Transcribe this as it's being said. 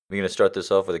We gonna start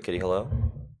this off with a kitty hello?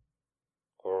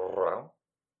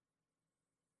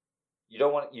 You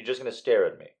don't want. You're just gonna stare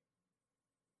at me.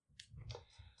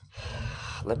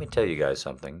 Let me tell you guys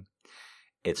something.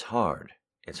 It's hard.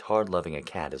 It's hard loving a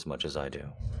cat as much as I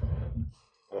do.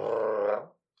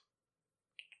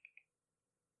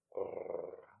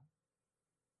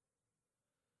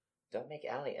 Don't make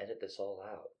Allie edit this all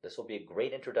out. This will be a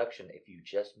great introduction if you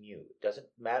just mute. It doesn't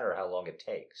matter how long it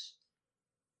takes.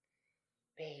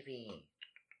 Baby.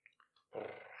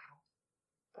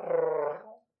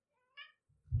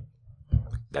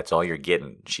 That's all you're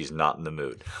getting. She's not in the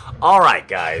mood. All right,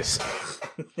 guys.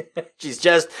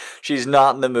 she's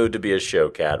not in the mood to be a show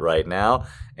cat right now.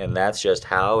 And that's just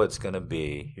how it's going to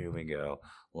be. Here we go.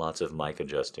 Lots of mic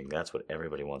adjusting. That's what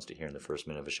everybody wants to hear in the first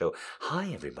minute of a show. Hi,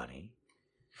 everybody.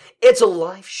 It's a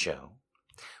live show,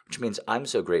 which means I'm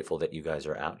so grateful that you guys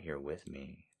are out here with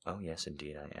me. Oh, yes,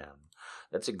 indeed I am.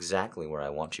 That's exactly where I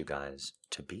want you guys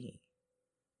to be.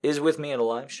 Is with me at a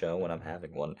live show when I'm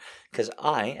having one, because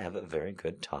I have a very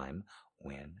good time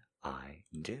when I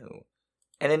do.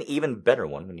 And an even better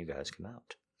one when you guys come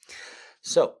out.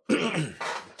 So,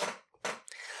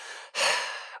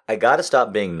 I gotta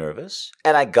stop being nervous,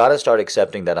 and I gotta start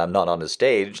accepting that I'm not on a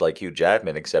stage like Hugh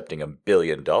Jackman accepting $1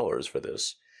 billion for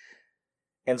this.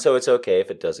 And so it's okay if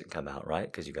it doesn't come out right,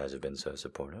 because you guys have been so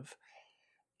supportive.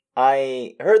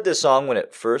 I heard this song when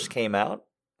it first came out.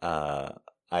 I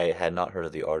had not heard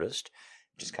of the artist,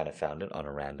 just kind of found it on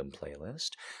a random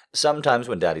playlist. Sometimes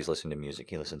when Daddy's listening to music,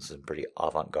 he listens to some pretty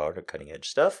avant-garde or cutting-edge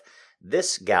stuff.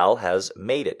 This gal has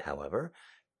made it, however,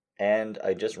 and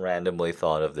I just randomly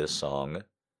thought of this song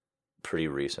pretty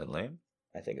recently.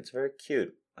 I think it's very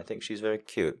cute. I think she's very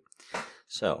cute.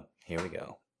 So, here we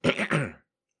go.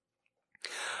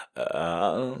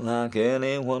 I don't like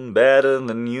anyone better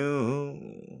than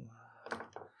you.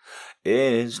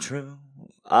 It is true.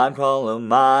 I'd crawl a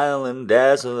mile in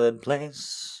desolate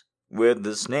place with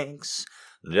the snakes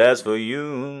just for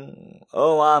you.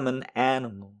 Oh, I'm an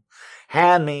animal.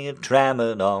 Hand me a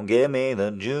tramadol, give me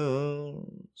the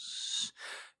juice.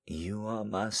 You are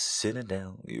my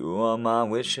citadel, you are my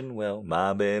wishing well,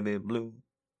 my baby blue.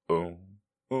 Oh,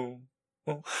 oh.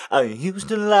 Oh, I used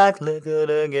to like liquor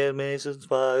to get me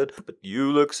inspired, but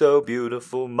you look so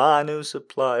beautiful, my new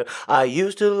supplier. I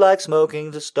used to like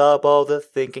smoking to stop all the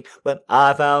thinking, but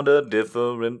I found a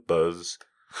different buzz.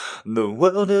 The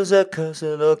world is a curse,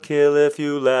 it'll kill if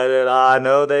you let it. I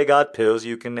know they got pills,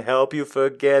 you can help you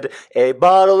forget it. A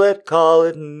bottle it, call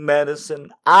it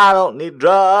medicine. I don't need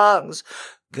drugs,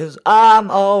 'cause I'm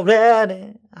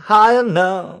already high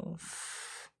enough.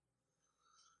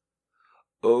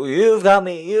 Oh, you've got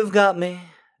me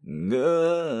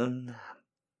good.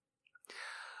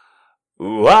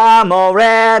 Oh, I'm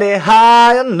already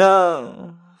high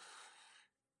enough.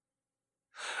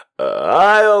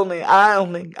 I only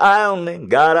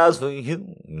got eyes for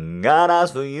you, got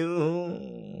eyes for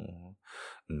you.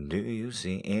 Do you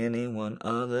see anyone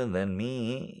other than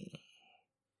me?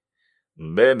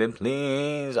 Baby,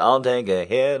 please, I'll take a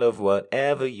hit of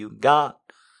whatever you got.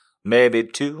 Maybe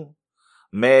 2.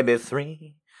 Maybe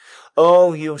 3.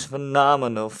 Oh, you're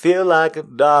phenomenal. Feel like a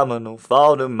domino.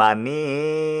 Fall to my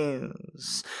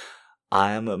knees.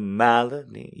 I am a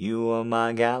melody. You are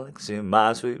my galaxy,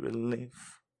 my sweet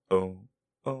relief. Oh,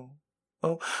 oh,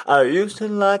 oh. I used to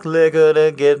like liquor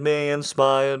to get me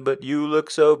inspired, but you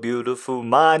look so beautiful,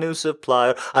 my new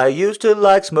supplier. I used to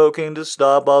like smoking to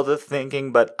stop all the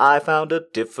thinking, but I found a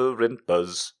different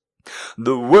buzz.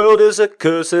 The world is a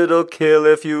curse, it'll kill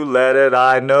if you let it.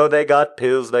 I know they got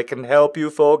pills that can help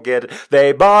you forget it.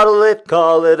 They bottle it,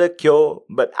 call it a cure,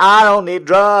 but I don't need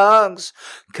drugs,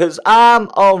 'cause I'm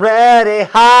already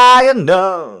high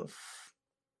enough.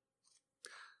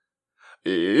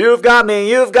 You've got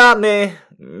me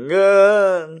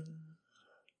good.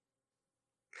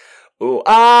 Oh,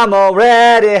 I'm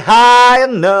already high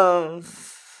enough.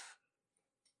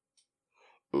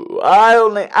 Ooh, I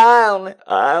only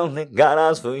got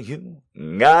eyes for you,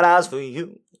 got eyes for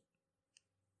you.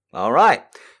 All right,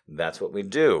 that's what we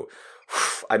do.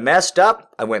 I messed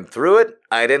up, I went through it,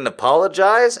 I didn't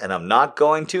apologize, and I'm not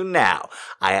going to now.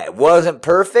 I wasn't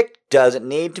perfect, doesn't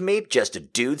need to be, just a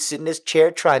dude sitting in his chair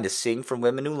trying to sing for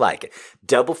women who like it.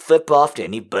 Double flip off to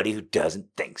anybody who doesn't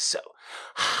think so.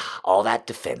 All that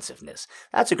defensiveness.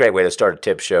 That's a great way to start a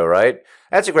tip show, right?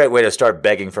 That's a great way to start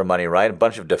begging for money, right? A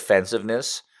bunch of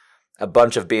defensiveness. A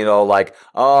bunch of being all like,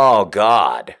 oh,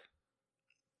 God.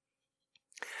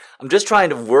 I'm just trying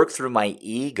to work through my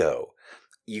ego.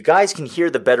 You guys can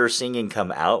hear the better singing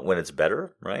come out when it's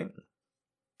better, right?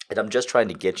 And I'm just trying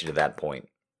to get you to that point.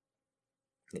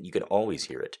 And you can always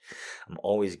hear it. I'm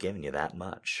always giving you that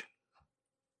much.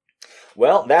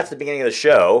 Well, that's the beginning of the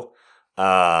show.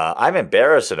 I'm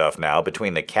embarrassed enough now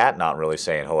between the cat not really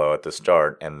saying hello at the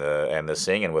start and the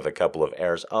singing with a couple of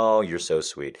airs. Oh, you're so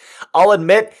sweet. I'll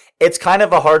admit it's kind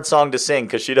of a hard song to sing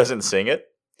because she doesn't sing it.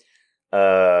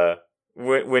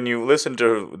 When you listen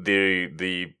to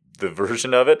the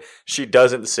version of it, she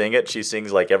doesn't sing it. She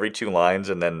sings like every two lines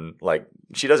and then like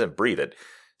she doesn't breathe it.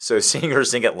 So seeing her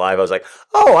sing it live, I was like,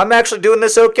 oh, I'm actually doing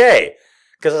this okay.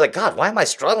 Because I was like, God, why am I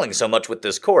struggling so much with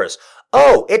this chorus?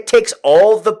 Oh, it takes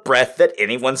all the breath that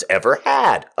anyone's ever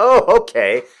had. Oh,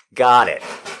 okay. Got it.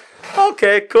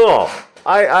 Okay, cool.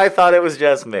 I thought it was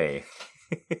just me.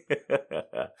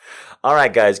 All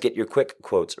right, guys, get your quick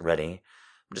quotes ready.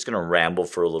 I'm just going to ramble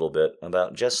for a little bit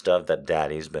about just stuff that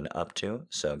Daddy's been up to.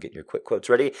 So get your quick quotes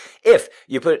ready. If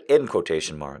you put it in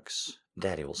quotation marks,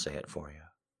 Daddy will say it for you.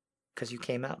 Because you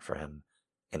came out for him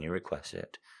and you requested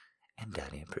it. And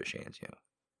Daddy appreciates you.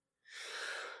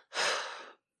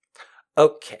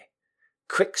 Okay,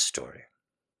 quick story.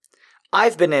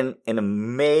 I've been in an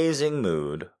amazing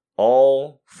mood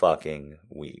all fucking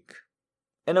week.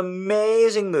 An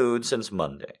amazing mood since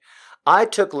Monday. I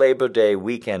took Labor Day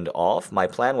weekend off. My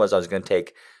plan was I was going to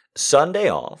take Sunday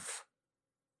off.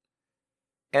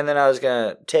 And then I was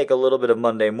going to take a little bit of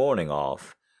Monday morning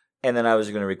off. And then I was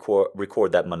going to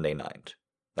record that Monday night.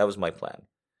 That was my plan.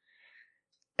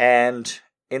 And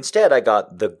instead, I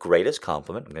got the greatest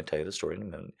compliment. I'm going to tell you the story in a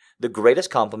minute. The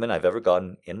greatest compliment I've ever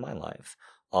gotten in my life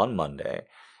on Monday.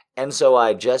 And so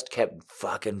I just kept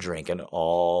fucking drinking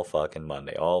all fucking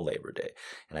Monday, all Labor Day.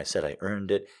 And I said I earned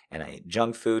it, and I ate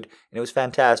junk food, and it was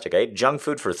fantastic. I ate junk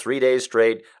food for 3 days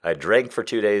straight. I drank for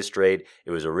 2 days straight.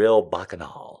 It was a real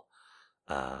bacchanal.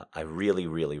 I really,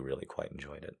 really, really quite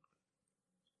enjoyed it.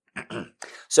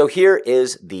 So here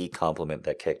is the compliment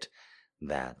that kicked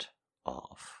that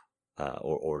off.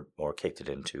 Or kicked it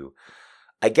into,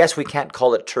 I guess we can't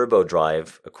call it turbo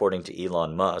drive according to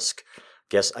Elon Musk.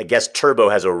 I guess turbo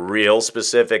has a real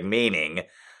specific meaning,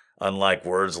 unlike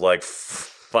words like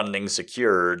funding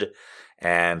secured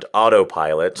and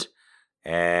autopilot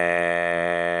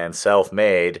and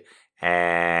self-made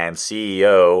and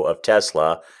CEO of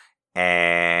Tesla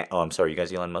and I'm sorry, you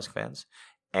guys Elon Musk fans?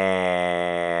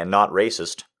 And not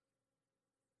racist.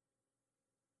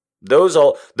 Those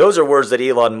are words that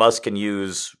Elon Musk can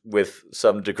use with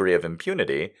some degree of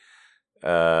impunity,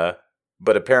 but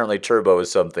apparently turbo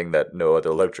is something that no other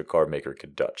electric car maker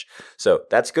can touch. So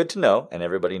that's good to know, and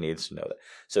everybody needs to know that.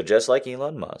 So just like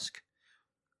Elon Musk,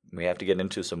 we have to get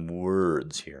into some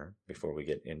words here before we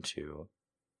get into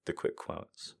the quick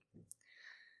quotes.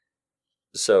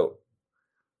 So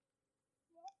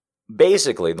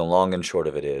basically, the long and short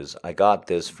of it is, I got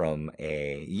this from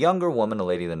a younger woman, a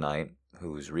lady of the night,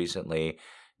 who's recently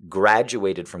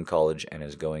graduated from college and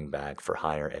is going back for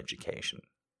higher education.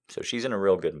 So she's in a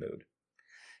real good mood.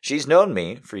 She's known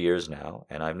me for years now,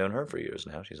 and I've known her for years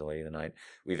now. She's a lady of the night.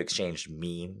 We've exchanged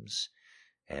memes,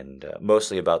 and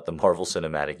mostly about the Marvel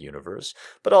Cinematic Universe,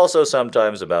 but also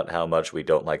sometimes about how much we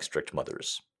don't like strict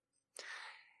mothers.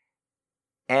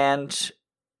 And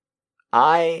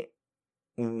I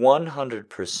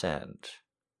 100%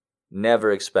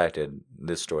 never expected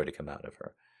this story to come out of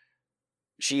her.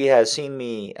 She has seen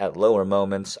me at lower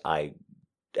moments. I,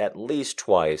 at least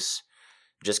twice,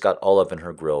 just got all up in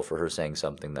her grill for her saying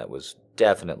something that was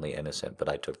definitely innocent, but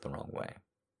I took the wrong way.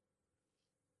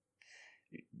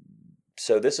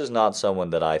 So this is not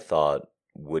someone that I thought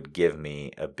would give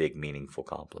me a big, meaningful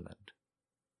compliment.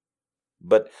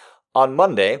 But on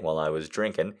Monday, while I was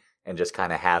drinking and just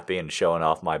kind of happy and showing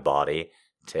off my body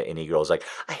to any girls, like,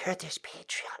 I heard there's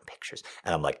Patreon pictures.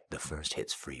 And I'm like, the first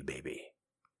hit's free, baby.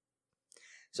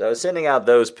 So I was sending out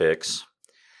those pics,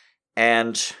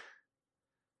 and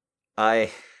all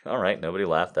right, nobody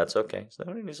laughed. That's okay. So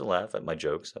nobody needs to laugh at my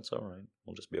jokes. That's all right.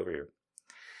 We'll just be over here.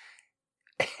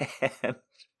 And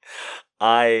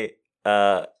I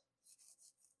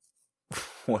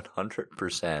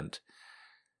 100%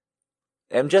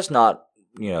 am just not,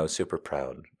 super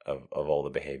proud of all the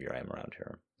behavior I am around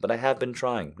here. But I have been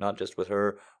trying, not just with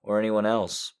her or anyone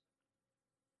else.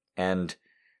 And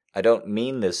I don't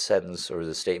mean this sentence or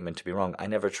this statement to be wrong. I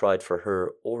never tried for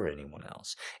her or anyone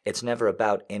else. It's never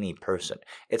about any person.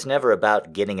 It's never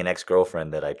about getting an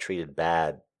ex-girlfriend that I treated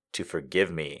bad to forgive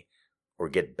me or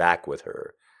get back with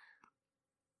her.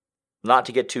 Not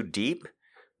to get too deep,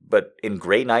 but in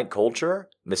Grey Knight culture,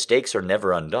 mistakes are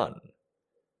never undone.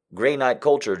 Grey Knight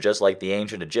culture, just like the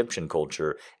ancient Egyptian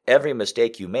culture, every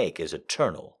mistake you make is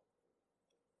eternal.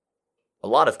 A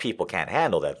lot of people can't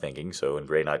handle that thinking, so in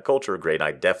Grey Knight culture, Grey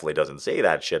Knight definitely doesn't say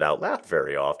that shit out loud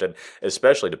very often,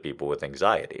 especially to people with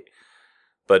anxiety.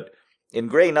 But in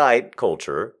Grey Knight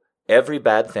culture, Every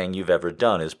bad thing you've ever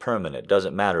done is permanent.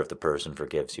 Doesn't matter if the person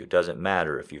forgives you. Doesn't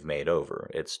matter if you've made over.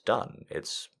 It's done.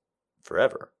 It's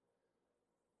forever.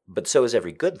 But so is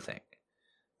every good thing.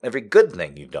 Every good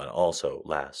thing you've done also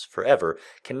lasts forever,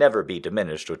 can never be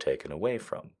diminished or taken away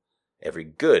from. Every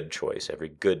good choice, every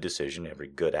good decision, every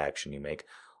good action you make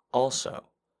also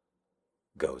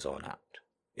goes on out,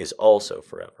 is also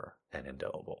forever and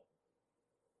indelible.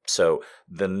 So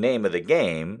the name of the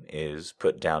game is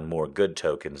put down more good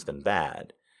tokens than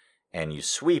bad, and you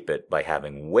sweep it by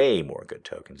having way more good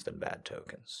tokens than bad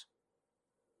tokens.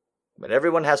 But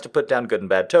everyone has to put down good and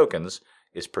bad tokens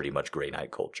is pretty much Grey Knight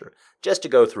culture. Just to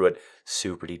go through it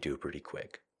superty-duperty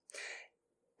quick.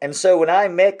 And so when I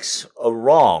mix a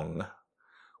wrong,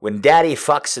 when daddy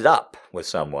fucks it up with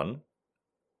someone,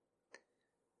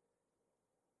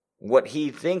 what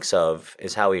he thinks of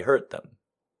is how he hurt them.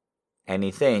 And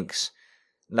he thinks,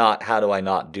 not how do I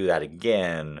not do that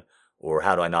again, or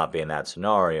how do I not be in that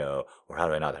scenario, or how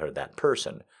do I not hurt that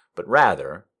person, but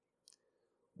rather,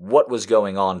 what was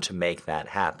going on to make that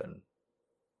happen?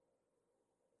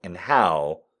 And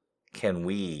how can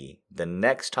we, the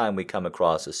next time we come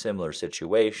across a similar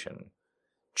situation,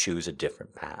 choose a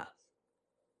different path?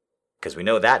 Because we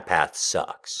know that path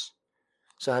sucks.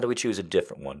 So how do we choose a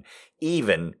different one?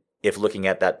 Even if looking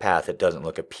at that path, it doesn't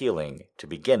look appealing to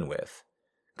begin with,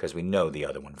 because we know the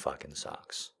other one fucking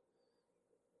sucks.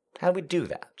 How do we do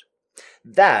that?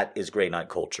 That is Grey Knight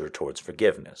culture towards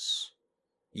forgiveness.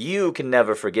 You can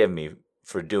never forgive me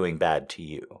for doing bad to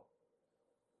you.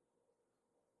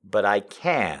 But I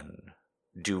can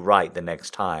do right the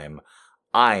next time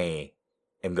I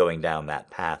am going down that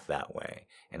path that way,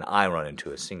 and I run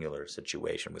into a singular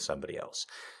situation with somebody else.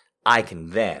 I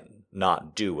can then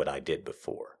not do what I did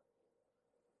before.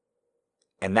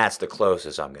 And that's the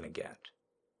closest I'm going to get.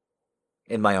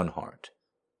 In my own heart.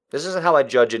 This isn't how I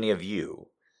judge any of you.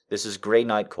 This is Grey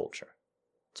Knight culture.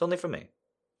 It's only for me.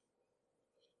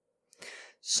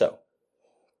 So,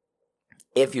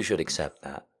 if you should accept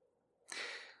that,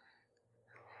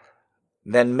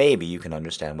 then maybe you can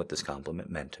understand what this compliment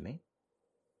meant to me.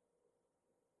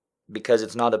 Because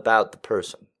it's not about the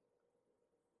person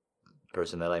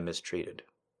that I mistreated.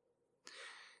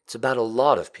 It's about a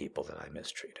lot of people that I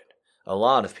mistreated. A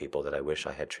lot of people that I wish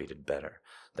I had treated better,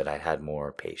 that I had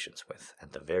more patience with,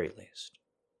 at the very least.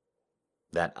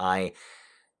 That I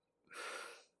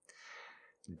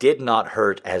did not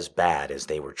hurt as bad as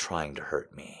they were trying to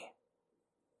hurt me.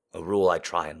 A rule I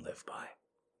try and live by.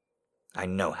 I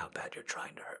know how bad you're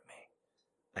trying to hurt me.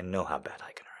 I know how bad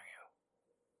I can hurt you.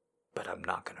 But I'm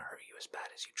not going to hurt you as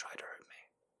bad as you try to hurt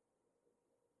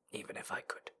me. Even if I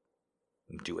could.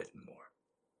 Do it more.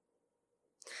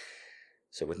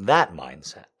 So with that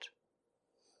mindset,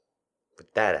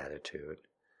 with that attitude,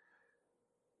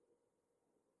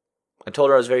 I told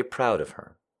her I was very proud of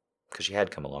her, because she had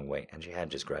come a long way, and she had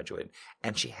just graduated,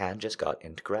 and she had just got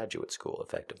into graduate school,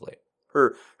 effectively.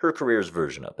 Her career's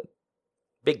version of it.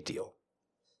 Big deal.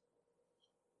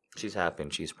 She's happy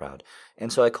and she's proud,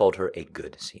 and so I called her a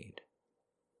good seed.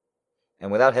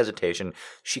 And without hesitation,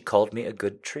 she called me a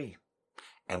good tree.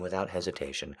 And without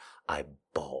hesitation, I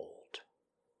bawled.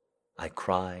 I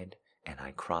cried, and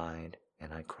I cried,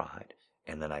 and I cried.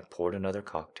 And then I poured another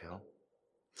cocktail.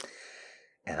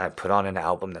 And I put on an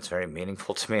album that's very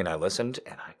meaningful to me, and I listened,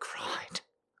 and I cried.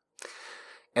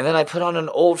 And then I put on an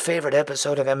old favorite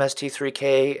episode of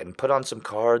MST3K, and put on some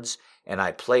cards, and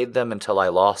I played them until I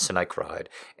lost, and I cried.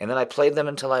 And then I played them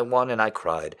until I won, and I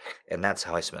cried. And that's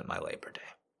how I spent my Labor Day.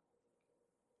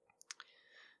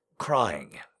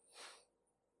 Crying.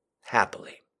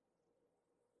 Happily.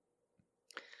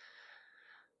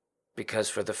 Because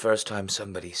for the first time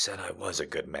somebody said I was a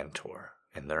good mentor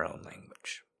in their own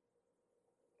language.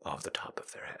 Off the top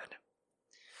of their head.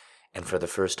 And for the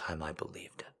first time I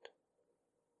believed it.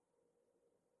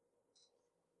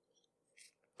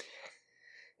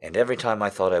 And every time I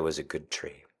thought I was a good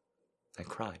tree, I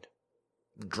cried.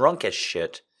 Drunk as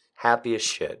shit, happy as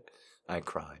shit, I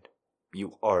cried.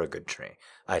 You are a good tree,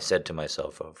 I said to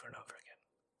myself over and over again.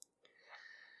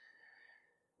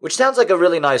 Which sounds like a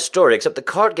really nice story, except the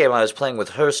card game I was playing with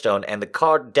Hearthstone, and the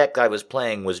card deck I was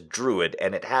playing was Druid,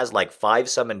 and it has like 5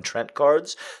 summon Trent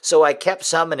cards, so I kept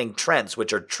summoning Trents,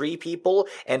 which are tree people,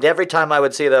 and every time I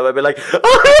would see them, I'd be like,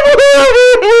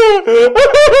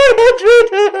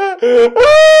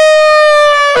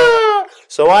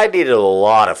 so I needed a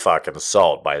lot of fucking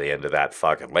salt by the end of that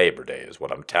fucking Labor Day, is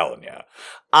what I'm telling you.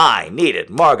 I needed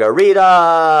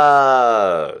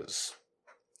margaritas!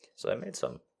 So I made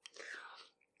some.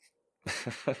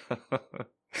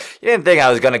 You didn't think I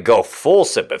was going to go full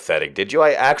sympathetic, did you?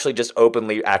 I actually just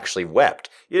openly actually wept.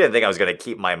 You didn't think I was going to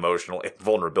keep my emotional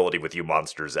vulnerability with you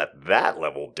monsters at that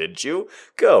level, did you?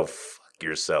 Go fuck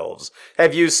yourselves.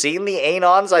 Have you seen the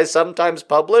anons I sometimes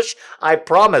publish? I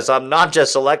promise I'm not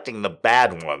just selecting the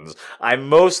bad ones. I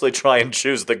mostly try and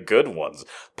choose the good ones.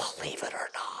 Believe it or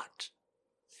not.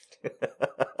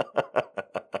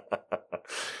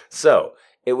 So,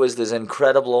 it was this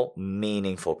incredible,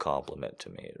 meaningful compliment to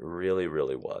me. It really,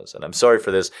 really was. And I'm sorry for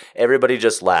this. Everybody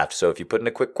just laughed. So if you put in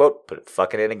a quick quote, put it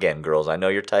fucking in again, girls. I know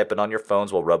you're typing on your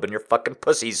phones while rubbing your fucking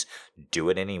pussies. Do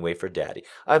it anyway for daddy.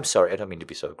 I'm sorry. I don't mean to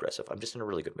be so aggressive. I'm just in a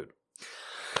really good mood.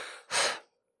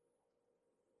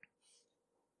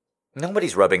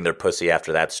 Nobody's rubbing their pussy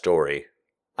after that story.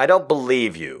 I don't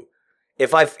believe you.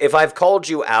 If I've called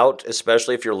you out,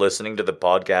 especially if you're listening to the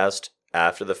podcast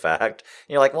after the fact, and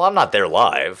you're like, well, I'm not there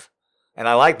live, and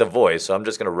I like the voice, so I'm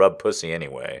just going to rub pussy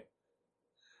anyway.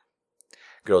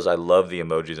 Girls, I love the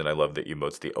emojis and I love the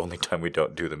emotes. The only time we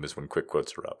don't do them is when quick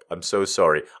quotes are up. I'm so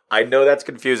sorry. I know that's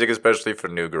confusing, especially for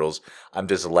new girls. I'm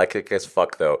dyslexic as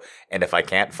fuck, though, and if I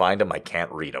can't find them, I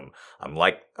can't read them. I'm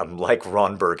like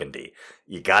Ron Burgundy.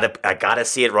 I gotta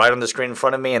see it right on the screen in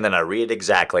front of me, and then I read it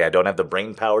exactly. I don't have the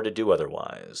brain power to do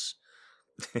otherwise.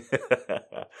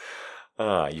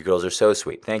 You girls are so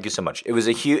sweet. Thank you so much. It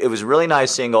was really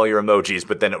nice seeing all your emojis,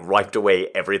 but then it wiped away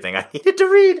everything I needed to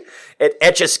read. You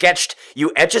etch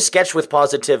a sketch with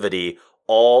positivity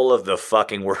all of the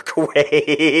fucking work away.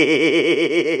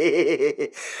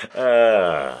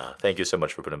 Thank you so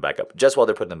much for putting them back up. Just while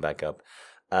they're putting them back up,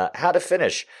 how to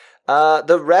finish.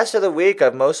 The rest of the week,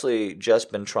 I've mostly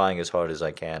just been trying as hard as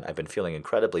I can. I've been feeling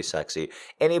incredibly sexy.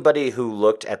 Anybody who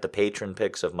looked at the patron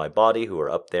pics of my body, who are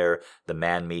up there, the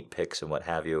man meat pics and what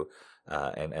have you,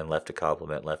 and left a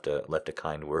compliment, left a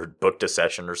kind word, booked a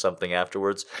session or something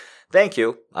afterwards, thank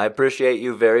you. I appreciate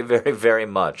you very, very, very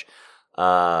much.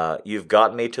 You've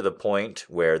gotten me to the point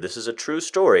where this is a true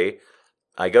story.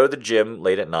 I go to the gym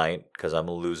late at night because I'm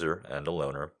a loser and a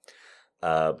loner.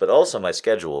 But also my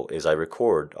schedule is I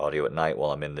record audio at night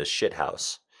while I'm in this shit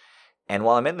house. And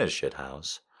while I'm in this shit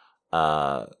house,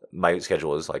 my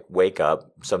schedule is like wake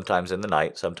up, sometimes in the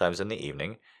night, sometimes in the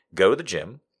evening, go to the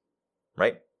gym,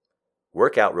 right?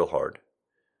 Work out real hard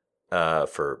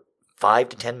for 5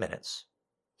 to 10 minutes,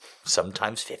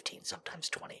 sometimes 15, sometimes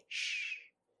 20. Shh.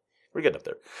 We're getting up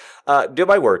there. Do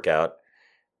my workout.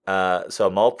 So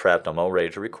I'm all prepped. I'm all ready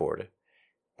to record.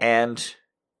 And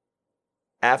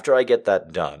after I get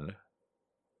that done,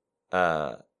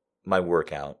 my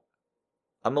workout,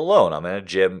 I'm alone. I'm in a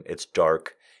gym. It's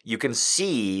dark. You can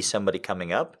see somebody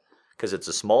coming up because it's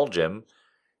a small gym,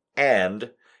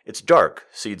 and it's dark.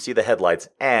 So you'd see the headlights,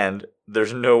 and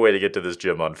there's no way to get to this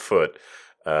gym on foot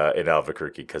in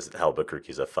Albuquerque because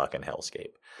Albuquerque's a fucking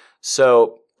hellscape.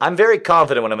 So I'm very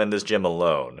confident when I'm in this gym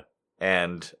alone.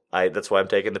 And that's why I'm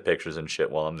taking the pictures and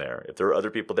shit while I'm there. If there were other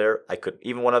people there, I could,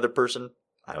 even one other person,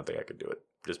 I don't think I could do it.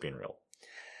 Just being real.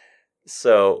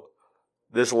 So,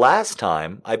 this last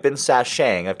time, I've been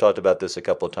sashaying. I've talked about this a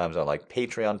couple of times on like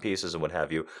Patreon pieces and what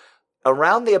have you.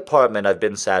 Around the apartment, I've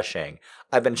been sashaying.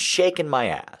 I've been shaking my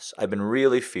ass. I've been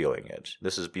really feeling it.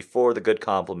 This is before the good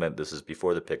compliment. This is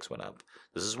before the pics went up.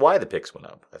 This is why the pics went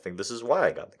up. I think this is why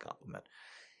I got the compliment.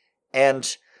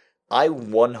 And I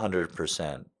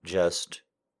 100% just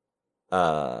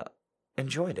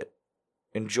enjoyed it.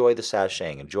 Enjoy the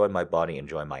sashaying, enjoy my body,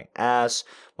 enjoy my ass,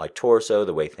 my torso,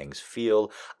 the way things feel.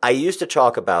 I used to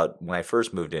talk about, when I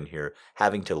first moved in here,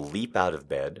 having to leap out of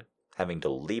bed.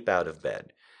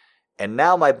 And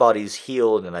now my body's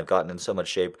healed and I've gotten in so much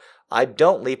shape, I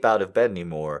don't leap out of bed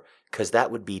anymore because that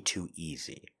would be too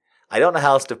easy. I don't know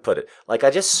how else to put it. Like, I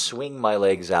just swing my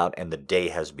legs out and the day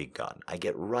has begun. I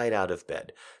get right out of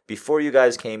bed. Before you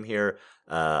guys came here,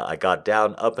 I got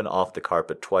down, up and off the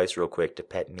carpet twice real quick to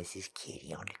pet Mrs.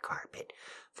 Kitty on the carpet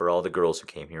for all the girls who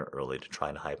came here early to try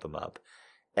and hype them up.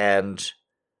 And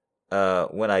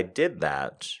when I did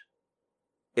that,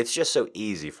 it's just so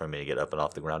easy for me to get up and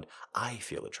off the ground. I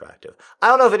feel attractive. I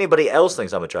don't know if anybody else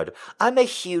thinks I'm attractive. I'm a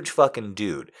huge fucking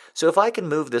dude. So if I can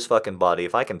move this fucking body,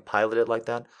 if I can pilot it like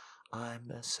that,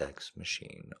 I'm a sex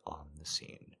machine on the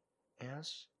scene.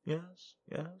 Yes, yes,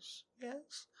 yes,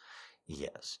 yes,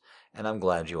 yes. And I'm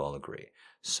glad you all agree.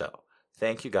 So,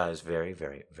 thank you guys very,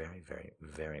 very, very, very,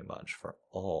 very much for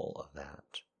all of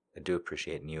that. I do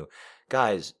appreciate you.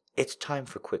 Guys, it's time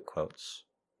for quick quotes.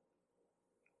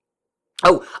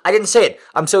 Oh, I didn't say it.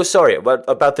 I'm so sorry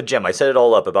about the gym. I set it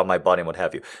all up about my body and what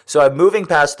have you. So I'm moving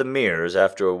past the mirrors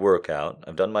after a workout.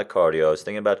 I've done my cardio. I was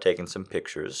thinking about taking some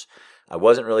pictures. I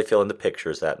wasn't really feeling the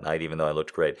pictures that night, even though I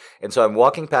looked great. And so I'm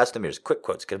walking past the mirrors. Quick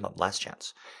quotes, get them up, last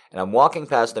chance. And I'm walking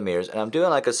past the mirrors, and I'm doing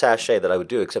like a sachet that I would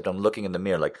do, except I'm looking in the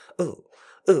mirror like, ooh,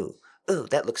 ooh, ooh,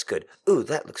 that looks good. Ooh,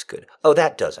 that looks good. Oh,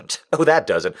 that doesn't. Oh, that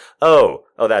doesn't. Oh,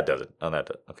 that doesn't. Oh, that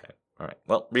doesn't. Okay. All right.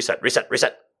 Well, reset.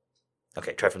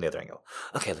 Okay, try from the other angle.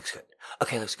 Okay, looks good.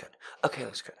 Okay, looks good. Okay,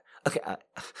 looks good. Okay,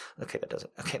 okay, that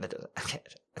doesn't. Okay, that doesn't.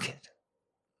 Okay.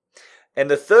 And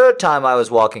the third time I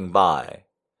was walking by,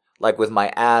 like with my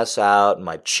ass out and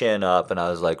my chin up, and I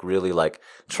was like really like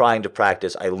trying to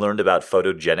practice, I learned about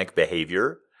photogenic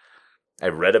behavior. I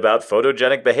read about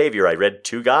photogenic behavior. I read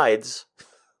 2 guides.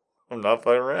 I'm not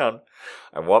fucking around.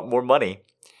 I want more money.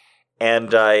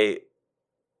 And I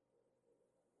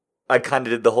kind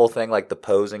of did the whole thing, like the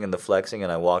posing and the flexing,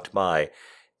 and I walked by.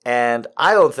 And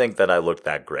I don't think that I looked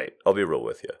that great. I'll be real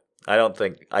with you. I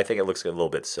think it looks a little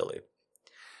bit silly.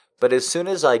 But as soon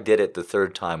as I did it the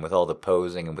third time with all the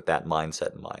posing and with that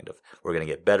mindset in mind of, we're going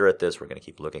to get better at this, we're going to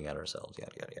keep looking at ourselves,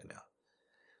 yada, yada, yada.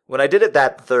 When I did it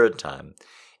that third time,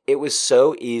 it was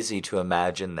so easy to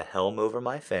imagine the helm over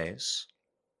my face,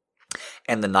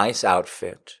 and the nice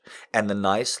outfit, and the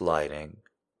nice lighting,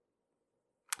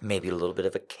 maybe a little bit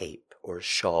of a cape or a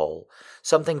shawl,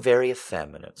 something very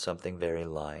effeminate, something very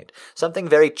light, something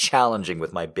very challenging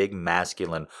with my big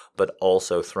masculine but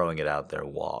also throwing it out there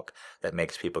walk that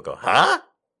makes people go, huh?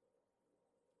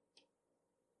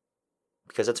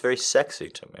 Because it's very sexy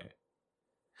to me.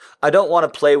 I don't want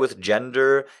to play with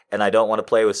gender and I don't want to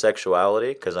play with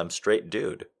sexuality because I'm straight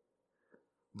dude.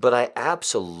 But I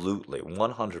absolutely,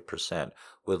 100%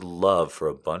 would love for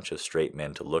a bunch of straight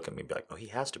men to look at me and be like, oh, he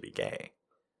has to be gay.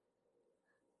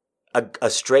 A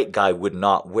straight guy would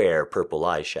not wear purple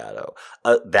eyeshadow,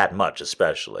 that much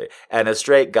especially. And a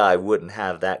straight guy wouldn't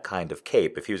have that kind of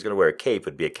cape. If he was going to wear a cape, it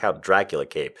would be a Count Dracula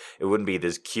cape. It wouldn't be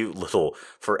this cute little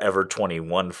Forever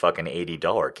 21 fucking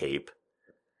 $80 cape.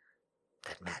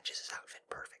 That matches his outfit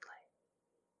perfectly.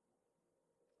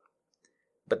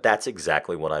 But that's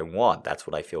exactly what I want. That's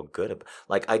what I feel good about.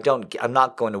 Like, I'm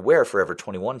not going to wear Forever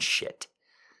 21 shit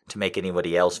to make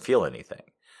anybody else feel anything.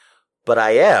 But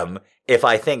I am if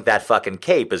I think that fucking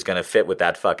cape is going to fit with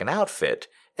that fucking outfit.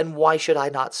 And why should I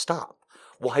not stop?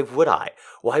 Why would I?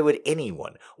 Why would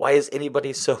anyone? Why is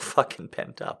anybody so fucking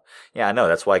pent up? Yeah, I know.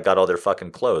 That's why I got all their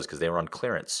fucking clothes, because they were on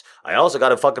clearance. I also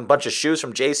got a fucking bunch of shoes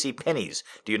from J.C. Penney's.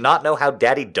 Do you not know how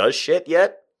daddy does shit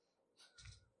yet?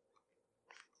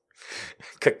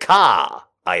 Caca!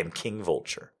 I am King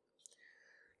Vulture.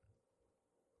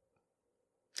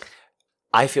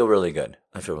 I feel really good.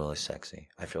 I feel really sexy.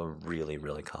 I feel really,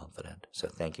 really confident. So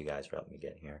thank you guys for helping me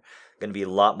get here. Going to be a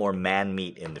lot more man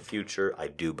meat in the future, I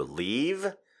do believe.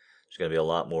 There's going to be a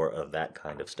lot more of that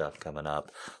kind of stuff coming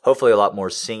up. Hopefully a lot more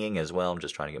singing as well. I'm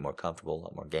just trying to get more comfortable, a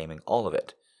lot more gaming. All of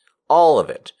it. All of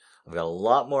it. I've got a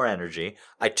lot more energy.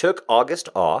 I took August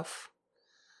off,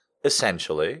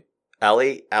 essentially.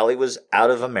 Allie was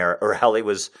out of America, or Allie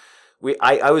was...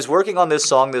 I was working on this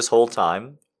song this whole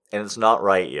time, and it's not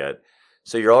right yet.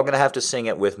 So you're all going to have to sing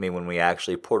it with me when we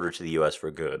actually port her to the U.S.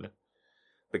 for good.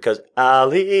 Because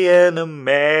Ali in America.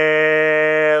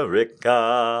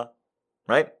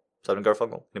 Right? Simon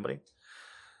Garfunkel? Anybody?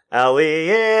 Ali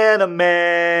in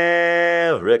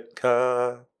America.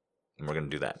 And we're going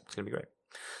to do that. It's going to be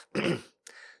great.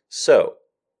 So,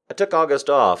 I took August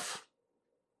off.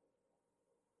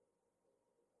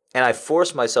 And I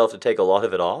forced myself to take a lot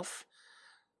of it off.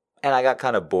 And I got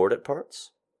kind of bored at parts.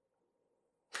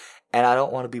 And I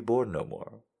don't want to be bored no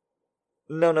more.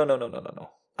 No.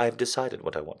 I've decided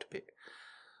what I want to be.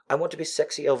 I want to be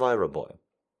sexy Elvira boy.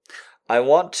 I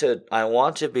want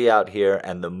to be out here,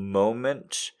 and the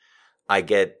moment I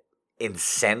get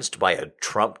incensed by a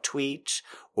Trump tweet,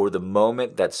 or the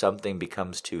moment that something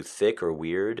becomes too thick or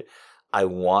weird, I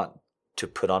want to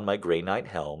put on my Grey Knight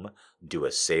helm, do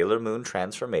a Sailor Moon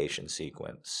transformation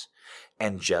sequence,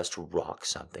 and just rock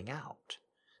something out.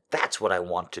 That's what I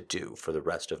want to do for the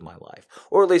rest of my life.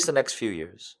 Or at least the next few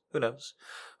years. Who knows?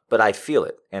 But I feel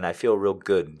it, and I feel real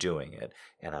good doing it.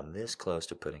 And I'm this close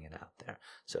to putting it out there.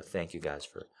 So thank you guys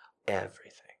for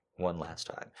everything. One last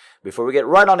time. Before we get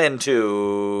right on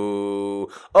into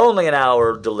only an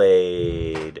hour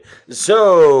delayed.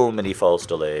 So many false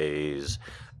delays.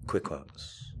 Quick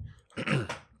ones.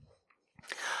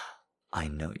 I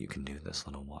know you can do this,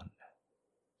 little one.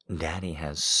 Daddy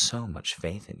has so much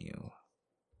faith in you.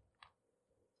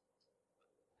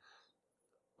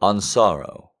 On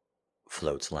sorrow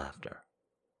floats laughter.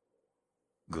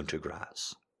 Gunter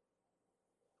Grass.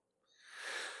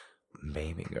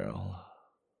 Baby girl,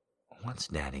 what's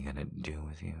Daddy gonna do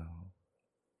with you?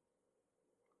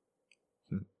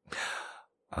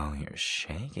 Oh, you're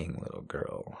shaking, little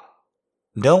girl.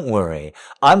 Don't worry,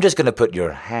 I'm just gonna put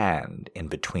your hand in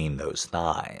between those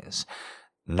thighs.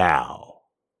 Now,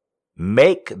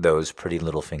 make those pretty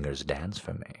little fingers dance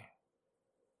for me.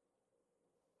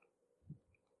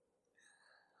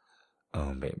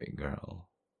 Oh, baby girl,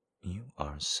 you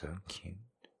are so cute.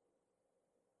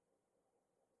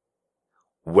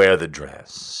 Wear the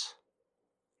dress.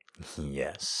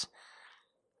 Yes,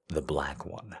 the black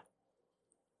one.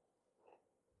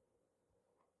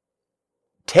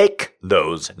 Take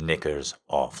those knickers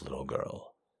off, little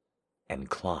girl, and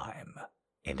climb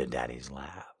into Daddy's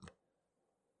lap.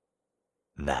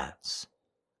 That's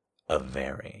a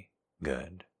very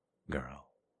good girl.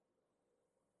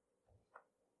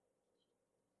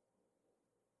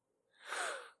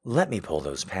 Let me pull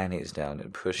those panties down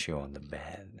and push you on the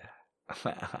bed.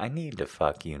 I need to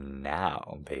fuck you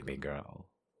now, baby girl.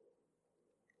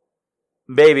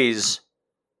 Babies,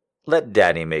 let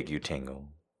Daddy make you tingle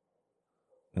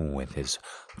with his...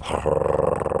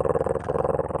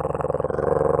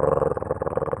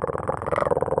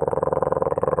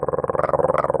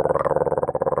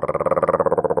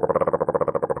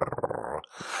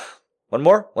 One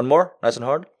more, nice and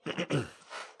hard. Here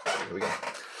we go.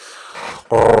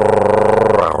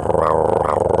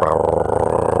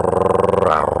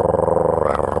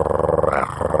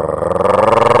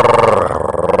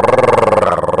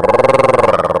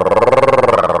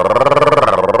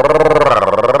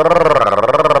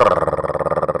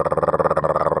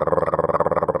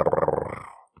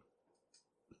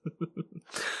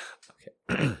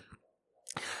 Okay.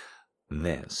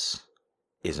 This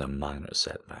is a minor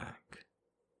setback.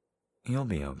 You'll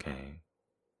be okay.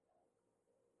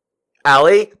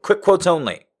 Allie, quick quotes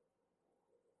only.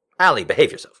 Allie,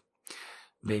 behave yourself.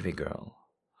 Baby girl,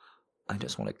 I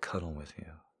just want to cuddle with you.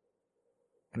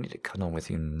 I need to cuddle with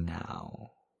you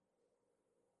now.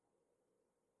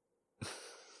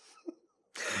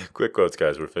 Quick quotes,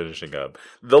 guys. We're finishing up.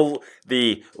 The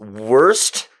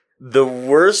worst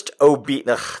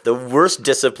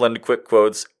disciplined quick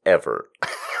quotes ever.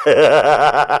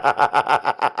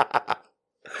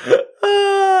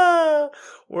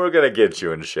 We're gonna get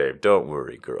you in shape. Don't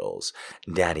worry, girls.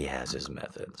 Daddy has his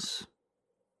methods.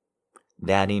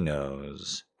 Daddy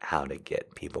knows how to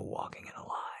get people walking in a line.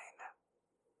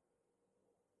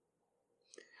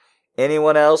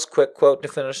 Anyone else? Quick quote to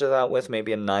finish it out with?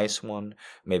 Maybe a nice one,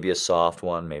 maybe a soft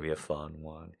one, maybe a fun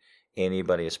one.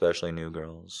 Anybody, especially new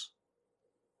girls?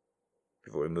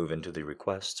 Before we move into the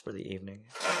requests for the evening.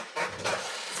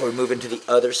 Before we move into the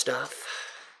other stuff.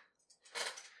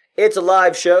 It's a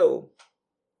live show.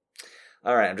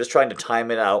 All right, I'm just trying to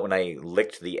time it out when I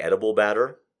licked the edible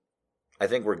batter. I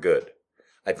think we're good.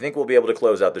 I think we'll be able to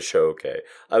close out the show okay.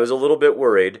 I was a little bit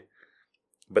worried,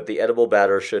 but the edible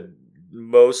batter should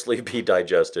mostly be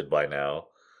digested by now,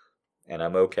 and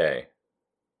I'm okay.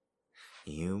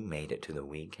 You made it to the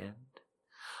weekend.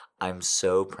 I'm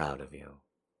so proud of you.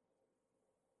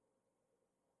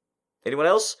 Anyone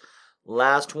else?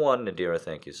 Last one, Nadira,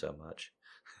 thank you so much.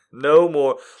 No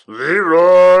more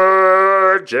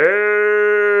Leroy Jenkins.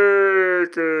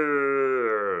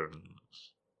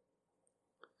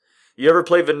 You ever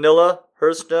play Vanilla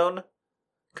Hearthstone,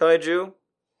 Kaiju?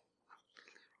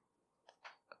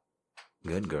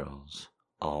 Good girls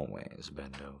always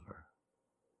bend over.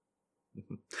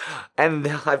 And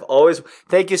I've always...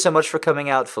 Thank you so much for coming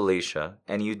out, Felicia.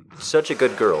 And you, such a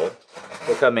good girl,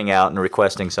 for coming out and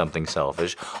requesting something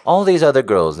selfish. All these other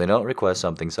girls, they don't request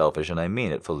something selfish, and I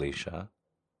mean it, Felicia.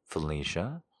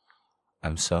 Felicia,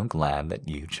 I'm so glad that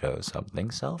you chose something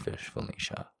selfish,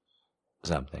 Felicia.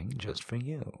 Something just for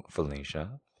you,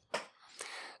 Felicia.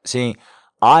 See,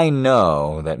 I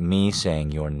know that me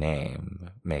saying your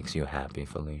name makes you happy,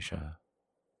 Felicia.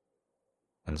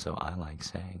 And so I like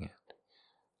saying it.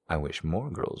 I wish more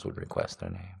girls would request their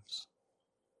names.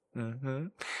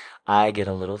 I get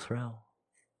a little thrill.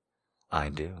 I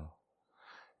do.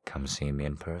 Come see me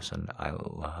in person. I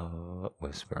love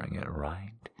whispering it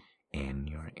right in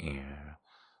your ear,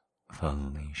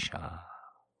 Felicia.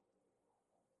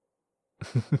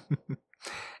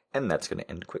 And that's going to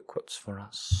end quick quotes for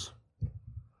us.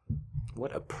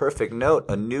 What a perfect note.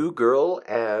 A new girl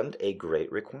and a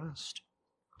great request.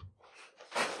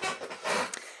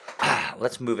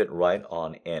 Let's move it right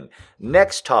on in.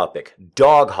 Next topic,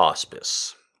 dog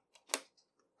hospice.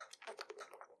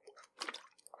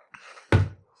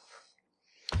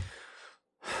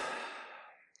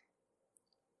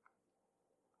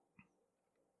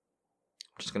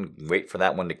 Just going to wait for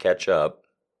that one to catch up,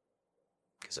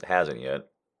 because it hasn't yet.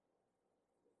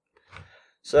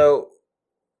 So,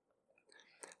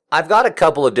 I've got a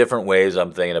couple of different ways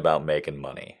I'm thinking about making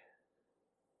money.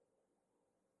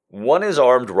 One is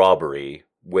armed robbery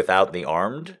without the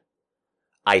armed,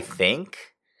 I think,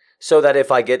 so that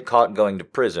if I get caught going to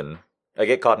prison, I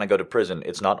get caught and I go to prison,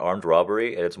 it's not armed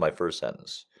robbery, and it's my first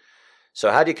sentence.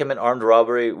 So how do you commit armed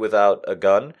robbery without a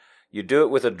gun? You do it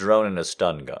with a drone and a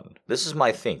stun gun. This is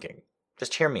my thinking.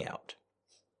 Just hear me out.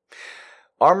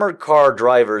 Armored car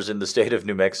drivers in the state of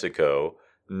New Mexico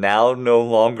now no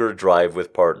longer drive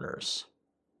with partners.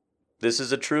 This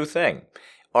is a true thing.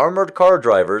 Armored car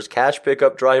drivers, cash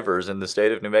pickup drivers in the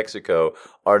state of New Mexico,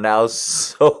 are now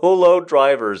solo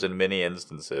drivers in many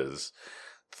instances.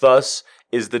 Thus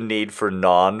is the need for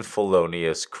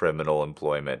non-felonious criminal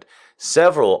employment.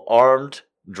 Several armed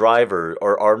driver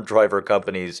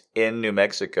companies in New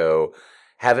Mexico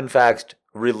have in fact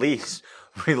relaxed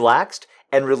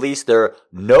and released their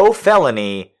no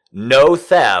felony, no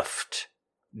theft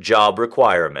job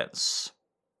requirements.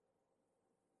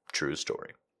 True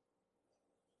story.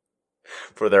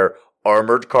 For their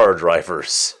armored car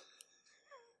drivers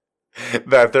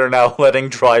that they're now letting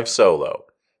drive solo.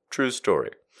 True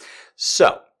story.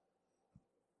 So,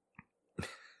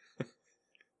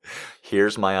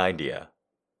 here's my idea.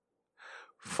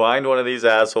 Find one of these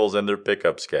assholes in their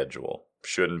pickup schedule.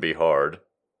 Shouldn't be hard.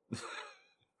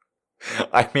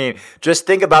 I mean, just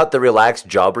think about the relaxed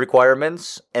job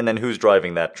requirements and then who's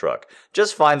driving that truck.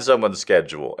 Just find someone's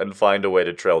schedule and find a way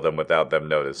to trail them without them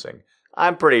noticing.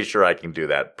 I'm pretty sure I can do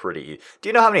that pretty easy. Do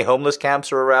you know how many homeless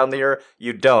camps are around here?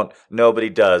 You don't. Nobody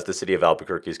does. The city of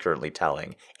Albuquerque is currently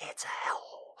tallying. It's a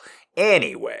hellhole.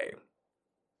 Anyway,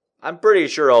 I'm pretty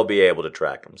sure I'll be able to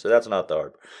track them, so that's not the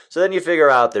hard part. So then you figure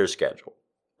out their schedule,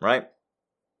 right?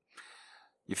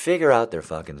 You figure out their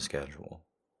fucking schedule.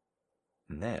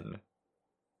 And then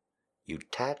you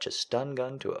attach a stun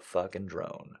gun to a fucking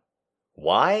drone.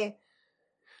 Why?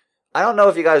 I don't know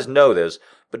if you guys know this,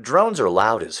 but drones are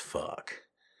loud as fuck.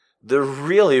 They're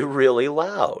really, really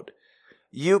loud.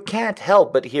 You can't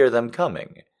help but hear them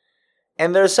coming.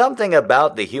 And there's something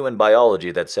about the human biology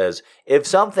that says, if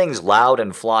something's loud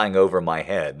and flying over my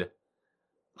head,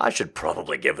 I should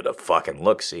probably give it a fucking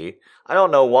look-see. I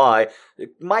don't know why.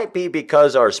 It might be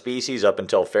because our species up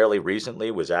until fairly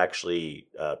recently was actually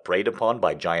preyed upon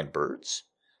by giant birds,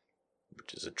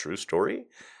 which is a true story.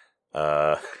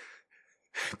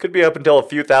 Could be up until a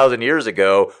few thousand years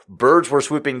ago, birds were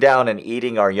swooping down and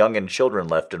eating our young and children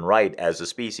left and right as a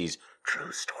species.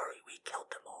 True story, we killed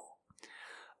them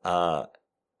all.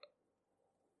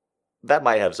 That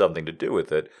might have something to do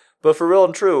with it. But for real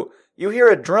and true, you hear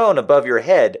a drone above your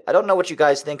head. I don't know what you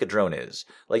guys think a drone is.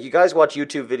 Like, you guys watch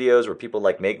YouTube videos where people,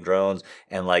 like, make drones,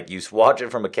 and, like, you watch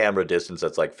it from a camera distance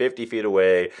that's, like, 50 feet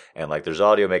away, and, like, there's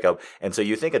audio makeup, and so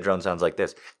you think a drone sounds like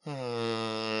this.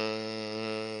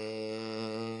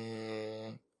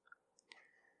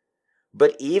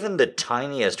 But even the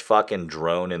tiniest fucking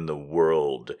drone in the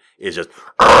world is just...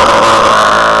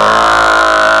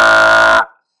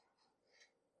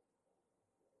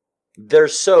 They're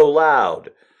so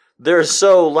loud. They're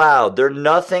so loud. They're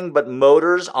nothing but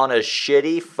motors on a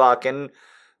shitty fucking...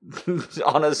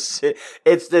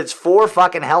 It's 4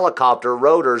 fucking helicopter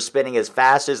rotors spinning as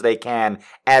fast as they can,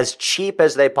 as cheap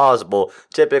as they possible,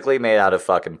 typically made out of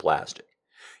fucking plastic.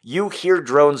 You hear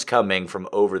drones coming from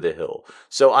over the hill.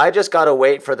 So I just gotta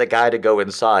wait for the guy to go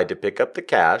inside to pick up the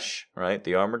cash, right?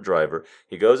 The armored driver.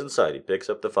 He goes inside, he picks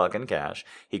up the fucking cash.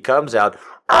 He comes out,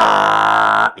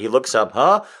 he looks up,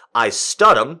 huh? I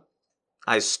stun him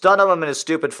in his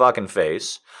stupid fucking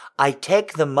face. I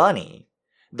take the money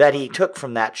that he took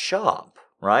from that shop,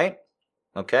 right?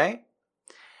 Okay?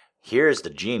 Here's the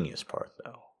genius part,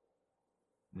 though.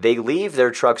 They leave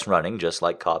their trucks running just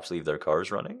like cops leave their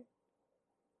cars running.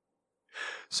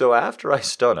 So after I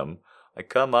stun him, I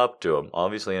come up to him,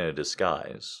 obviously in a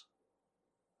disguise.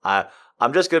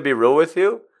 I'm just going to be real with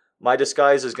you. My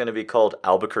disguise is going to be called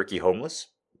Albuquerque Homeless.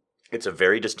 It's a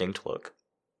very distinct look.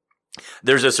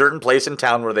 There's a certain place in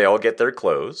town where they all get their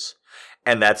clothes,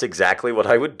 and that's exactly what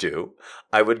I would do.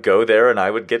 I would go there and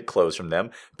I would get clothes from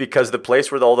them, because the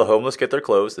place where all the homeless get their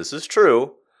clothes, this is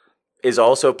true, is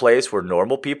also a place where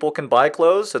normal people can buy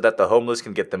clothes so that the homeless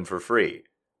can get them for free.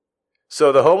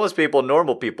 So the homeless people,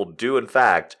 normal people do, in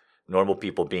fact, normal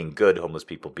people being good, homeless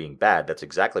people being bad. That's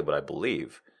exactly what I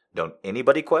believe. Don't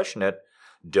anybody question it.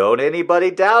 Don't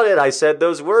anybody doubt it. I said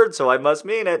those words, so I must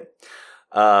mean it.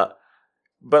 But,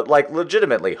 like,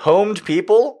 legitimately, homed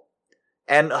people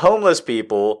and homeless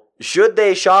people, should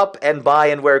they shop and buy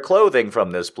and wear clothing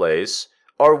from this place,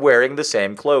 are wearing the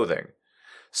same clothing.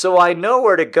 So I know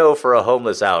where to go for a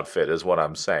homeless outfit, is what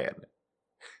I'm saying.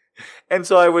 And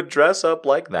so I would dress up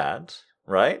like that,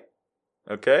 right?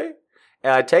 Okay?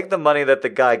 And I take the money that the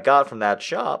guy got from that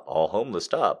shop, all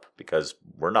homelessed up, because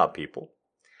we're not people,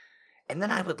 and then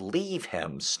I would leave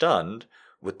him stunned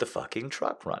with the fucking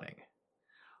truck running.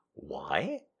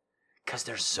 Why? Because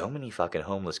there's so many fucking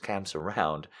homeless camps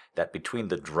around that between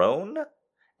the drone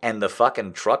and the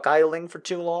fucking truck idling for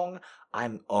too long,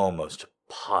 I'm almost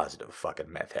positive fucking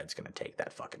meth head's gonna take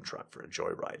that fucking truck for a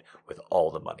joyride with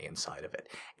all the money inside of it.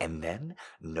 And then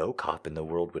no cop in the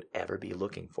world would ever be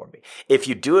looking for me. If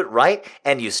you do it right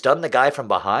and you stun the guy from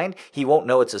behind, he won't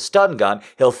know it's a stun gun.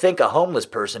 He'll think a homeless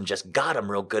person just got him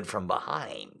real good from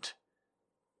behind.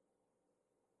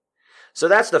 So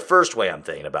that's the first way I'm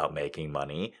thinking about making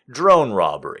money: drone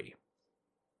robbery.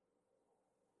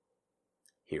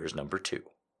 Here's number 2.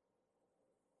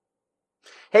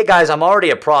 Hey guys, I'm already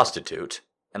a prostitute,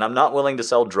 and I'm not willing to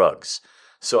sell drugs,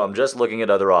 so I'm just looking at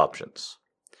other options.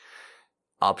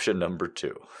 Option number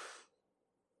 2.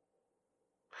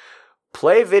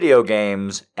 Play video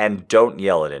games and don't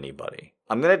yell at anybody.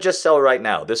 I'm going to just sell right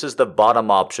now. This is the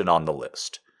bottom option on the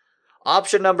list.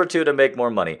 Option number 2 to make more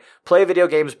money: play video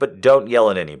games but don't yell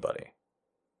at anybody.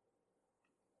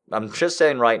 I'm just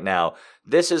saying right now,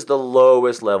 this is the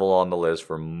lowest level on the list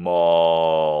for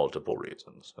multiple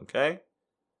reasons, okay?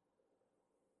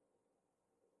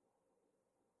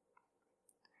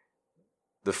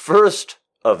 The first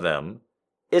of them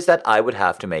is that I would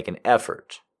have to make an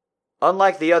effort.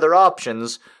 Unlike the other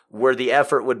options, where the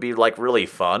effort would be like really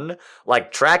fun,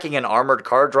 like tracking an armored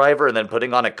car driver and then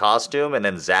putting on a costume and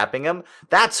then zapping him,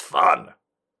 that's fun.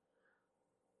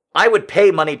 I would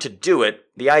pay money to do it.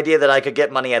 The idea that I could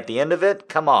get money at the end of it,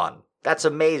 come on. That's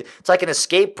amazing. It's like an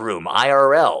escape room,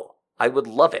 IRL. I would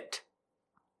love it.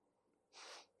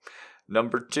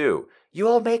 Number 2, you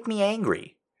all make me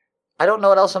angry. I don't know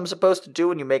what else I'm supposed to do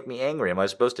when you make me angry. Am I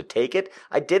supposed to take it?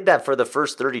 I did that for the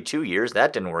first 32 years.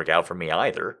 That didn't work out for me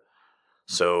either.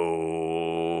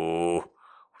 So,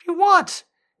 what do you want?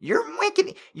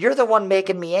 You're the one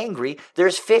making me angry.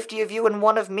 There's 50 of you and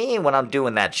 1 of me when I'm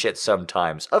doing that shit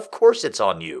sometimes. Of course it's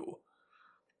on you.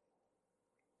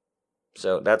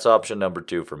 So that's option number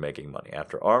 2 for making money.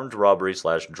 After armed robbery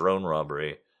 / drone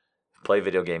robbery, play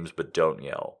video games but don't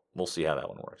yell. We'll see how that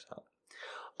one works out.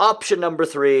 Option number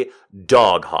 3,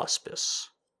 dog hospice.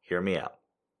 Hear me out.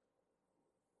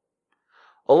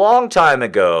 A long time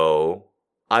ago,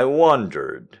 I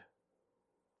wondered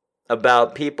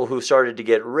about people who started to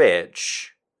get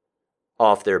rich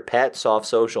off their pets, off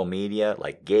social media,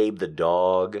 like Gabe the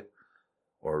dog,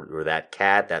 or that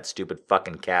cat, that stupid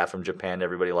fucking cat from Japan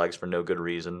everybody likes for no good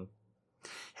reason.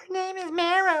 Her name is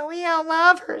Mara. We all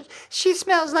love her. She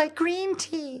smells like green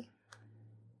tea.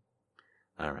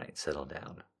 All right, settle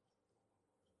down.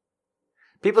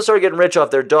 People started getting rich off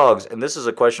their dogs, and this is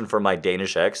a question for my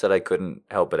Danish ex that I couldn't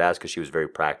help but ask because she was very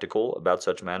practical about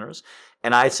such matters.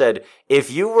 And I said,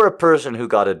 if you were a person who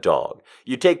got a dog,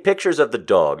 you take pictures of the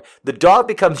dog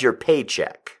becomes your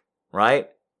paycheck,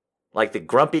 right? Like the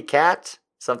grumpy cat,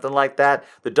 something like that.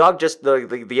 The dog, just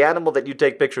the animal that you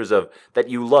take pictures of that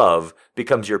you love,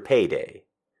 becomes your payday.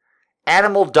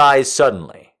 Animal dies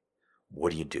suddenly.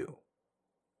 What do you do?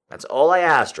 That's all I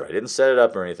asked her. I didn't set it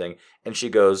up or anything. And she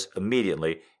goes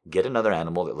immediately, get another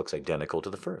animal that looks identical to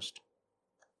the first.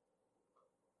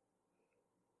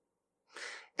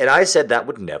 And I said that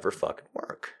would never fucking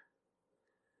work.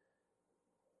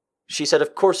 She said,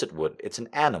 of course it would. It's an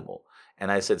animal.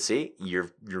 And I said, see,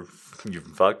 you're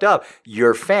fucked up.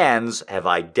 Your fans have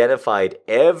identified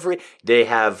they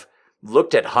have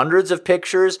looked at hundreds of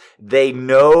pictures. They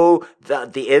know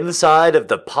the inside of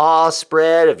the paw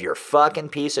spread of your fucking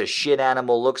piece of shit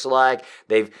animal looks like.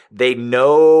 They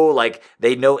know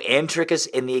intricacies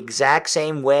in the exact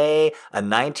same way a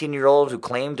 19-year-old who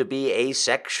claimed to be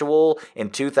asexual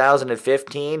in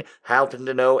 2015 happened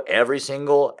to know every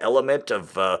single element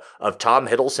of Tom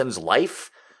Hiddleston's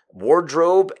life,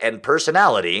 wardrobe, and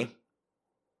personality.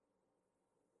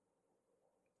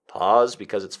 Pause,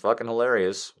 because it's fucking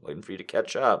hilarious. Waiting for you to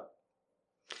catch up.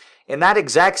 In that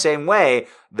exact same way,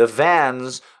 the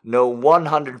fans know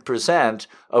 100%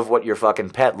 of what your fucking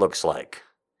pet looks like.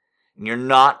 And you're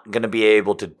not going to be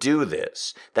able to do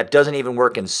this. That doesn't even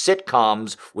work in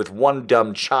sitcoms with one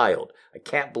dumb child. I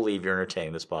can't believe you're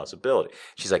entertaining this possibility.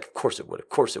 She's like, of course it would, of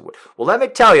course it would. Well, let me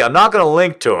tell you, I'm not going to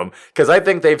link to them because I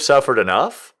think they've suffered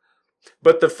enough.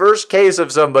 But the first case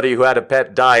of somebody who had a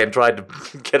pet die and tried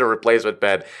to get a replacement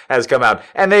pet has come out.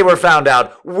 And they were found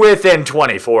out within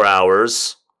 24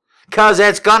 hours. 'Cause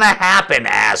it's gonna happen,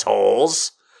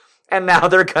 assholes. And now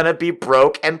they're gonna be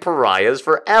broke and pariahs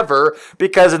forever.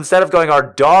 Because instead of going, our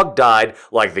dog died,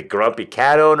 like the grumpy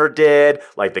cat owner did,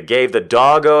 like the Gabe the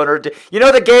dog owner did. You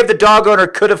know, the Gabe the dog owner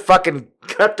could have fucking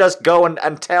kept us going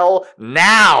until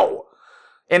now.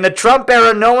 In the Trump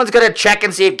era, no one's going to check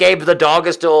and see if Gabe the dog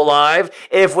is still alive.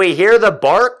 If we hear the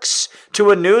barks to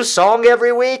a new song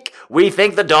every week, we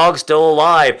think the dog's still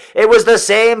alive. It was the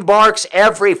same barks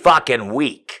every fucking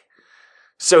week.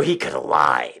 So he could have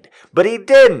lied. But he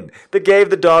didn't. The Gabe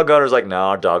the dog owner's like, no,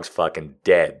 our dog's fucking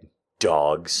dead.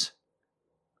 Dogs.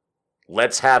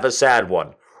 Let's have a sad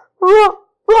one.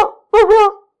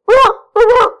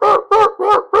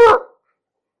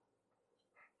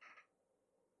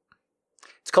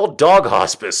 It's called Dog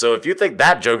Hospice, so if you think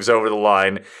that joke's over the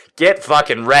line, get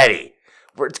fucking ready.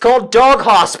 It's called Dog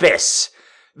Hospice.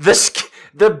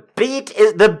 The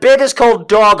bit is called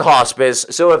Dog Hospice,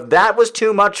 so if that was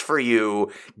too much for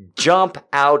you, jump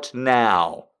out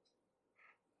now.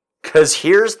 'Cause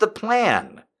here's the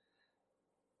plan.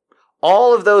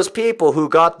 All of those people who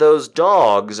got those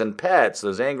dogs and pets,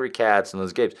 those angry cats and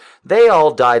those Gabes, they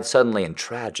all died suddenly and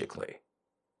tragically.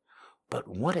 But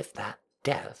what if that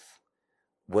death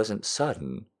wasn't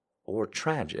sudden or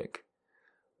tragic,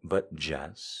 but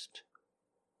just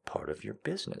part of your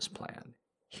business plan?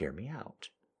 Hear me out.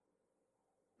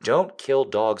 Don't kill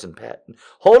dogs and pets.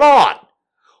 Hold on!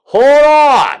 Hold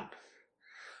on!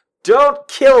 Don't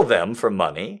kill them for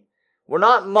money. We're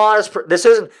not modest. This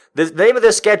isn't. The name of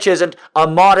this sketch isn't A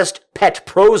Modest Pet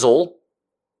Prosel.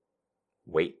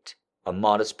 Wait. A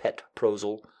Modest Pet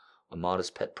Prosel. A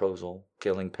Modest Pet Prosel.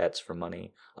 Killing pets for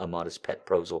money. A Modest Pet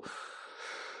Prosel.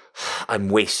 I'm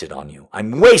wasted on you.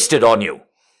 I'm wasted on you.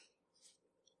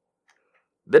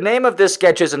 The name of this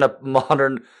sketch isn't A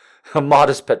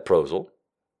Modest Pet Prosel.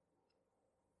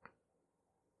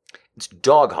 It's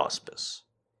Dog Hospice.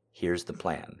 Here's the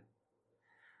plan.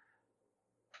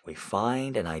 We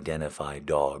find and identify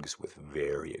dogs with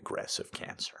very aggressive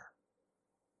cancer.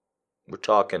 We're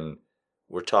talking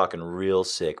real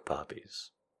sick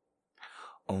puppies.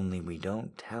 Only we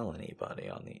don't tell anybody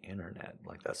on the internet.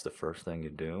 Like, that's the first thing you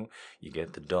do. You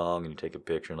get the dog and you take a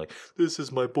picture and like, this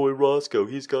is my boy Roscoe.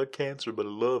 He's got cancer, but I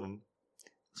love him.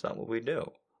 That's not what we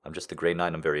do. I'm just the Grey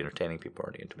Knight. I'm very entertaining. People are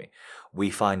already into me. We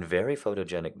find very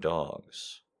photogenic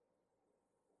dogs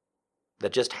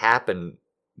that just happen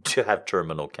to have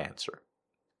terminal cancer.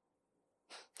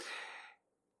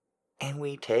 And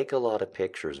we take a lot of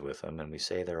pictures with them and we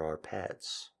say they're our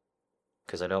pets.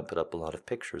 Because I don't put up a lot of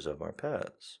pictures of our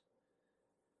pets.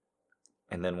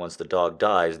 And then once the dog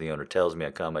dies, the owner tells me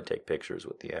I take pictures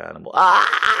with the animal.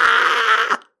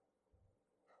 Ah!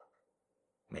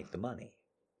 Make the money.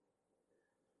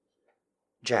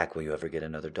 Jack, will you ever get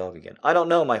another dog again? I don't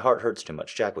know, my heart hurts too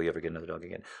much. Jack, will you ever get another dog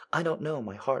again? I don't know,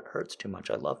 my heart hurts too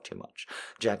much. I love too much.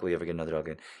 Jack, will you ever get another dog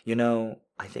again? You know,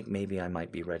 I think maybe I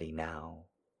might be ready now.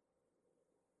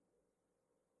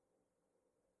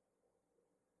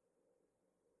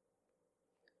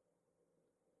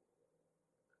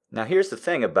 Now here's the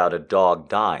thing about a dog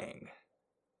dying.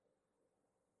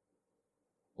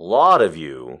 A lot of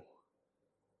you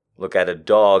look at a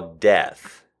dog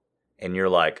death and you're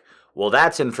like, well,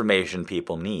 that's information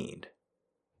people need.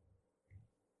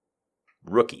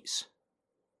 Rookies.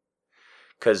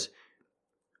 Because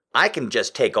I can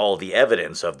just take all the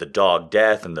evidence of the dog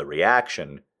death and the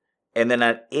reaction, and then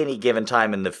at any given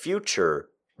time in the future,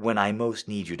 when I most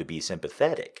need you to be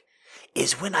sympathetic,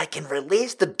 is when I can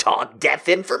release the dog death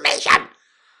information.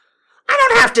 I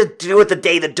don't have to do it the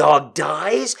day the dog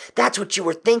dies. That's what you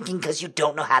were thinking because you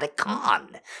don't know how to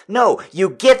con. No,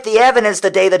 you get the evidence the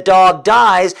day the dog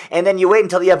dies, and then you wait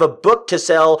until you have a book to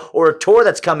sell, or a tour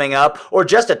that's coming up, or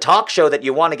just a talk show that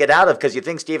you want to get out of because you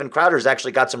think Steven Crowder's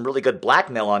actually got some really good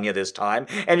blackmail on you this time,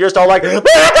 and you're just all like...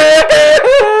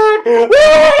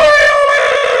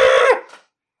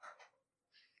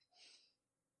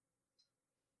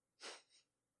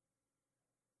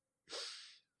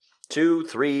 2,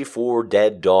 3, 4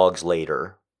 dead dogs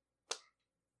later,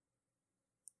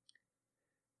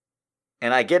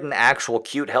 and I get an actual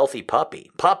cute, healthy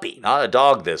puppy. Puppy, not a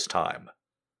dog this time.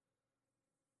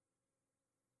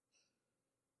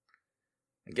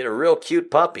 I get a real cute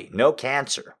puppy. No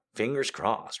cancer. Fingers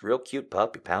crossed. Real cute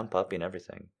puppy. Pound puppy and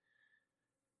everything.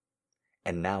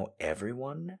 And now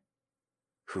everyone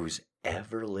who's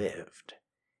ever lived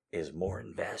is more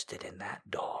invested in that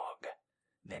dog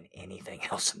than anything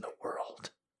else in the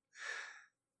world.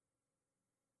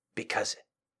 Because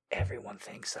everyone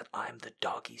thinks that I'm the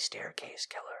doggy staircase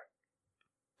killer,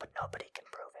 but nobody can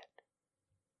prove it.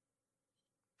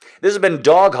 This has been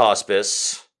Dog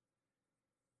Hospice,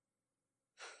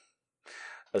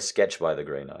 a sketch by the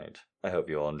Grey Knight. I hope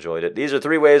you all enjoyed it. These are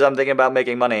 3 ways I'm thinking about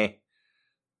making money.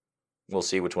 We'll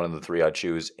see which one of the 3 I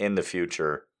choose in the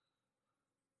future.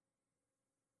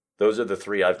 Those are the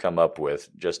three I've come up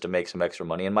with just to make some extra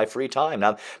money in my free time.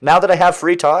 Now that I have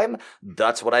free time,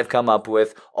 that's what I've come up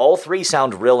with. All three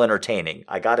sound real entertaining.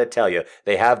 I gotta tell you,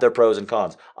 they have their pros and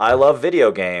cons. I love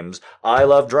video games, I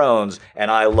love drones,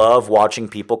 and I love watching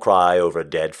people cry over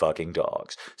dead fucking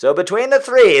dogs. So between the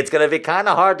three, it's gonna be kind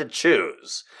of hard to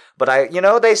choose. But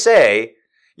they say,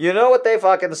 you know what they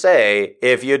fucking say,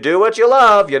 if you do what you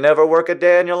love, you never work a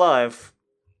day in your life.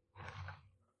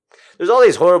 There's all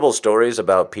these horrible stories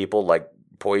about people like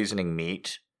poisoning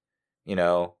meat,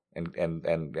 and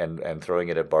throwing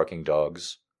it at barking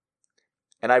dogs.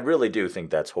 And I really do think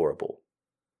that's horrible.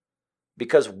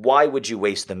 Because why would you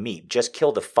waste the meat? Just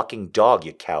kill the fucking dog,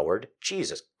 you coward.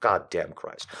 Jesus goddamn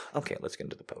Christ. Okay, let's get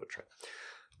into the poetry.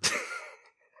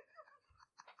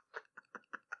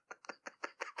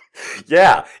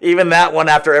 Yeah, even that one,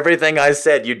 after everything I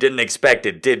said, you didn't expect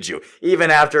it, did you?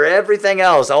 Even after everything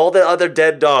else, all the other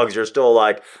dead dogs, you're still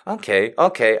like, okay,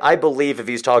 I believe if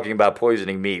he's talking about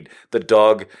poisoning meat, the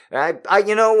dog,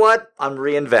 you know what? I'm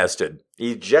reinvested.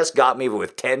 He just got me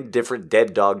with 10 different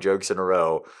dead dog jokes in a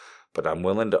row, but I'm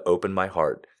willing to open my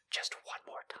heart just one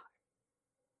more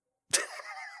time.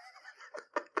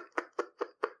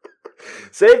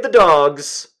 Save the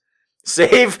dogs.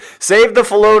 Save the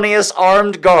felonious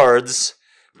armed guards.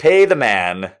 Pay the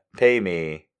man. Pay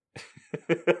me.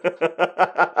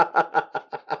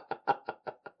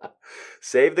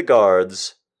 Save the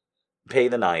guards. Pay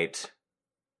the knight.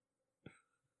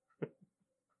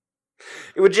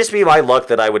 It would just be my luck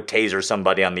that I would taser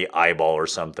somebody on the eyeball or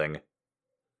something.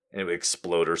 And it would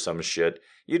explode or some shit.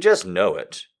 You just know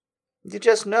it.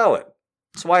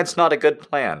 That's why it's not a good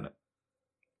plan.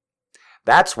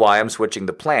 That's why I'm switching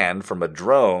the plan from a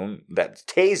drone that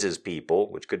tases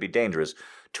people, which could be dangerous,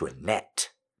 to a net.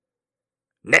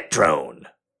 Net drone.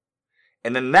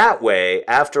 And then that way,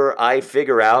 after I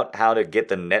figure out how to get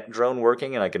the net drone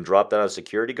working and I can drop that on a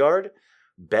security guard,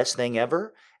 best thing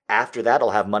ever, after that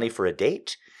I'll have money for a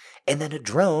date, and then a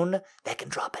drone that can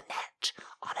drop a net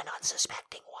on an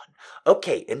unsuspecting one.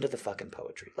 Okay, into the fucking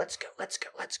poetry. Let's go.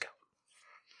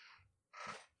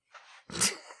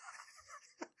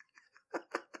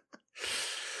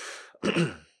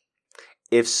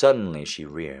 If suddenly she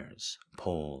rears,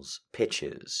 pulls,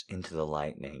 pitches into the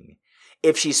lightning,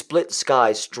 if she split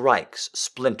sky strikes,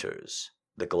 splinters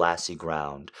the glassy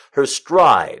ground, her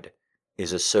stride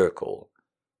is a circle,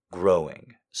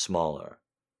 growing smaller.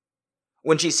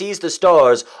 When she sees the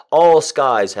stars, all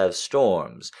skies have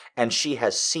storms, and she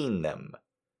has seen them.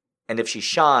 And if she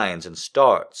shines and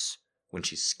starts, when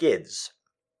she skids,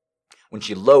 when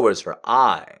she lowers her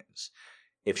eyes,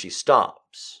 if she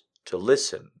stops to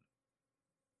listen,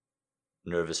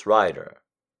 nervous rider,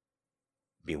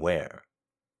 beware.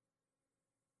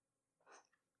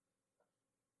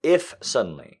 If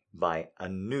Suddenly by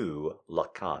Anu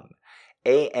Lakan.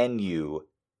 ANULAKHAN.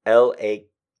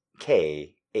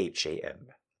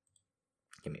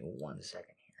 Give me 1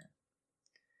 second here.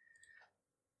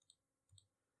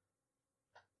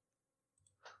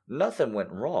 Nothing went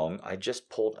wrong. I just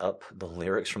pulled up the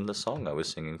lyrics from the song I was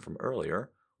singing from earlier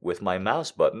with my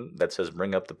mouse button that says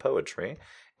bring up the poetry,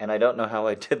 and I don't know how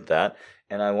I did that,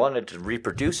 and I wanted to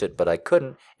reproduce it, but I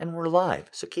couldn't, and we're live,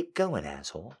 so keep going,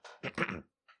 asshole.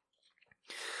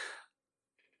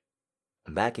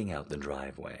 Backing out the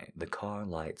driveway, the car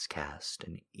lights cast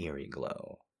an eerie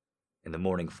glow in the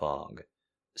morning fog,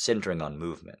 centering on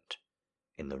movement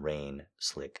in the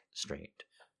rain-slick street.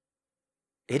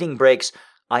 Hitting brakes,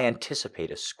 I anticipate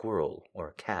a squirrel or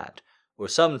a cat, or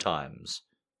sometimes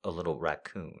a little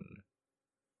raccoon.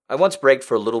 I once braked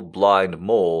for a little blind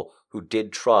mole who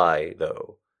did try,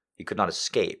 though. He could not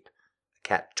escape, a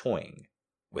cat toying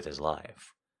with his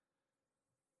life.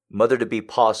 Mother-to-be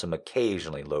possum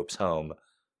occasionally lopes home,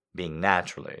 being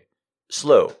naturally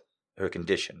slow. Her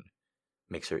condition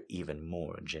makes her even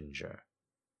more ginger.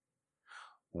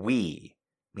 We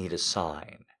need a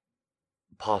sign,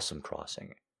 possum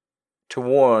crossing, to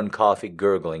warn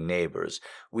coffee-gurgling neighbors.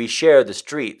 We share the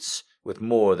streets with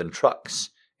more than trucks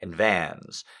and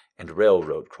vans and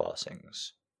railroad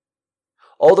crossings.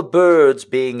 All the birds,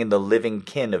 being in the living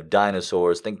kin of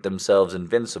dinosaurs, think themselves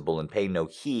invincible and pay no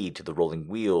heed to the rolling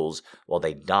wheels while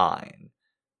they dine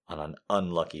on an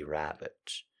unlucky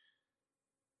rabbit.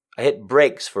 I hit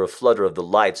brakes for a flutter of the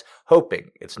lights, hoping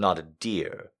it's not a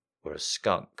deer or a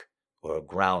skunk or a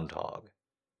groundhog.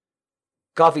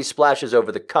 Coffee splashes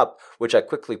over the cup, which I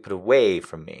quickly put away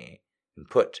from me and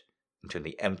put into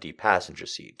the empty passenger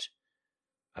seat.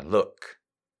 I look,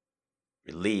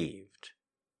 relieved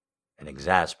and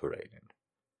exasperated,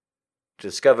 to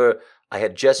discover I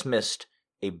had just missed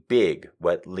a big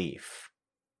wet leaf,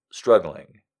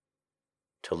 struggling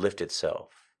to lift itself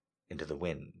into the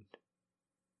wind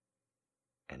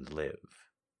and live.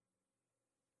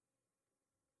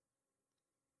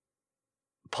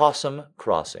 Possum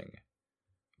Crossing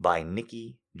by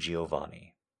Nikki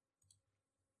Giovanni.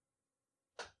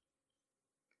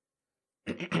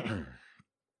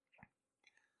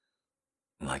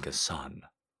 Like a sun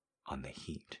on the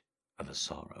heat of a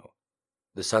sorrow,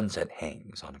 the sunset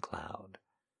hangs on a cloud,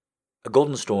 a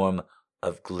golden storm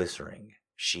of glistering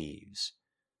sheaves,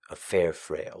 of fair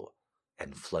frail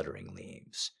and fluttering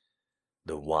leaves.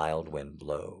 The wild wind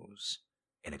blows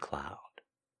in a cloud.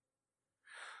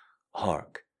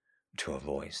 Hark to a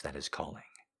voice that is calling,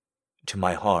 to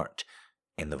my heart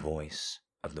in the voice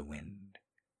of the wind.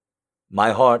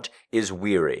 My heart is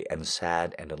weary and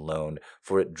sad and alone,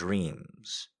 for it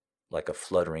dreams like a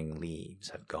fluttering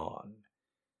leaves have gone.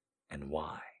 And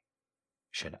why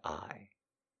should I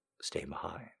stay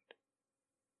behind?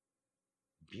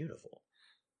 Beautiful.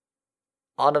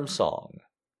 Autumn Song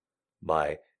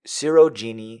by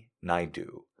Sarojini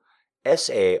Naidu.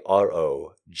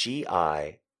 Sarogini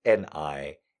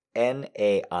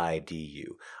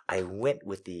Naidu. I went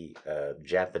with the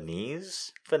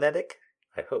Japanese phonetic.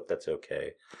 I hope that's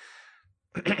okay.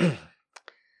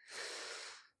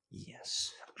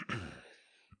 Yes.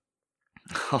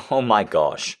 Oh my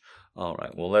gosh. All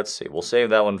right, well, let's see. We'll save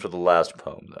that one for the last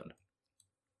poem then.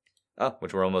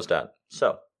 Which we're almost at.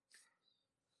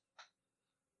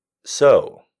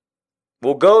 So,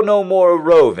 we'll go no more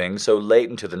roving so late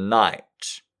into the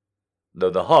night, though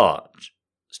the heart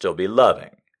still be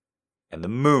loving, and the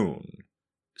moon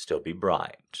still be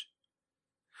bright.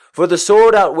 For the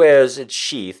sword outwears its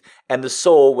sheath, and the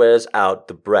soul wears out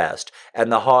the breast, and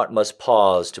the heart must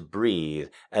pause to breathe,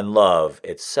 and love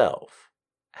itself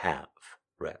have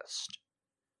rest.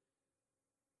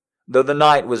 Though the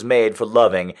night was made for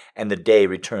loving, and the day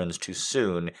returns too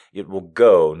soon, it will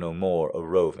go no more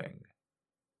a-roving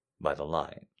by the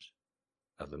light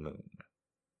of the moon.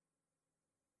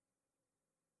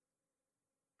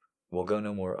 Will go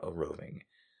no more a-roving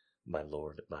by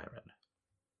Lord Byron.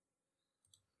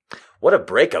 What a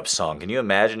breakup song. Can you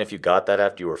imagine if you got that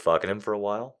after you were fucking him for a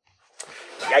while?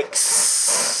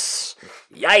 Yikes.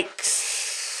 Yikes.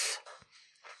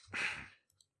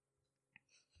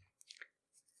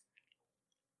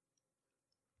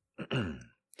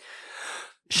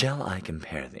 Shall I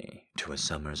compare thee to a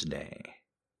summer's day?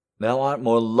 Thou art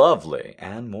more lovely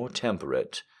and more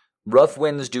temperate. Rough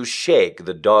winds do shake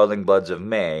the darling buds of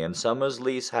May, and summer's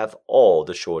lease hath all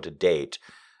the shorter date.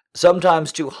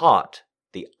 Sometimes too hot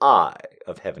the eye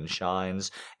of heaven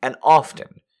shines, and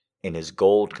often in his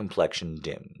gold complexion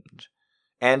dimmed.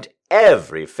 And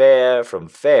every fair from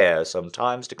fair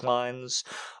sometimes declines,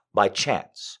 by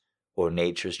chance or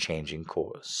nature's changing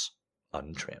course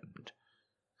untrimmed.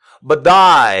 But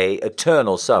thy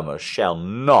eternal summer shall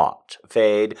not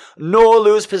fade, nor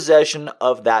lose possession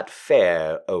of that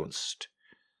fair oast.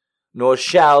 Nor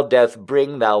shall death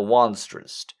bring thou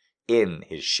wanderest in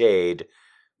his shade,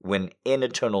 when in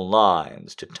eternal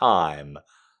lines to time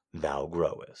thou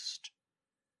growest.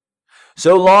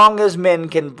 So long as men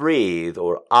can breathe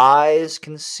or eyes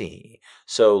can see,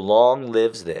 so long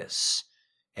lives this,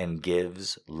 and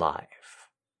gives life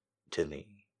to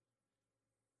thee.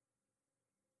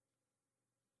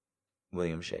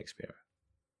 William Shakespeare,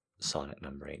 Sonnet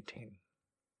number 18.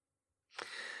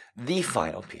 The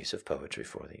final piece of poetry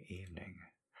for the evening.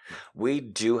 We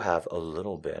do have a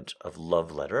little bit of love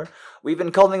letter. We've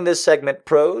been calling this segment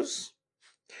prose.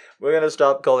 We're going to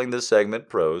stop calling this segment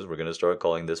prose. We're going to start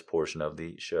calling this portion of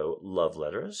the show love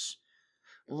letters.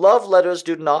 Love letters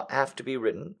do not have to be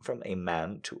written from a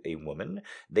man to a woman.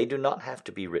 They do not have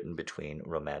to be written between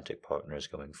romantic partners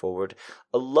going forward.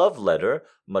 A love letter,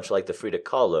 much like the Frida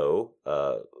Kahlo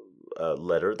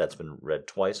letter that's been read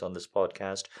twice on this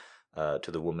podcast,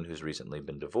 to the woman who's recently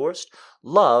been divorced.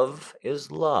 Love is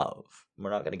love. We're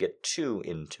not going to get too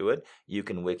into it. You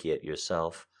can wiki it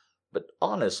yourself. But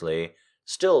honestly,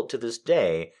 still to this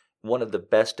day, one of the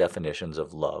best definitions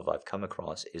of love I've come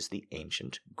across is the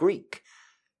ancient Greek.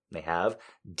 They have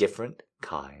different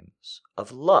kinds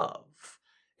of love.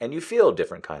 And you feel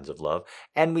different kinds of love.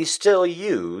 And we still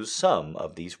use some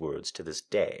of these words to this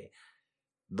day.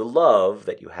 The love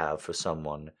that you have for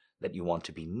someone that you want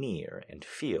to be near and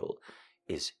feel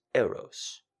is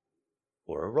eros,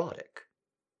 or erotic.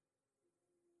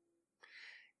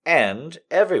 And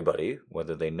everybody,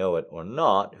 whether they know it or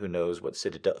not, who knows what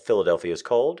Philadelphia is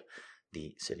called,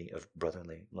 the city of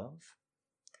brotherly love,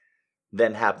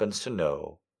 then happens to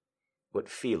know what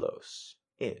philos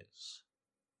is.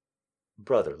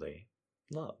 Brotherly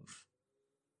love.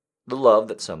 The love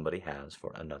that somebody has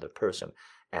for another person.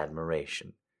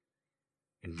 Admiration.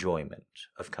 enjoyment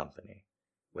of company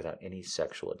without any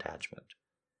sexual attachment.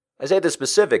 I say this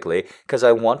specifically because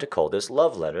I want to call this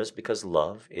love letters because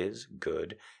love is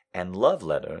good and love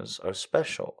letters are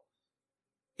special.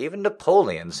 Even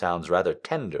Napoleon sounds rather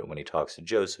tender when he talks to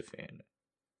Josephine.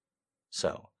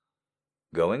 So,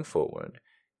 going forward,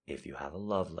 if you have a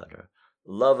love letter,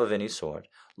 love of any sort,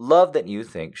 love that you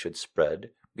think should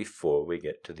spread before we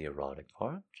get to the erotic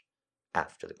part,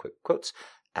 after the quick quotes,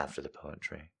 after the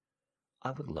poetry,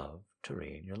 I would love to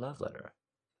read your love letter.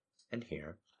 And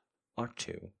here are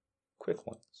 2 quick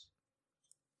ones.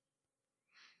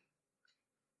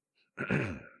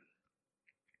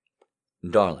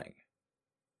 Darling,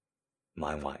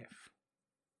 my wife.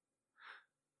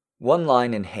 One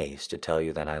line in haste to tell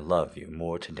you that I love you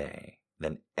more today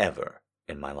than ever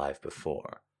in my life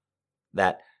before.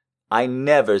 That I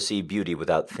never see beauty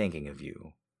without thinking of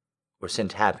you, or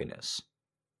scent happiness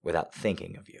without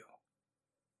thinking of you.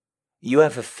 You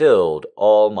have fulfilled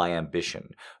all my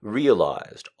ambition,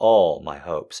 realized all my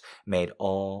hopes, made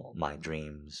all my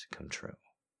dreams come true.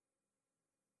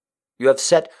 You have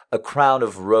set a crown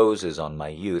of roses on my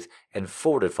youth and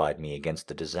fortified me against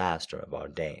the disaster of our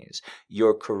days.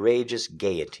 Your courageous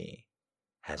gaiety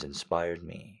has inspired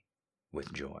me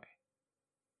with joy.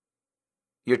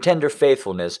 Your tender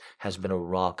faithfulness has been a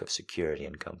rock of security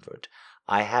and comfort.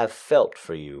 I have felt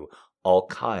for you all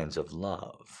kinds of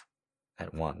love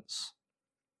at once.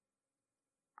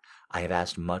 I have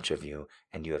asked much of you,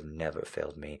 and you have never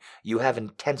failed me. You have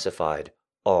intensified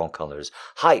all colors,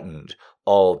 heightened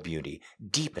all beauty,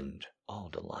 deepened all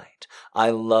delight.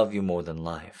 I love you more than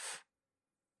life,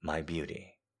 my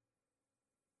beauty,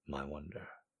 my wonder.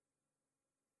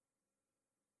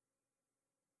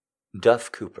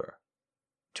 Duff Cooper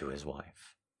to his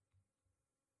wife.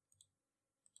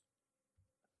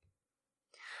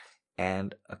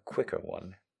 And a quicker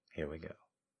one. Here we go.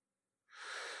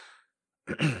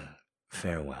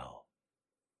 Farewell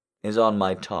is on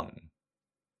my tongue,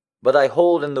 but I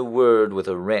hold in the word with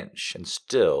a wrench and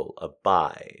still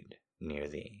abide near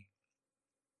thee.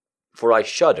 For I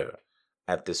shudder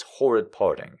at this horrid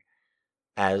parting,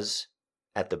 as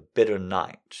at the bitter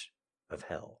night of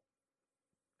hell.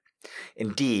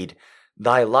 Indeed,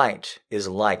 thy light is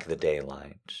like the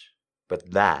daylight,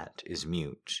 but that is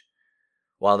mute,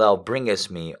 while thou bringest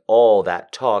me all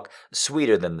that talk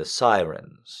sweeter than the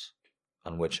sirens,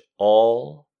 on which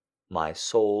all my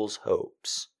soul's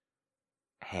hopes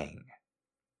hang.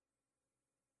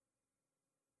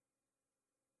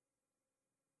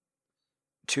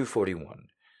 (241)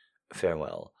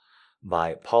 Farewell,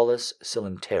 by Paulus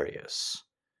Silentarius,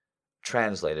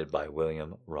 translated by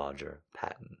William Roger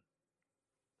Patton.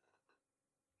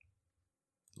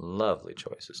 Lovely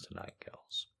choices tonight,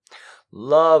 gals.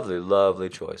 Lovely, lovely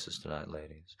choices tonight,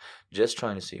 ladies. Just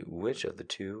trying to see which of the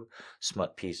 2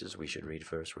 smut pieces we should read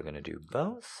first. We're going to do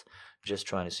both. Just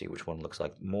trying to see which one looks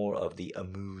like more of the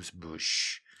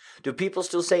amuse-bouche. Do people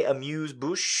still say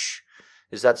amuse-bouche?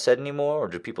 Is that said anymore, or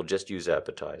do people just use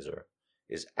appetizer?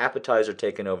 Is appetizer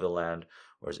taken over the land,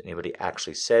 or has anybody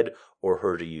actually said or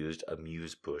heard or used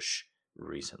amuse-bouche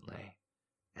recently?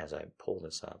 As I pull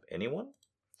this up. Anyone?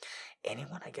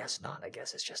 Anyone? I guess not. I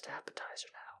guess it's just appetizer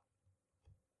now.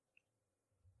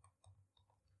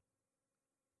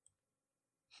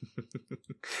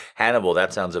 Hannibal,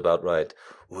 that sounds about right.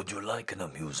 Would you like an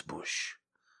amuse-bouche?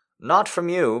 Not from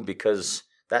you, because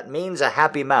that means a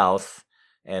happy mouth,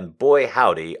 and boy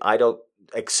howdy, I don't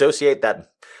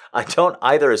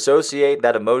either associate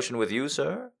that emotion with you,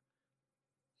 sir,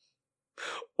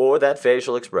 or that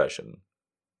facial expression.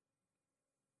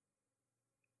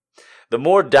 The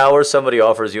more dour somebody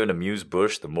offers you an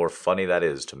amuse-bouche, the more funny that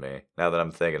is to me, now that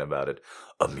I'm thinking about it.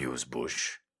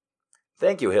 Amuse-bouche.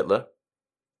 Thank you, Hitler.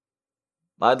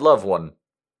 I'd love one.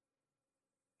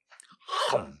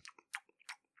 A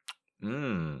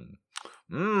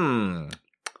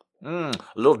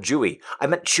little chewy. I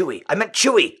meant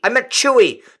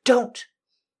chewy. Don't.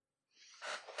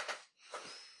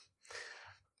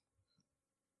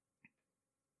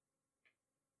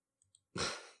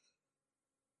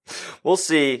 We'll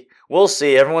see.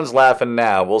 Everyone's laughing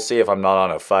now. We'll see if I'm not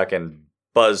on a fucking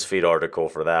BuzzFeed article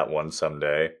for that one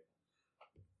someday.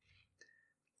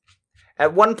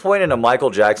 At one point in a Michael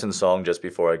Jackson song, just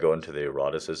before I go into the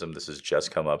eroticism, this has just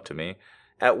come up to me.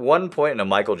 At one point in a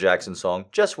Michael Jackson song,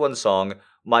 just one song,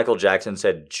 Michael Jackson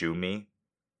said, "Jew me."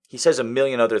 He says a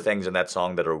million other things in that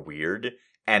song that are weird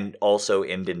and also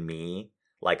end in me,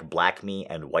 like black me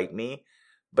and white me.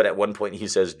 But at one point he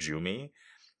says, "Jew me."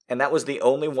 And that was the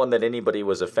only one that anybody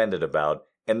was offended about.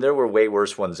 And there were way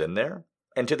worse ones in there.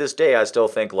 And to this day, I still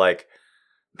think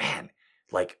man,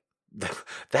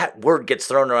 That word gets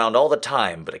thrown around all the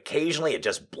time, but occasionally it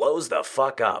just blows the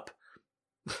fuck up.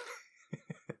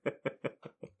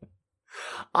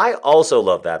 I also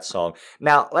love that song.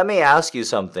 Now, let me ask you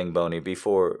something, Boney,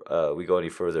 before we go any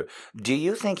further. Do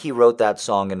you think he wrote that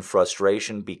song in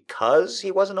frustration because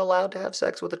he wasn't allowed to have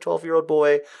sex with a 12-year-old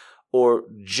boy, or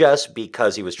just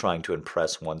because he was trying to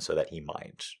impress one so that he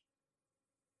might?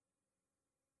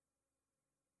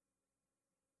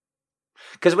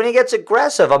 Because when he gets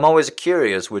aggressive, I'm always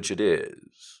curious which it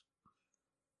is.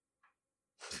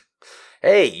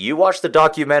 Hey, you watched the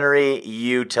documentary,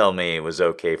 you tell me it was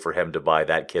okay for him to buy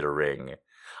that kid a ring.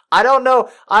 I don't know.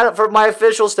 For my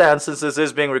official stance, since this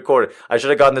is being recorded, I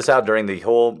should have gotten this out during the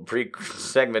whole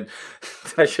pre-segment.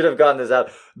 I should have gotten this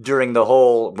out during the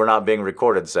whole we're not being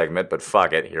recorded segment, but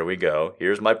fuck it, here we go.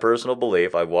 Here's my personal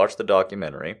belief. I watched the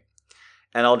documentary.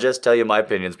 And I'll just tell you my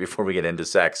opinions before we get into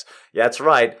sex. Yeah, that's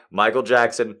right. Michael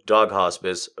Jackson, dog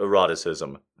hospice,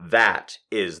 eroticism. That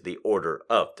is the order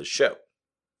of the show.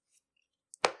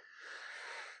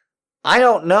 I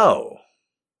don't know.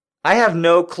 I have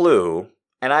no clue,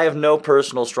 and I have no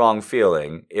personal strong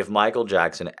feeling if Michael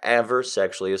Jackson ever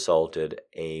sexually assaulted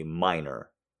a minor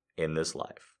in this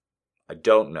life. I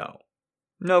don't know.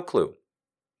 No clue.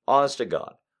 Honest to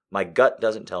God. My gut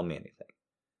doesn't tell me anything.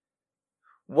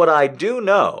 What I do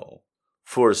know,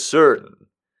 for certain,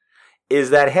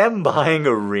 is that him buying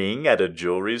a ring at a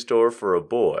jewelry store for a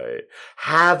boy,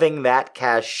 having that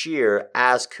cashier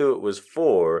ask who it was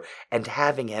for, and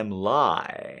having him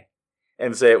lie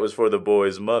and say it was for the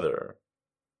boy's mother,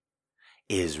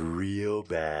 is real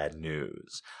bad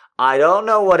news. I don't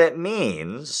know what it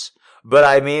means, but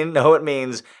I know it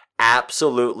means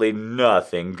absolutely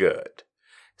nothing good.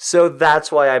 So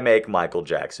that's why I make Michael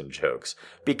Jackson jokes,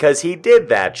 because he did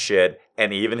that shit,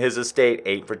 and even his estate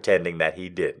ain't pretending that he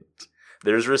didn't.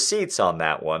 There's receipts on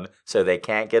that one, so they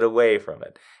can't get away from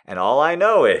it. And all I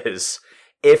know is,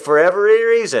 if for every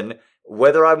reason,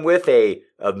 whether I'm with a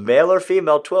male or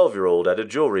female 12-year-old at a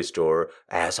jewelry store,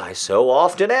 as I so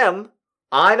often am,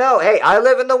 I know, hey, I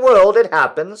live in the world, it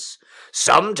happens.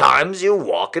 Sometimes you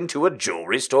walk into a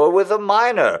jewelry store with a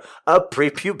minor, a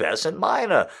prepubescent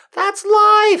minor. That's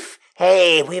life.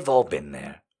 Hey, we've all been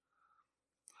there.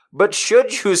 But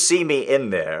should you see me in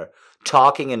there,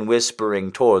 talking and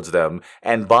whispering towards them,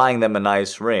 and buying them a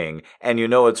nice ring, and you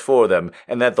know it's for them,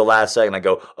 and then at the last second I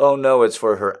go, oh no, it's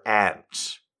for her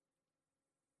aunt.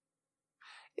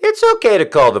 It's okay to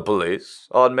call the police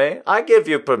on me. I give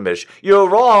you permission. You're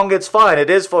wrong. It's fine. It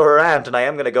is for her aunt, and I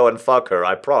am going to go and fuck her.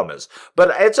 I promise. But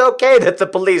it's okay that the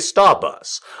police stop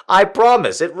us. I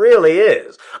promise. It really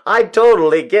is. I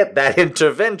totally get that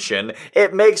intervention.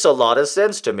 It makes a lot of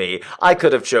sense to me. I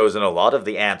could have chosen a lot of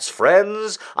the aunt's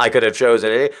friends. I could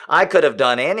have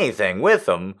done anything with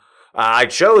them. I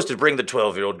chose to bring the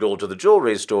 12-year-old girl to the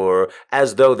jewelry store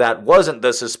as though that wasn't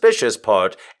the suspicious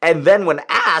part, and then when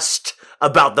asked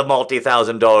about the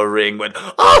multi-$1,000 ring, went,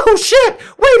 oh shit,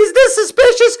 wait, is this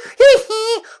suspicious? Hee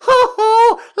hee, ho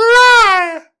ho,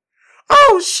 lie.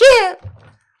 Oh shit,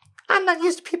 I'm not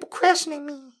used to people questioning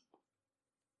me.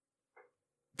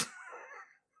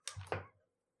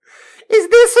 Is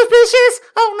this suspicious?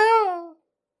 Oh no.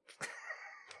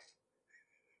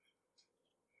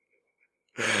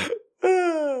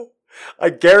 I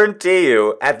guarantee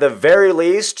you, at the very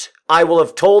least, I will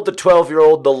have told the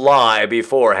 12-year-old the lie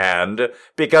beforehand,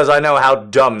 because I know how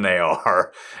dumb they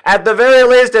are. At the very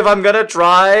least, if I'm gonna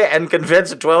try and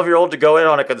convince a 12-year-old to go in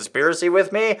on a conspiracy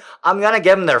with me, I'm gonna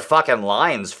give them their fucking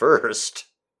lines first.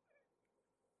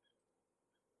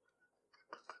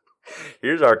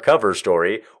 Here's our cover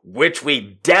story, which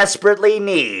we desperately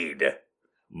need.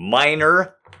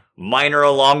 Minor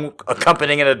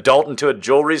accompanying an adult into a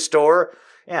jewelry store?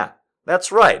 Yeah,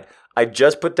 that's right. I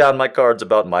just put down my cards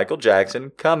about Michael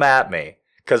Jackson. Come at me.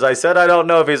 Because I said I don't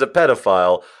know if he's a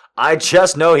pedophile. I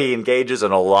just know he engages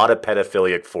in a lot of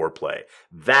pedophilic foreplay.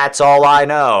 That's all I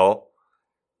know.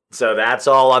 So that's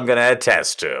all I'm going to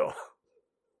attest to.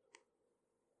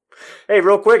 Hey,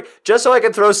 real quick, just so I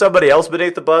can throw somebody else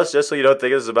beneath the bus, just so you don't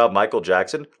think this is about Michael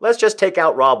Jackson, let's just take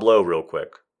out Rob Lowe real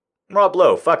quick. Rob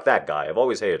Lowe, fuck that guy. I've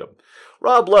always hated him.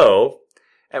 Rob Lowe,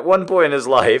 at one point in his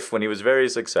life, when he was very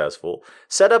successful,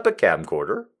 set up a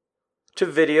camcorder to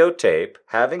videotape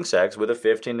having sex with a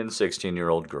 15 and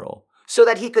 16-year-old girl so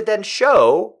that he could then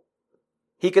show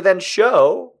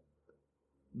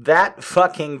that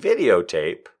fucking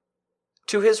videotape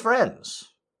to his friends.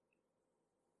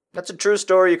 That's a true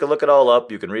story. You can look it all up.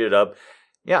 You can read it up.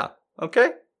 Yeah,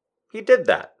 okay. He did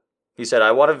that. He said,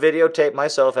 I want to videotape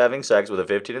myself having sex with a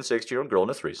 15 and 16-year-old girl in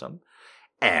a threesome.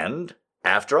 And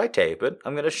After I tape it,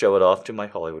 I'm going to show it off to my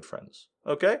Hollywood friends.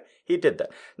 Okay? He did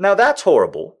that. Now that's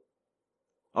horrible.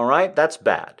 All right? That's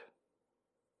bad.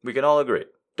 We can all agree.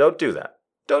 Don't do that.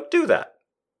 Don't do that.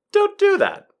 Don't do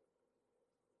that.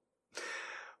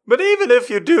 But even if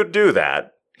you do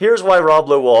that, here's why Rob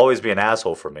Lowe will always be an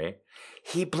asshole for me.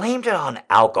 He blamed it on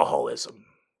alcoholism.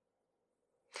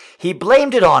 He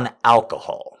blamed it on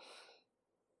alcohol.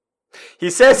 He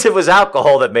says it was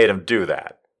alcohol that made him do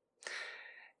that.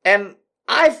 And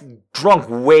I've drunk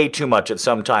way too much at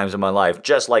some times in my life,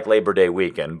 just like Labor Day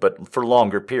weekend, but for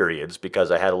longer periods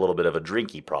because I had a little bit of a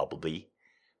drinky probably,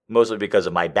 mostly because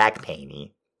of my back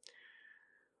painy.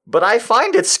 But I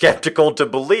find it skeptical to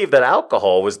believe that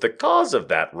alcohol was the cause of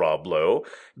that, Rob Lowe,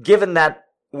 given that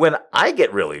when I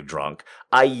get really drunk,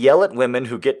 I yell at women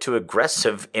who get too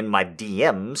aggressive in my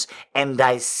DMs, and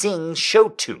I sing show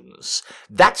tunes.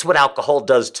 That's what alcohol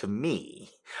does to me.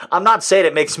 I'm not saying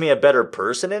it makes me a better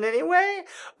person in any way,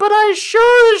 but I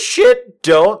sure as shit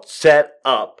don't set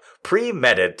up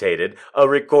premeditated a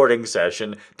recording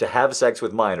session to have sex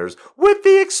with minors with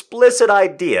the explicit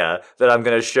idea that I'm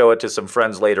going to show it to some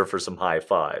friends later for some high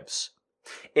fives.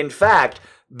 In fact,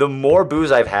 the more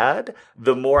booze I've had,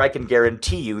 the more I can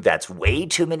guarantee you that's way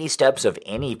too many steps of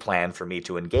any plan for me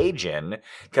to engage in,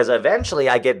 because eventually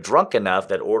I get drunk enough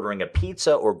that ordering a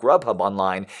pizza or Grubhub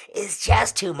online is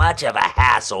just too much of a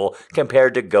hassle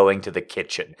compared to going to the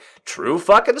kitchen. True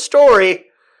fucking story.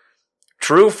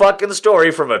 True fucking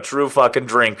story from a true fucking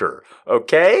drinker,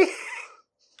 okay?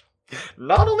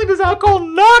 Not only does alcohol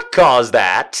not cause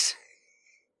that,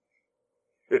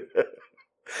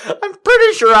 I'm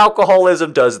pretty sure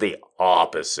alcoholism does the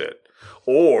opposite.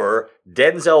 Or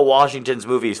Denzel Washington's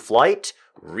movie Flight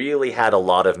really had a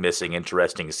lot of missing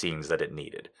interesting scenes that it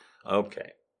needed.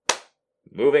 Okay,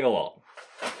 moving along.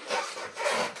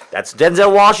 That's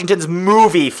Denzel Washington's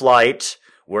movie Flight.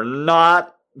 We're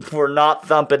not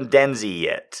thumping Denzi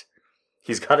yet.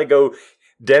 He's got to go.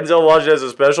 Denzel Washington has a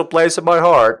special place in my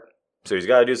heart. So he's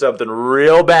got to do something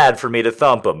real bad for me to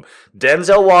thump him.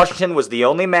 Denzel Washington was the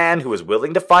only man who was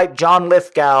willing to fight John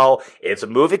Lithgow. It's a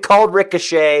movie called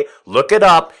Ricochet. Look it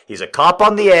up. He's a cop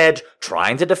on the edge,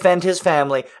 trying to defend his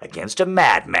family against a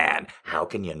madman. How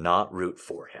can you not root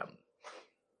for him?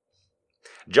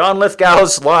 John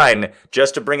Lithgow's line,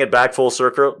 just to bring it back full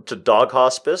circle to dog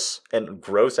hospice and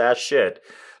gross ass shit.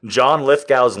 John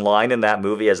Lithgow's line in that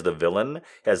movie as the villain,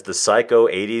 as the psycho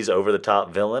 80s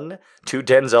over-the-top villain, to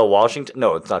Denzel Washington,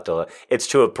 no, it's not to, it's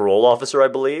to a parole officer, I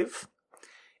believe,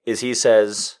 is he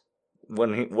says, what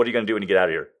are you going to do when you get out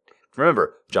of here?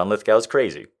 Remember, John Lithgow's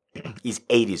crazy. He's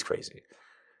 80s crazy.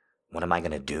 What am I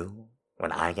going to do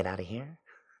when I get out of here?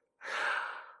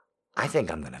 I think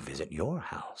I'm going to visit your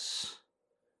house.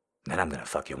 Then I'm going to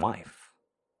fuck your wife.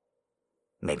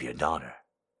 Maybe your daughter.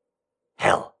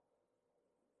 Hell.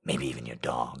 Maybe even your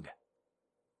dog.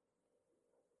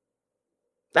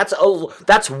 That's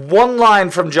one line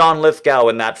from John Lithgow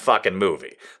in that fucking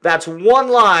movie. That's one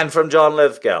line from John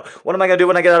Lithgow. What am I going to do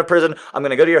when I get out of prison? I'm going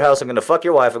to go to your house. I'm going to fuck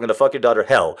your wife. I'm going to fuck your daughter.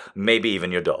 Hell, maybe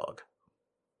even your dog.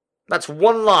 That's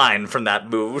one line from that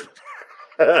movie.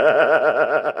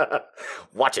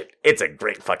 Watch it. It's a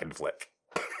great fucking flick.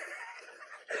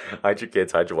 Hide your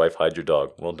kids, hide your wife, hide your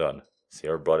dog. Well done.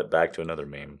 Sierra brought it back to another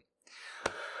meme.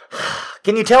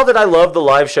 Can you tell that I love the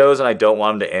live shows and I don't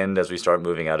want them to end as we start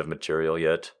moving out of material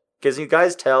yet? Because you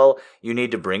guys tell you need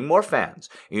to bring more fans.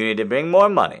 You need to bring more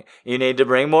money. You need to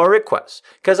bring more requests.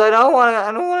 Because I don't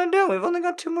want to do it. We've only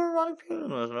got 2 more erotic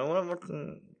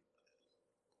penises.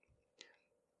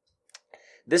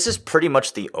 This is pretty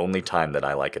much the only time that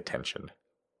I like attention.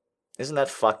 Isn't that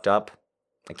fucked up?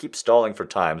 I keep stalling for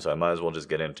time, so I might as well just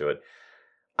get into it.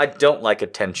 I don't like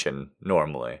attention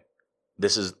normally.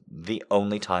 This is the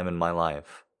only time in my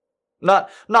life. Not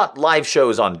live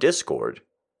shows on Discord,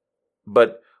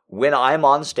 but when I'm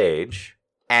on stage,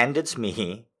 and it's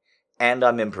me, and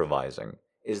I'm improvising,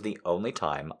 is the only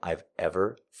time I've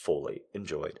ever fully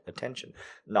enjoyed attention.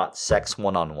 Not sex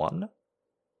one-on-one.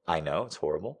 I know, it's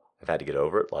horrible. I've had to get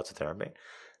over it, lots of therapy.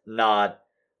 Not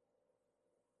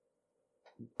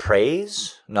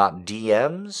praise, not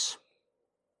DMs.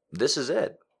 This is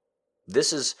it.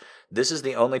 This is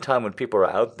the only time when people are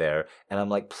out there and I'm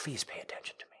like, please pay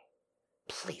attention to me.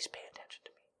 Please pay attention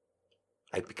to me.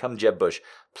 I become Jeb Bush.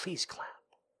 Please clap.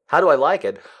 How do I like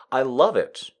it? I love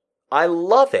it. I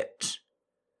love it.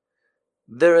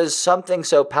 There is something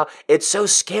so powerful. It's so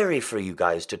scary for you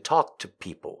guys to talk to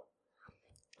people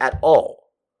at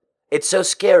all. It's so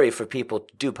scary for people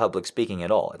to do public speaking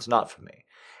at all. It's not for me.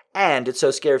 And it's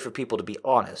so scary for people to be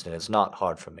honest, and it's not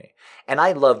hard for me. And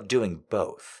I love doing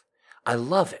both. I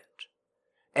love it.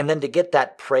 And then to get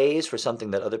that praise for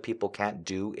something that other people can't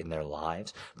do in their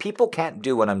lives. People can't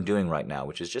do what I'm doing right now,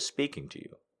 which is just speaking to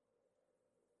you.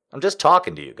 I'm just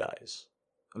talking to you guys.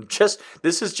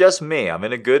 This is just me. I'm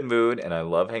in a good mood and I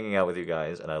love hanging out with you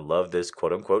guys and I love this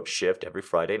quote unquote shift every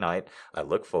Friday night. I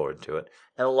look forward to it.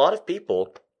 And a lot of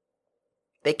people,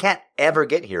 they can't ever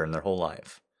get here in their whole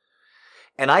life.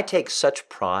 And I take such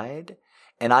pride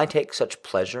and I take such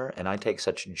pleasure and I take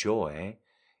such joy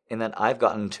in that I've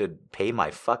gotten to pay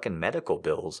my fucking medical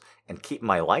bills and keep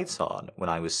my lights on when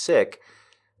I was sick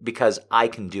because I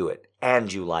can do it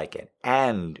and you like it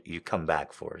and you come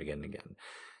back for it again and again.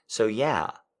 So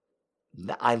yeah,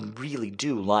 I really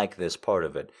do like this part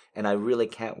of it and I really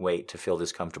can't wait to feel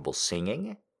this comfortable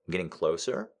singing, getting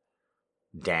closer,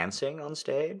 dancing on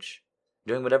stage,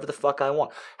 doing whatever the fuck I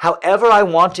want. However I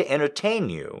want to entertain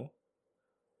you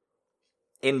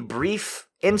in brief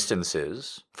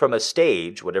instances from a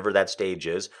stage, whatever that stage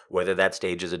is, whether that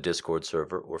stage is a Discord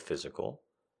server or physical.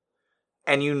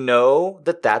 And you know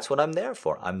that that's what I'm there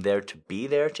for. I'm there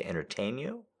to entertain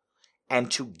you and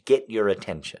to get your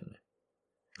attention.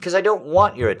 Because I don't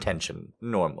want your attention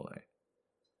normally.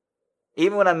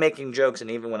 Even when I'm making jokes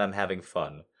and even when I'm having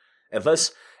fun.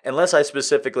 Unless I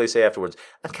specifically say afterwards,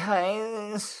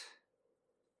 okay,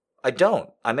 I don't.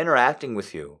 I'm interacting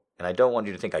with you. And I don't want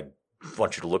you to think I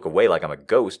want you to look away like I'm a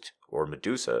ghost or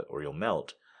Medusa or you'll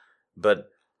melt. But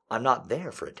I'm not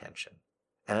there for attention.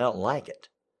 And I don't like it.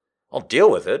 I'll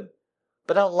deal with it,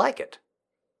 but I don't like it.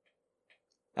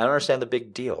 I don't understand the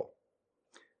big deal.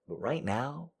 But right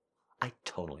now, I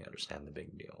totally understand the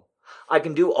big deal. I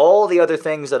can do all the other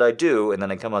things that I do, and then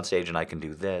I come on stage and I can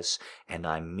do this, and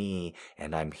I'm me,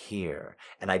 and I'm here.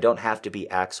 And I don't have to be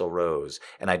Axl Rose,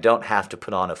 and I don't have to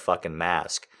put on a fucking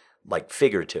mask. Like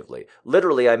figuratively.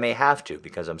 Literally, I may have to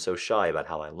because I'm so shy about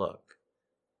how I look.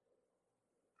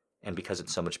 And because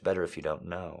it's so much better if you don't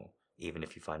know, even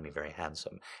if you find me very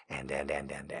handsome. And. Daft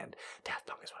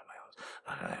Punk is one of my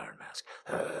own. Iron Mask.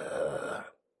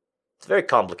 It's very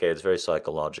complicated. It's very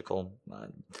psychological.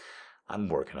 I'm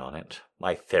working on it.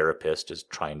 My therapist is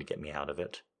trying to get me out of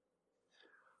it.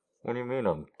 What do you mean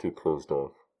I'm too closed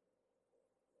off?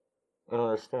 I don't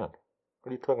understand.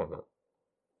 What are you talking about?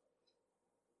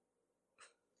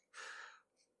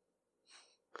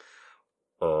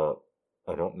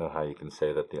 I don't know how you can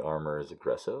say that the armor is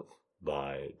aggressive.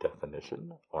 By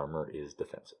definition, armor is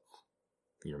defensive.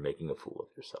 You're making a fool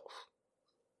of yourself.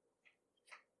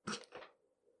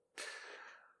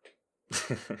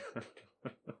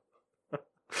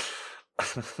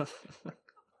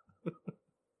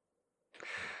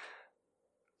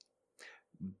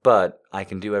 But I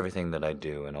can do everything that I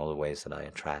do in all the ways that I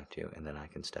attract you, and then I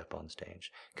can step on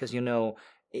stage. Because, you know,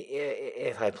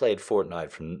 if I played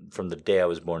Fortnite from the day I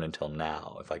was born until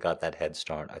now, if I got that head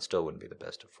start, I still wouldn't be the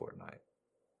best at Fortnite.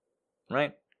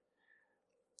 Right?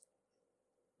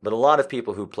 But a lot of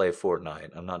people who play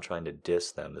Fortnite, I'm not trying to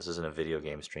diss them. This isn't a video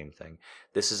game stream thing.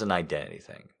 This is an identity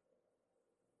thing.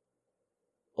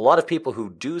 A lot of people who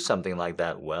do something like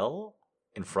that well,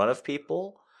 in front of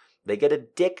people, they get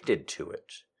addicted to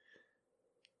it.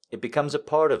 It becomes a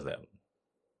part of them.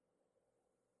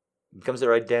 It becomes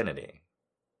their identity.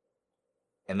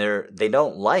 And they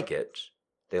don't like it.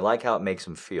 They like how it makes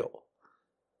them feel.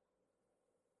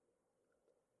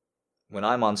 When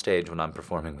I'm on stage, when I'm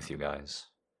performing with you guys,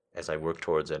 as I work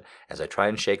towards it, as I try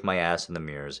and shake my ass in the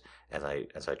mirrors, as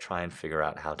I try and figure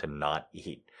out how to not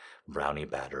eat brownie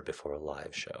batter before a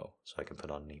live show, so I can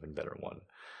put on an even better one.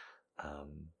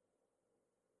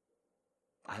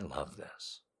 I love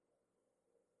this.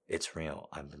 It's real.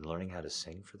 I've been learning how to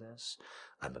sing for this.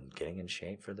 I've been getting in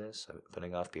shape for this. I've been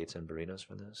putting off pizza and burritos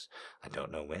for this. I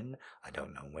don't know when. I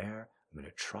don't know where. I'm going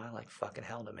to try like fucking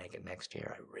hell to make it next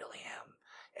year. I really am.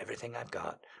 Everything I've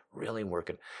got, really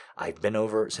working. I've been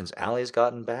over, since Allie's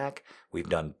gotten back, we've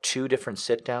done 2 different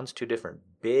sit-downs, 2 different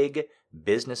big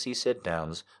businessy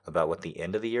sit-downs about what the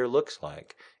end of the year looks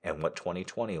like and what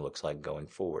 2020 looks like going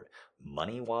forward.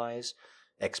 Money-wise,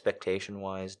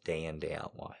 expectation-wise, day in, day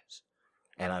out-wise.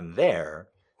 And I'm there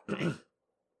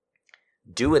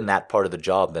doing that part of the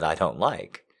job that I don't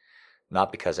like.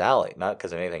 Not because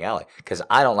of anything Allie, because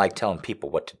I don't like telling people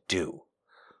what to do.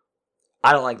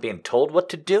 I don't like being told what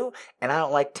to do, and I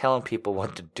don't like telling people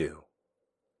what to do.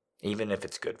 Even if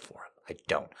it's good for them. I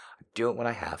don't. I do it when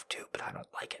I have to, but I don't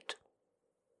like it.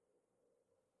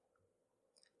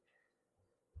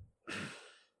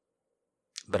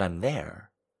 But I'm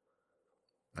there.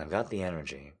 I've got the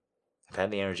energy. I've had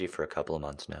the energy for a couple of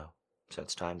months now, so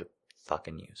it's time to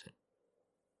fucking use it.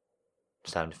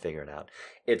 It's time to figure it out.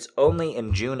 It's only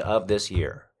in June of this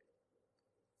year.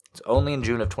 It's only in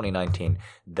June of 2019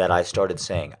 that I started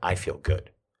saying, I feel good.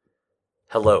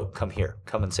 Hello, come here.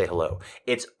 Come and say hello.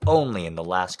 It's only in the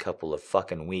last couple of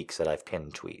fucking weeks that I've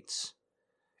pinned tweets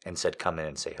and said come in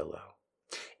and say hello.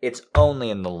 It's only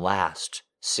in the last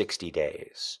 60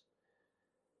 days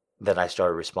that I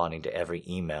started responding to every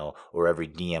email or every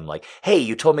DM like, hey,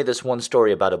 you told me this one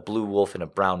story about a blue wolf and a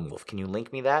brown wolf. Can you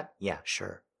link me that? Yeah,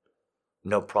 sure.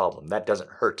 No problem. That doesn't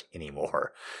hurt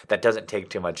anymore. That doesn't take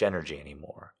too much energy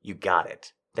anymore. You got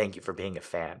it. Thank you for being a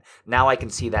fan. Now I can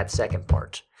see that second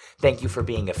part. Thank you for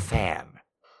being a fan.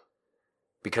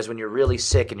 Because when you're really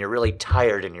sick and you're really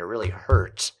tired and you're really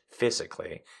hurt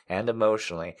physically and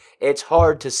emotionally, it's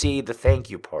hard to see the thank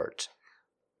you part.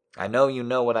 I know you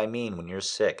know what I mean when you're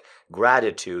sick.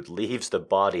 Gratitude leaves the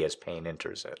body as pain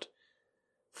enters it.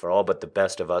 For all but the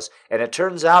best of us. And it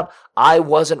turns out I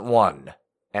wasn't one.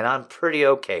 And I'm pretty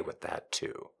okay with that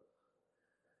too.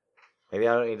 Maybe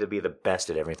I don't need to be the best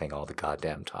at everything all the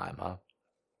goddamn time, huh?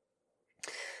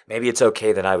 Maybe it's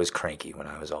okay that I was cranky when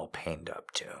I was all pained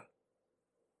up too.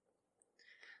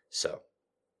 So,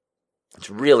 it's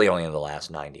really only in the last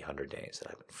 90, 100 days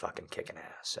that I've been fucking kicking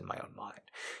ass in my own mind.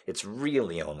 It's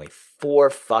really only 4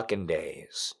 fucking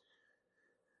days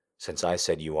since I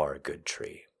said you are a good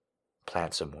tree.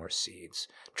 Plant some more seeds.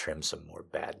 Trim some more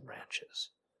bad branches.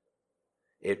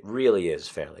 It really is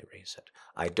fairly recent.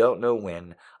 I don't know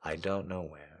when. I don't know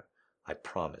where. I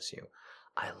promise you.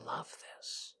 I love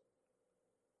this.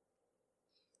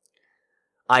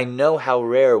 I know how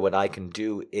rare what I can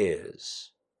do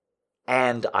is.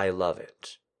 And I love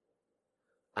it.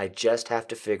 I just have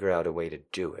to figure out a way to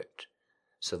do it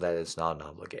so that it's not an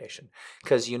obligation.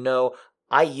 Because, you know,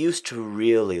 I used to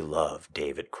really love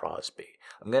David Crosby.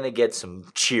 I'm going to get some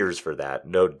cheers for that,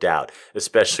 no doubt,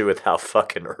 especially with how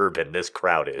fucking urban this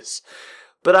crowd is.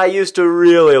 But I used to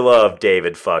really love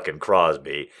David fucking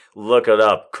Crosby. Look it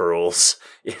up, curls.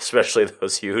 Especially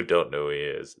those of you who don't know who he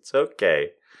is. It's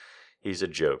okay. He's a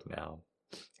joke now.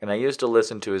 And I used to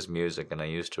listen to his music, and I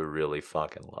used to really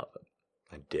fucking love it.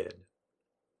 I did.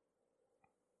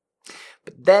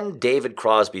 But then David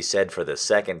Crosby said for the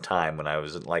second time when I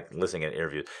was like listening to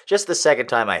interviews, just the second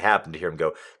time I happened to hear him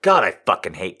go, God, I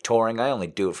fucking hate touring. I only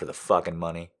do it for the fucking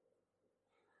money.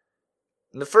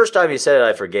 And the first time he said it,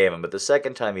 I forgave him. But the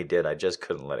second time he did, I just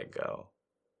couldn't let it go.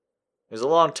 It was a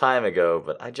long time ago,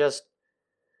 but I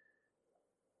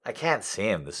can't see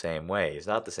him the same way. He's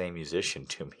not the same musician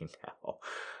to me now.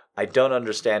 I don't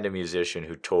understand a musician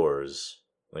who tours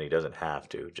when he doesn't have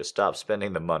to. Just stop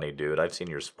spending the money, dude. I've seen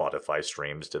your Spotify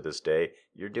streams to this day.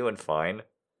 You're doing fine.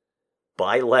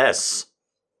 Buy less.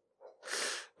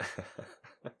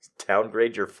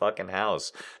 Downgrade your fucking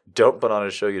house. Don't put on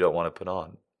a show you don't want to put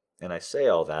on. And I say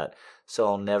all that so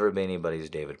I'll never be anybody's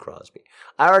David Crosby.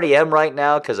 I already am right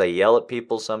now because I yell at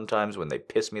people sometimes when they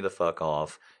piss me the fuck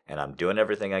off, and I'm doing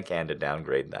everything I can to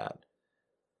downgrade that.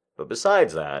 But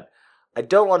besides that, I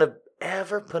don't want to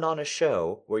ever put on a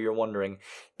show where you're wondering,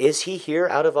 is he here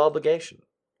out of obligation?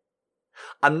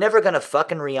 I'm never going to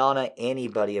fucking Rihanna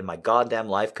anybody in my goddamn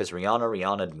life because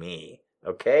Rihanna'd me,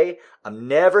 okay? I'm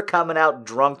never coming out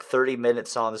drunk 30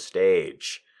 minutes on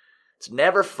stage. It's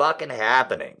never fucking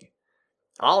happening.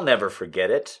 I'll never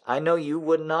forget it. I know you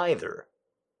wouldn't either.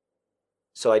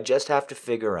 So I just have to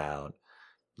figure out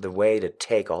the way to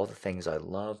take all the things I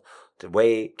love, the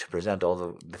way to present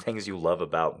all the things you love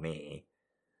about me,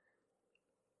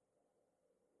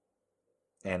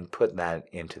 and put that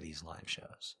into these live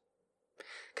shows.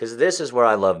 Because this is where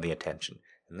I love the attention,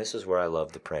 and this is where I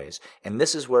love the praise, and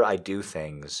this is where I do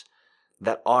things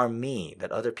that are me,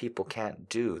 that other people can't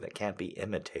do, that can't be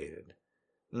imitated.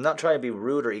 I'm not trying to be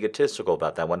rude or egotistical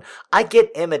about that one. I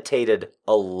get imitated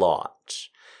a lot.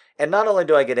 And not only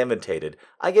do I get imitated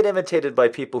by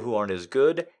people who aren't as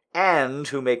good and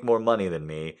who make more money than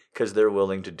me because they're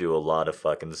willing to do a lot of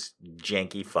fucking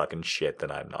janky fucking shit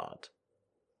that I'm not.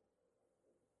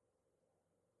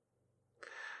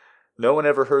 No one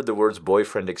ever heard the words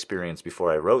boyfriend experience before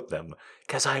I wrote them,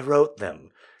 because I wrote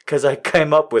them. Because I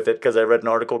came up with it because I read an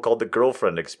article called The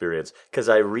Girlfriend Experience, because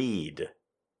I read.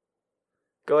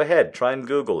 Go ahead, try and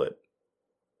Google it.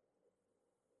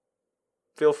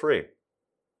 Feel free.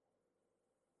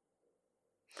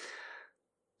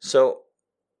 So,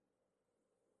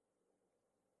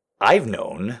 I've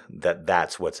known that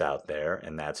that's what's out there,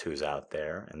 and that's who's out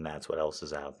there, and that's what else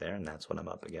is out there, and that's what I'm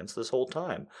up against this whole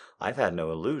time. I've had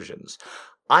no illusions.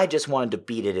 I just wanted to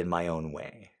beat it in my own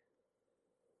way.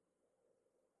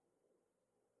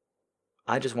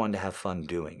 I just wanted to have fun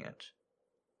doing it.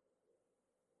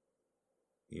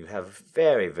 You have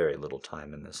very, very little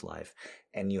time in this life,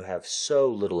 and you have so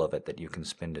little of it that you can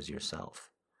spend as yourself.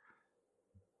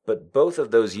 But both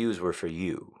of those yous were for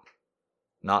you,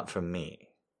 not for me.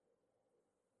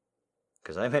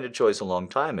 Because I made a choice a long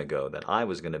time ago that I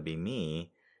was going to be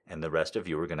me and the rest of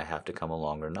you are going to have to come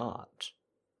along or not.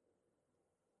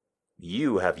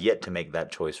 You have yet to make that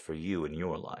choice for you in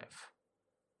your life.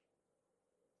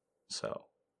 So,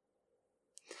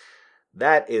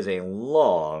 that is a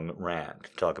long rant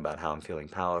to talk about how I'm feeling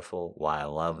powerful, why I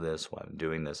love this, why I'm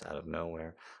doing this out of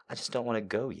nowhere. I just don't want to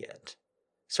go yet.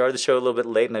 Started the show a little bit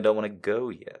late and I don't want to go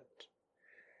yet.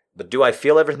 But do I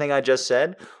feel everything I just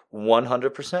said?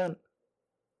 100%.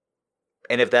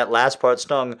 And if that last part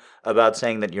stung about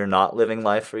saying that you're not living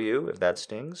life for you, if that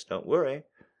stings, don't worry.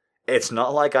 It's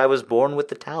not like I was born with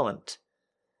the talent.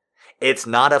 It's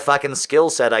not a fucking skill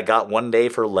set I got one day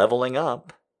for leveling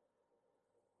up.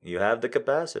 You have the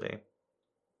capacity.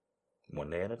 One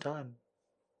day at a time.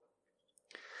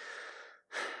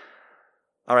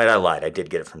 Alright, I lied. I did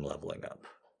get it from leveling up.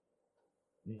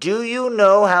 Do you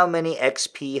know how many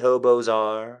XP hobos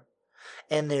are?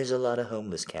 And there's a lot of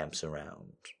homeless camps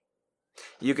around.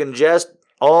 You can just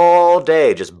all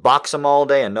day, just box them all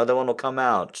day, another one will come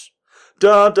out.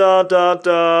 Da da da da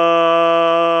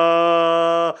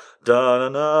da na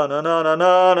na na na na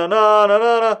na na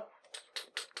na na.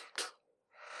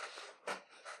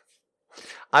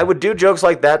 I would do jokes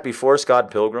like that before Scott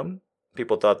Pilgrim.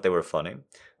 People thought they were funny.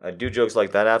 I'd do jokes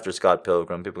like that after Scott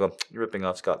Pilgrim. People go, "You're ripping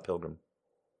off Scott Pilgrim."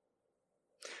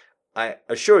 I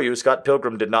assure you, Scott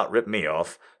Pilgrim did not rip me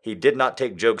off. He did not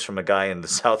take jokes from a guy in the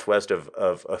southwest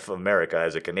of America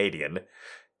as a Canadian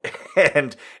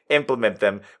and implement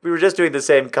them. We were just doing the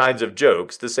same kinds of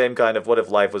jokes, the same kind of what if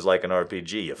life was like an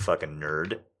RPG, you fucking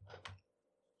nerd.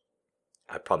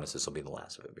 I promise this will be the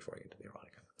last of it before I get to the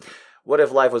erotica. What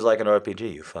if life was like an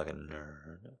RPG, you fucking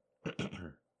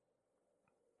nerd?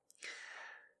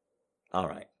 All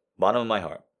right, bottom of my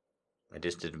heart. I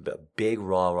just did a big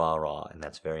rah, and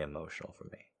that's very emotional for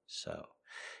me. So,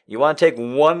 you want to take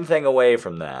one thing away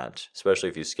from that, especially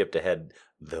if you skipped ahead,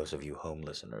 those of you home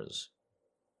listeners.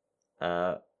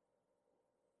 The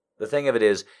thing of it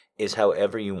is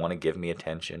however you want to give me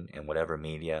attention in whatever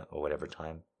media or whatever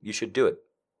time, you should do it.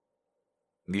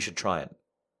 You should try it.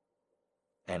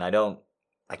 And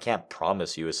I can't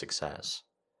promise you a success,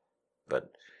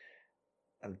 but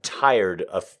I'm tired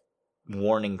of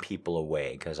warning people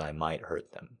away because I might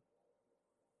hurt them.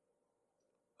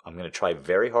 I'm going to try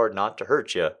very hard not to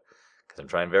hurt you because I'm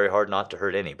trying very hard not to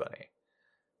hurt anybody.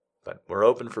 But we're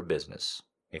open for business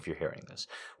if you're hearing this.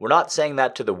 We're not saying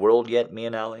that to the world yet, me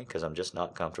and Allie, because I'm just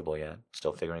not comfortable yet.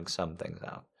 Still figuring some things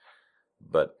out.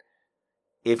 But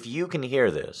if you can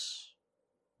hear this,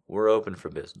 we're open for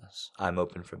business. I'm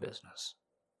open for business.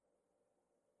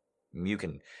 You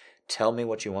can tell me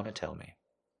what you want to tell me.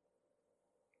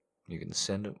 You can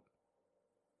send it.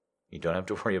 You don't have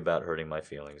to worry about hurting my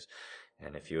feelings.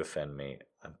 And if you offend me,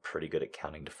 I'm pretty good at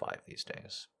counting to 5 these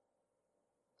days.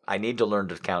 I need to learn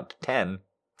to count to 10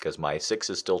 because my 6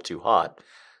 is still too hot.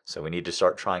 So we need to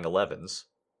start trying 11s.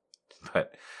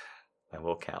 But I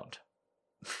will count.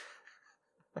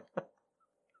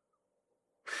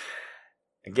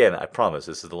 Again, I promise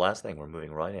this is the last thing. We're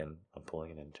moving right in. I'm pulling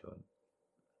it into it.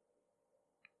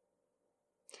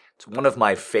 It's one of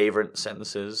my favorite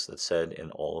sentences that's said in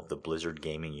all of the Blizzard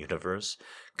gaming universe.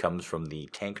 Comes from the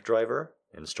tank driver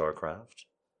in StarCraft.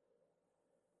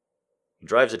 He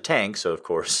drives a tank, so of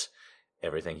course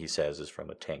everything he says is from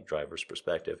a tank driver's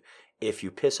perspective. If you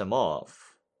piss him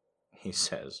off, he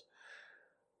says,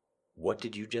 "What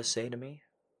did you just say to me?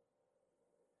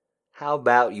 How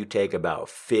about you take about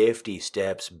 50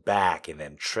 steps back and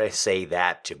then say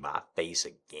that to my face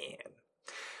again?"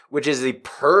 Which is the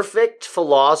perfect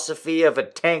philosophy of a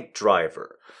tank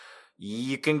driver.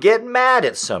 You can get mad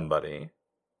at somebody,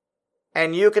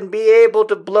 and you can be able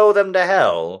to blow them to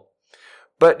hell,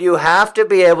 but you have to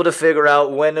be able to figure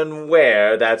out when and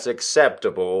where that's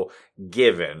acceptable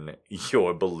given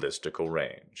your ballistical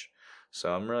range.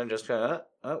 So I'm really just going,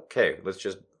 okay, let's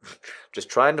just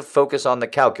trying to focus on the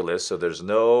calculus so there's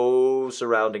no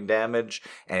surrounding damage,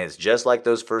 and it's just like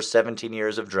those first 17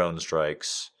 years of drone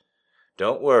strikes.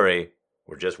 Don't worry,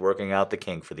 we're just working out the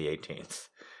kink for the 18th,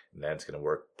 and that's going to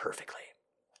work perfectly.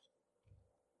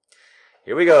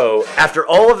 Here we go. After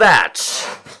all of that,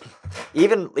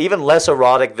 even less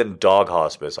erotic than Dog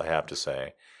Hospice, I have to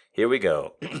say. Here we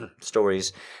go.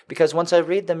 Stories, because once I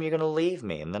read them, you're going to leave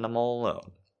me, and then I'm all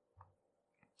alone.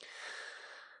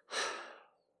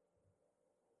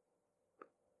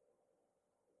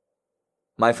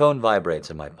 My phone vibrates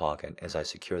in my pocket as I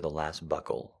secure the last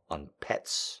buckle on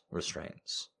Pet's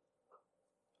restraints.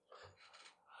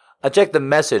 I check the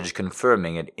message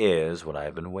confirming it is what I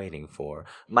have been waiting for.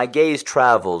 My gaze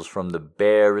travels from the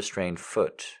bare restrained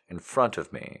foot in front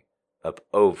of me up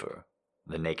over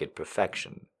the naked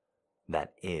perfection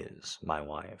that is my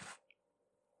wife.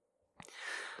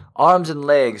 Arms and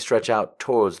legs stretch out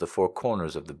towards the four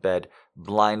corners of the bed,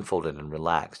 blindfolded and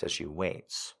relaxed as she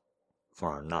waits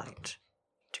for our night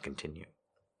to continue.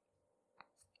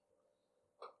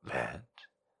 Pet,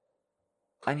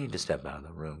 I need to step out of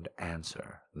the room to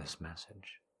answer this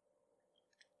message.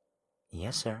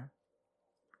 Yes, sir.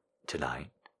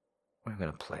 Tonight, we're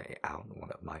going to play out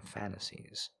one of my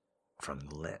fantasies from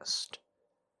the list.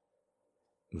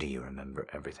 Do you remember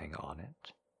everything on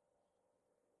it?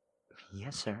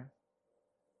 Yes, sir.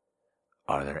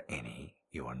 Are there any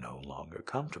you are no longer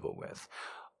comfortable with?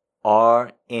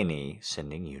 Are any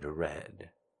sending you to red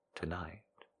tonight?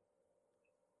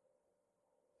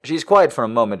 She's quiet for a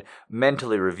moment,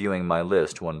 mentally reviewing my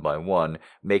list one by one,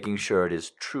 making sure it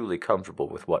is truly comfortable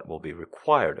with what will be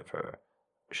required of her,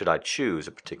 should I choose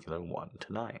a particular one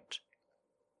tonight.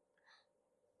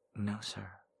 No, sir.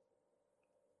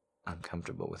 I'm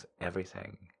comfortable with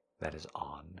everything that is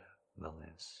on the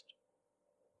list.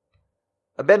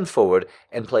 I bend forward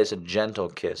and place a gentle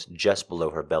kiss just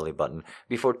below her belly button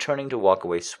before turning to walk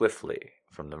away swiftly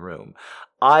from the room.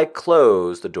 I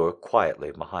close the door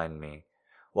quietly behind me.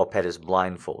 While Pet is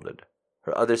blindfolded,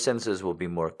 her other senses will be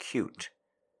more acute,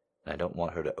 and I don't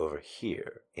want her to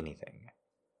overhear anything.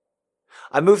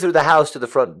 I move through the house to the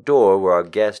front door where our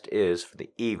guest is for the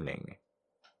evening,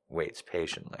 waits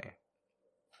patiently.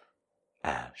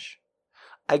 Ash.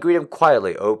 I greet him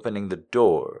quietly, opening the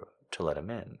door to let him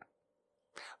in.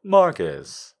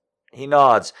 Marcus. He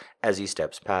nods as he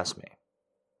steps past me.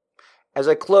 As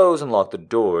I close and lock the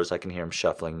doors, I can hear him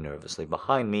shuffling nervously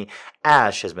behind me.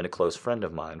 Ash has been a close friend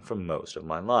of mine for most of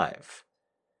my life.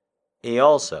 He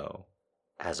also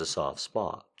has a soft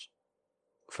spot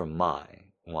for my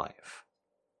wife.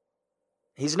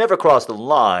 He's never crossed the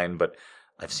line, but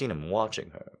I've seen him watching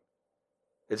her.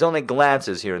 It's only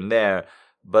glances here and there,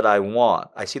 but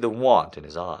I see the want in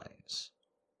his eyes,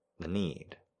 the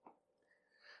need.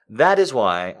 That is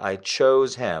why I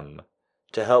chose him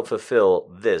to help fulfill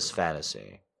this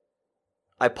fantasy.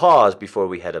 I pause before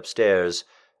we head upstairs.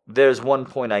 There's one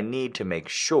point I need to make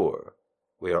sure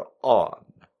we are on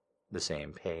the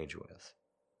same page with.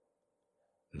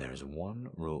 There's one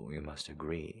rule we must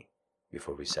agree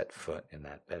before we set foot in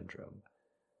that bedroom.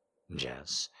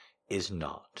 Jess is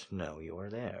not to know you are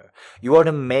there. You are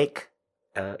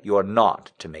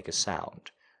not to make a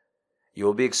sound. You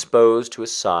will be exposed to a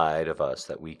side of us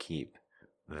that we keep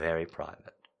very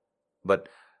private. But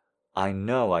I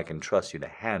know I can trust you to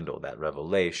handle that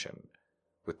revelation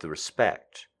with the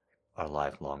respect our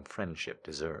lifelong friendship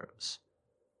deserves.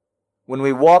 When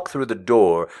we walk through the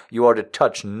door, you are to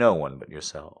touch no one but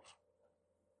yourself.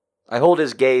 I hold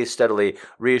his gaze steadily,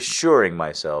 reassuring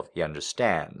myself he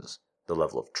understands the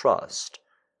level of trust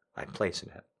I place in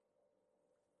him.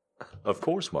 Of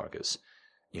course, Marcus.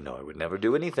 You know I would never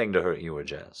do anything to hurt you or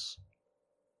Jess.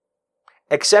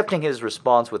 Accepting his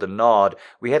response with a nod,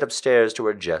 we head upstairs to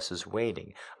where Jess is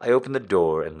waiting. I open the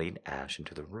door and lead Ash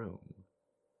into the room.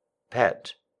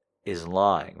 Pet is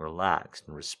lying relaxed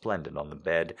and resplendent on the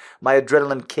bed. My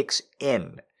adrenaline kicks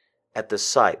in at the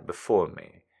sight before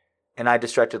me, and I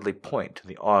distractedly point to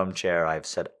the armchair I have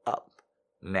set up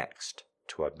next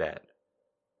to our bed.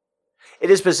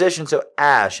 It is positioned so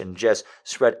Ash and Jess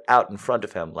spread out in front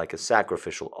of him like a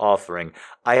sacrificial offering.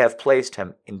 I have placed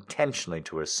him intentionally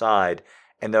to her side,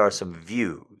 and there are some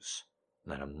views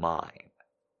that are mine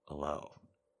alone.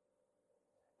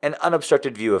 An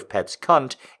unobstructed view of Pet's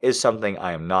cunt is something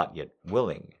I am not yet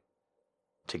willing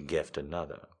to gift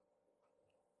another.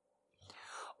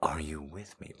 Are you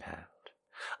with me, Pat?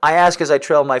 I ask as I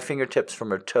trail my fingertips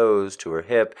from her toes to her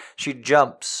hip. She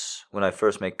jumps when I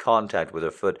first make contact with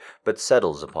her foot, but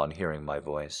settles upon hearing my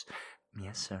voice.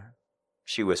 Yes, sir.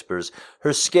 She whispers,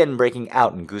 her skin breaking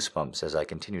out in goosebumps as I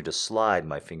continue to slide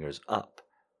my fingers up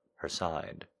her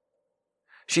side.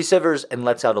 She shivers and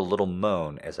lets out a little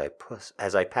moan as I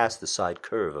pass the side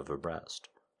curve of her breast.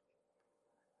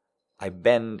 I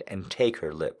bend and take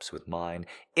her lips with mine,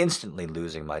 instantly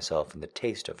losing myself in the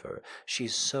taste of her.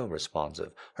 She's so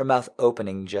responsive, her mouth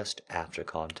opening just after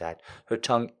contact, her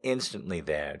tongue instantly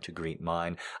there to greet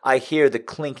mine. I hear the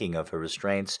clinking of her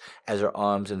restraints as her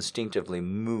arms instinctively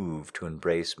move to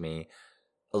embrace me.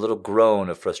 A little groan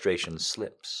of frustration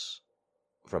slips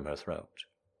from her throat.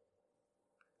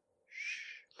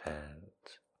 Shh,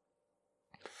 Pet.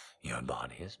 Your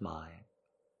body is mine,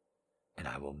 and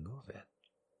I will move it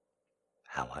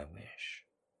how I wish.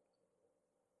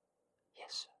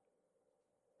 Yes, sir.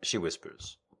 She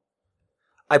whispers.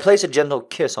 I place a gentle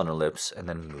kiss on her lips and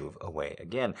then move away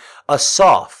again. A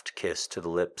soft kiss to the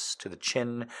lips, to the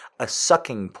chin, a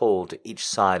sucking pull to each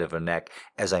side of her neck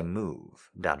as I move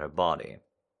down her body.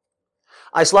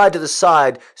 I slide to the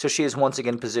side so she is once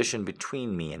again positioned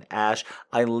between me and Ash.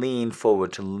 I lean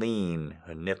forward to lean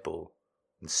her nipple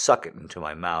and suck it into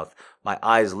my mouth. My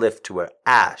eyes lift to where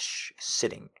Ash is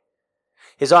sitting.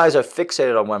 His eyes are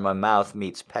fixated on where my mouth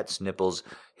meets Pet's nipples,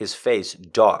 his face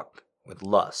dark with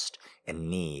lust and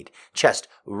need, chest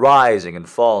rising and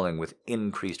falling with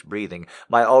increased breathing,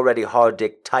 my already hard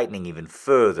dick tightening even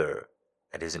further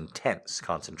at his intense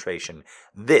concentration.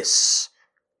 This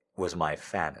was my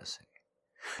fantasy.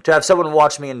 To have someone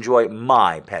watch me enjoy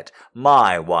my pet,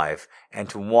 my wife, and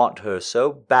to want her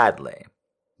so badly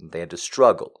that they had to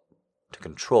struggle to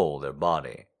control their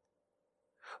body.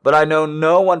 But I know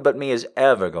no one but me is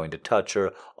ever going to touch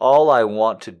her. All I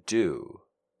want to do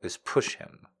is push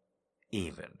him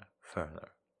even further.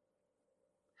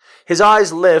 His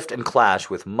eyes lift and clash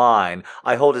with mine.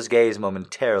 I hold his gaze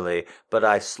momentarily, but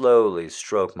I slowly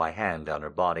stroke my hand down her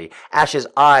body. Ash's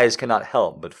eyes cannot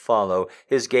help but follow.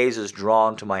 His gaze is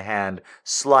drawn to my hand,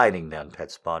 sliding down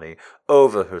Pet's body,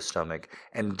 over her stomach,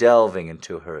 and delving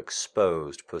into her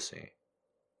exposed pussy.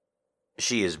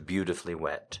 She is beautifully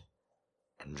wet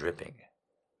and dripping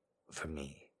for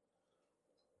me.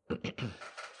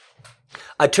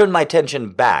 I turn my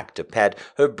attention back to Pet.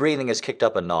 Her breathing has kicked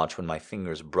up a notch when my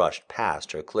fingers brushed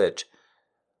past her clit.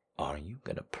 Are you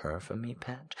gonna purr for me,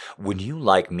 Pet? Would you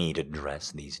like me to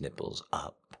dress these nipples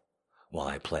up while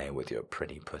I play with your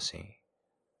pretty pussy?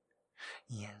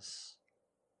 Yes,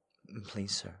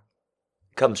 please, sir,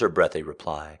 comes her breathy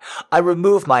reply. I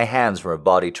remove my hands from her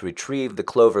body to retrieve the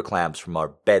clover clamps from our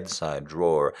bedside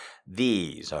drawer.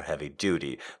 These are heavy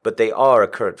duty, but they are a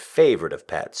current favorite of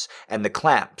Pet's, and the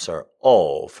clamps are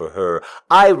all for her.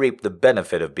 I reap the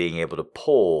benefit of being able to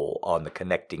pull on the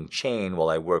connecting chain while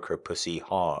I work her pussy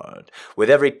hard. With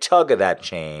every tug of that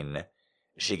chain,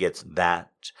 she gets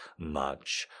that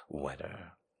much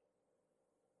wetter.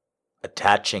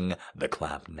 Attaching the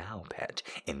clamp now, Pet,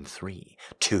 in 3,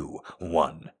 2,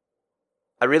 1.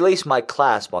 I release my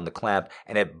clasp on the clamp,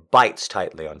 and it bites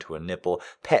tightly onto her nipple.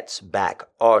 Pet's back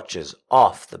arches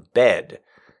off the bed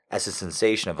as the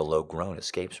sensation of a low groan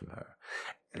escapes from her.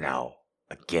 Now,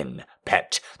 again,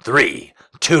 Pet. 3,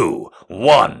 2,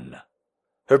 1.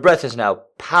 Her breath is now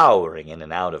powering in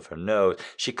and out of her nose.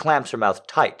 She clamps her mouth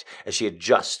tight as she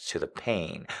adjusts to the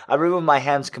pain. I remove my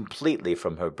hands completely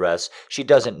from her breasts. She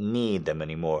doesn't need them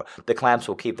anymore. The clamps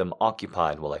will keep them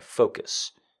occupied while I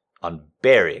focus on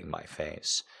burying my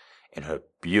face in her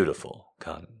beautiful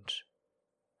cunt.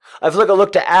 I flick a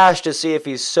look to Ash to see if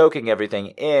he's soaking everything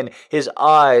in, his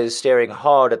eyes staring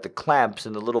hard at the clamps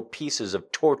and the little pieces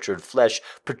of tortured flesh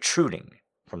protruding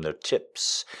from their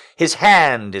tips. His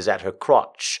hand is at her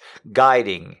crotch,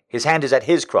 guiding. His hand is at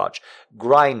his crotch,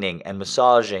 grinding and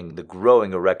massaging the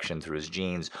growing erection through his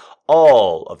jeans.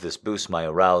 All of this boosts my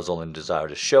arousal and desire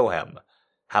to show him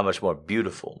how much more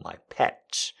beautiful my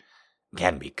pet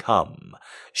can become.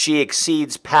 She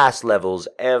exceeds past levels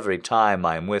every time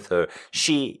I'm with her.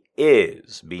 She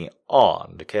is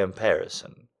beyond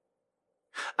comparison.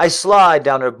 I slide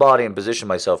down her body and position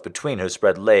myself between her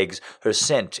spread legs. Her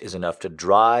scent is enough to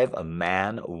drive a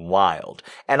man wild,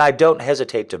 and I don't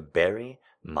hesitate to bury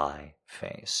my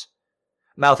face.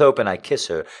 Mouth open, I kiss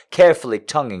her, carefully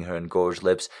tonguing her engorged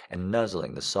lips and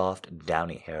nuzzling the soft,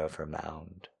 downy hair of her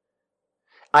mound.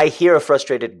 I hear a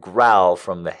frustrated growl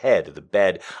from the head of the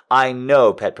bed. I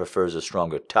know Pet prefers a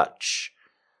stronger touch,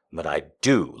 but I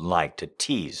do like to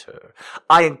tease her.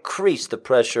 I increase the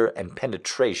pressure and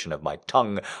penetration of my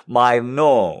tongue. My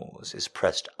nose is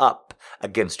pressed up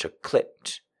against her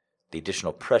clit, the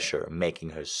additional pressure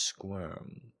making her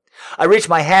squirm. I reach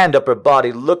my hand up her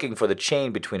body, looking for the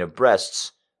chain between her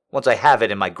breasts. Once I have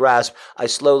it in my grasp, I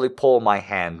slowly pull my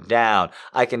hand down.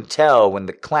 I can tell when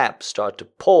the clamps start to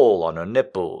pull on her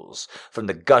nipples from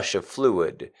the gush of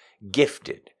fluid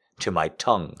gifted to my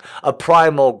tongue. A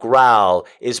primal growl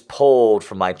is pulled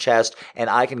from my chest, and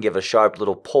I can give a sharp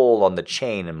little pull on the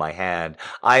chain in my hand.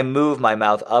 I move my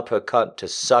mouth up her cunt to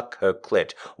suck her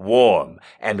clit, warm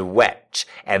and wet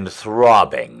and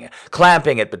throbbing.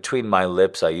 Clamping it between my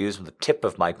lips, I use the tip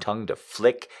of my tongue to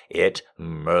flick it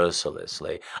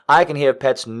mercilessly. I can hear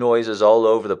Pet's noises all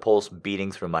over, the pulse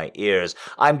beating through my ears.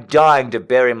 I'm dying to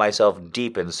bury myself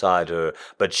deep inside her,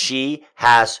 but she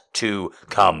has to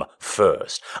come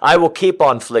first. I will keep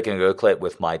on flicking her clit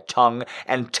with my tongue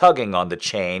and tugging on the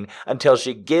chain until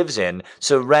she gives in,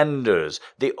 surrenders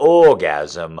the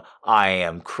orgasm I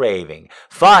am craving.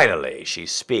 Finally, she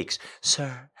speaks.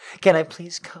 Sir, can I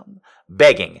please come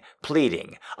begging,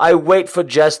 pleading. I wait for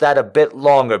just that a bit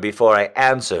longer before I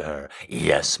answer her.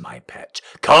 Yes, my pet,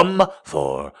 come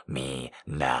for me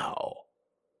now.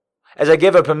 As I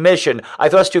give her permission, I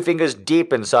thrust 2 fingers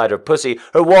deep inside her pussy.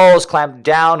 Her walls clamp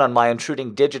down on my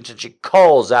intruding digits, and she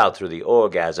calls out through the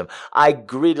orgasm. I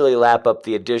greedily lap up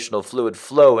the additional fluid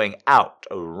flowing out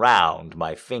around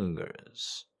my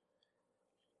fingers.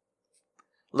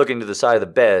 Looking to the side of the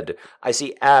bed, I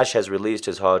see Ash has released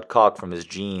his hard cock from his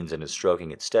jeans and is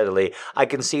stroking it steadily. I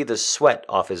can see the sweat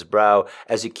off his brow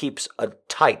as he keeps a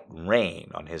tight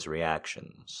rein on his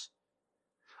reactions.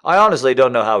 I honestly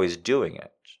don't know how he's doing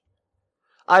it.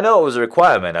 I know it was a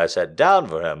requirement I set down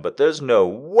for him, but there's no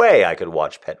way I could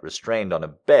watch Pet restrained on a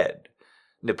bed,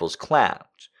 nipples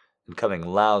clamped, and coming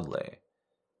loudly,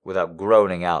 without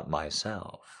groaning out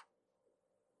myself.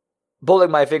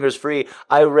 Pulling my fingers free,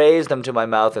 I raise them to my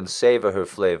mouth and savor her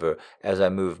flavor as I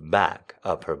move back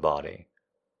up her body.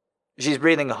 She's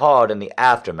breathing hard in the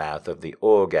aftermath of the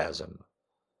orgasm.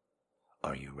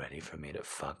 Are you ready for me to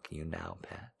fuck you now,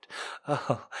 Pet?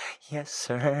 Oh, yes,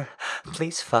 sir.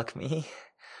 Please fuck me.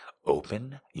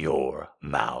 Open your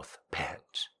mouth,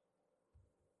 Pet.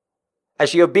 As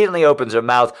she obediently opens her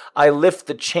mouth, I lift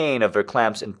the chain of her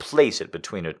clamps and place it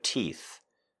between her teeth.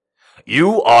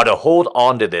 You are to hold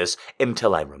on to this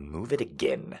until I remove it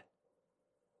again.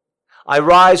 I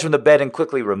rise from the bed and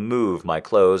quickly remove my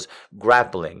clothes,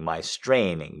 grappling my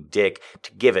straining dick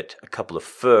to give it a couple of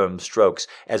firm strokes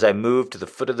as I move to the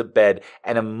foot of the bed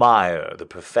and admire the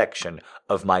perfection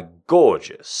of my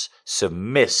gorgeous,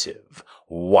 submissive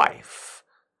wife.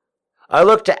 I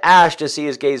look to Ash to see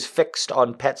his gaze fixed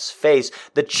on Pet's face.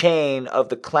 The chain of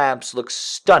the clamps looks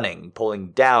stunning,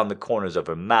 pulling down the corners of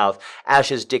her mouth.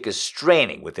 Ash's dick is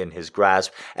straining within his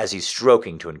grasp as he's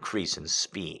stroking to increase in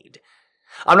speed.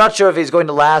 I'm not sure if he's going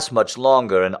to last much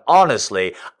longer, and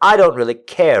honestly, I don't really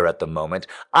care at the moment.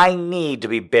 I need to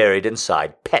be buried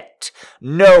inside Pet,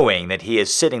 knowing that he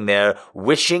is sitting there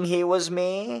wishing he was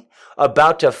me,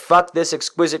 about to fuck this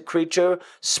exquisite creature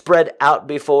spread out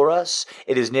before us.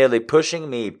 It is nearly pushing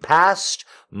me past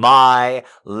my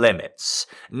limits.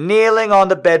 Kneeling on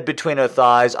the bed between her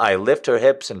thighs, I lift her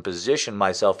hips and position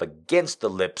myself against the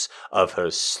lips of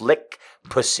her slick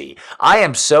pussy. I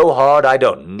am so hard I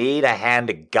don't need a hand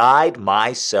to guide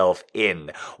myself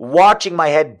in. Watching my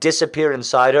head disappear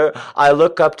inside her, I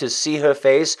look up to see her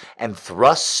face and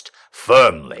thrust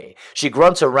firmly. She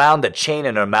grunts around the chain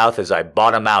in her mouth as I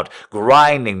bottom out,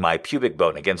 grinding my pubic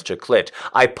bone against her clit.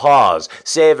 I pause,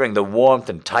 savoring the warmth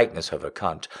and tightness of her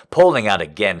cunt. Pulling out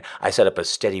again, I set up a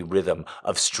steady rhythm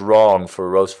of strong,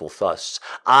 feroceful thrusts.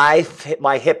 I hit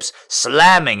my hips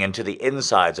slamming into the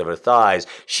insides of her thighs.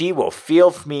 She will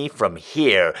feel me from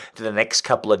here to the next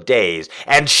couple of days,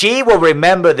 and she will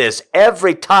remember this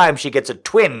every time she gets a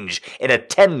twinge in a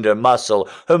tender muscle.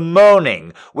 Her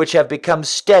moaning, which have become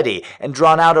steady and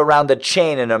drawn out around the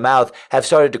chain in her mouth, have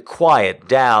started to quiet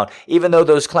down, even though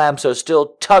those clamps are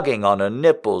still tugging on her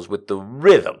nipples with the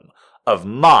rhythm of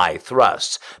my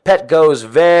thrusts. Pet goes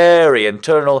very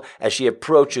internal as she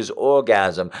approaches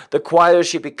orgasm. The quieter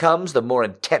she becomes, the more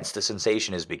intense the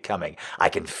sensation is becoming. I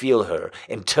can feel her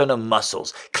internal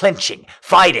muscles clenching,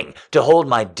 fighting to hold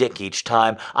my dick each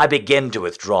time I begin to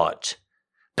withdraw it.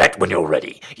 Pet, when you're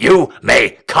ready, you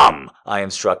may come, I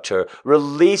instruct her,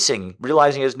 realizing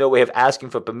there's no way of asking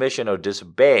for permission or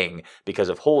disobeying because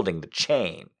of holding the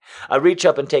chain. I reach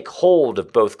up and take hold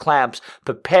of both clamps,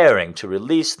 preparing to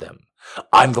release them.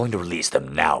 I'm going to release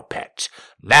them now, Pet.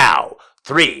 Now.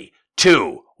 3,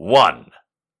 2, 1.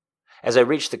 As I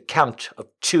reach the count of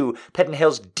 2, Pet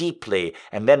inhales deeply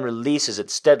and then releases it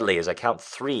steadily as I count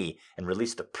 3 and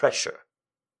release the pressure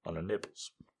on her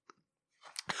nipples.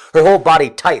 Her whole body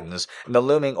tightens, and the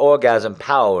looming orgasm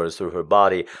powers through her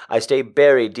body. I stay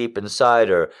buried deep inside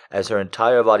her as her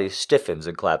entire body stiffens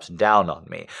and claps down on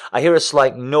me. I hear a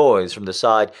slight noise from the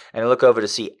side, and I look over to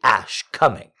see Ash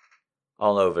coming,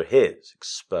 all over his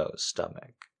exposed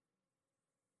stomach.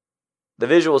 The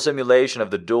visual simulation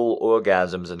of the dual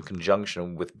orgasms in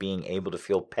conjunction with being able to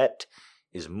feel Pet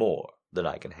is more than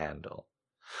I can handle.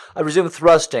 I resume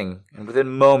thrusting, and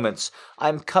within moments I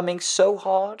am coming so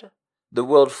hard the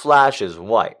world flashes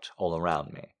white all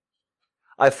around me.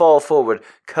 I fall forward,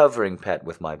 covering Pet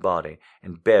with my body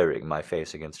and burying my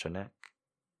face against her neck.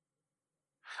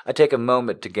 I take a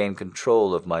moment to gain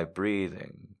control of my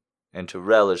breathing and to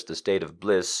relish the state of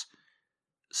bliss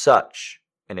such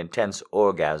an intense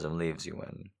orgasm leaves you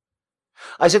in.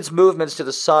 I sense movements to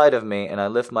the side of me, and I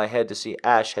lift my head to see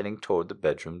Ash heading toward the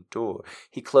bedroom door.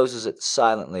 He closes it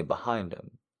silently behind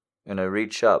him, and I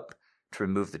reach up to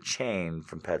remove the chain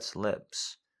from Pet's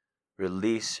lips,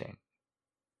 releasing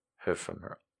her from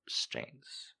her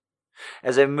restraints.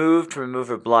 As I move to remove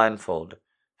her blindfold,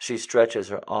 she stretches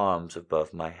her arms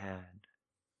above my head.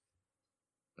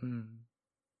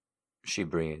 She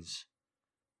breathes.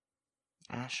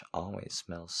 Ash always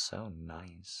smells so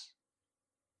nice.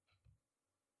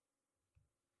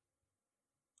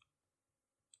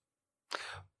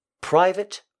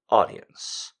 Private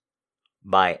Audience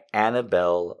by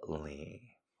Annabelle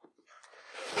Lee.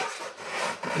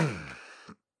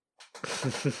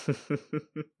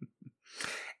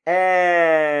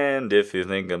 And if you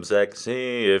think I'm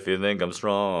sexy, if you think I'm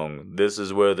strong, this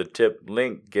is where the tip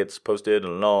link gets posted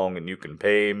along, and you can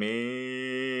pay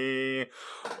me.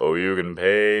 Oh, you can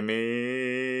pay me.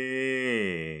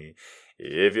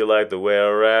 If you like the way I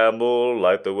ramble,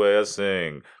 like the way I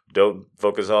sing, don't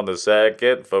focus on the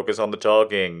second, focus on the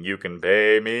talking. You can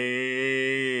pay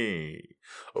me.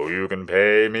 Oh, you can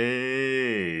pay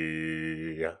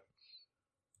me.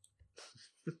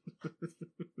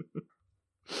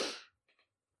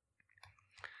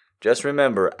 Just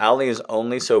remember, Ali is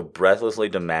only so breathlessly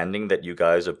demanding that you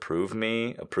guys approve of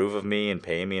me, and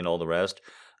pay me and all the rest,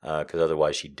 because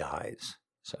otherwise she dies.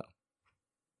 So.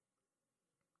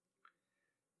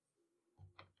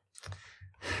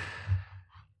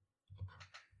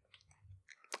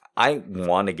 I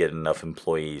want to get enough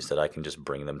employees that I can just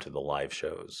bring them to the live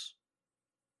shows.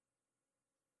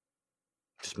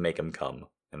 Just make them come,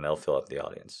 and they'll fill up the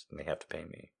audience, and they have to pay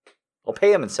me. I'll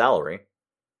pay them in salary.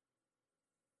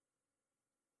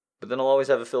 But then I'll always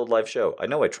have a filled live show. I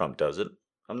know why Trump does it.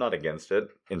 I'm not against it,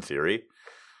 in theory.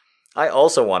 I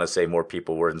also want to say more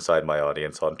people were inside my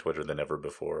audience on Twitter than ever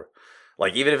before.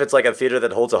 Like, even if it's like a theater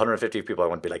that holds 150 people, I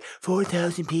want to be like,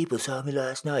 4,000 people saw me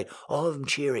last night. All of them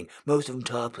cheering. Most of them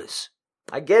topless.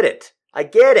 I get it. I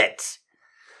get it.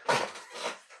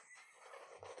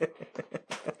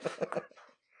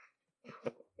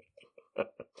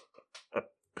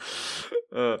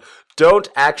 Don't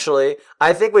actually.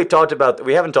 I think we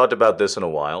haven't talked about this in a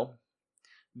while.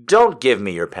 Don't give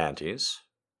me your panties.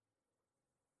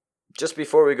 Just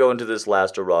before we go into this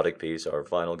last erotic piece, our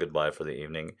final goodbye for the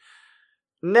evening,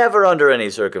 never under any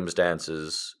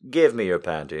circumstances give me your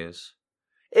panties.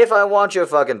 If I want your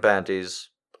fucking panties,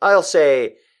 I'll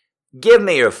say, give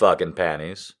me your fucking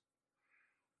panties.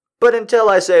 But until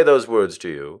I say those words to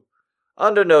you,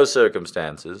 under no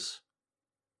circumstances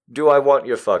do I want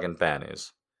your fucking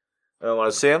panties. I don't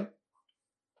want to see them.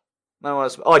 I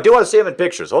do want to see them in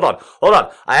pictures. Hold on.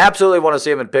 I absolutely want to see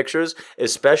them in pictures,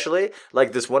 especially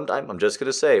like this one time. I'm just going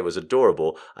to say it was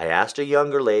adorable. I asked a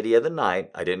younger lady of the night.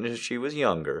 I didn't know she was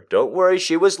younger. Don't worry,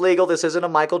 she was legal. This isn't a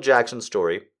Michael Jackson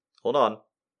story. Hold on.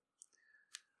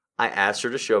 I asked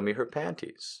her to show me her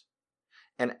panties.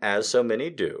 And as so many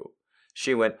do,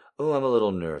 she went, "Oh, I'm a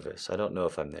little nervous. I don't know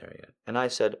if I'm there yet." And I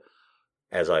said,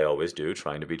 as I always do,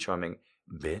 trying to be charming,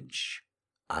 "Bitch,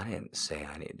 I didn't say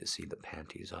I need to see the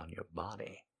panties on your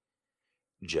body.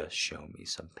 Just show me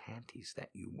some panties that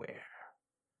you wear."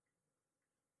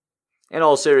 In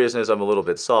all seriousness, I'm a little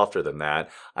bit softer than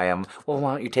that. I am, "Well,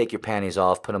 why don't you take your panties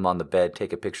off, put them on the bed,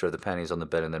 take a picture of the panties on the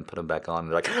bed, and then put them back on." And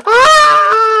they're like,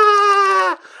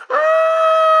 "Ah!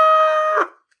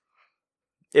 Ah!"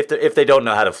 If they don't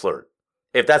know how to flirt.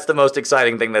 If that's the most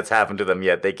exciting thing that's happened to them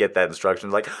yet, they get that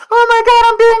instruction like, "Oh my God,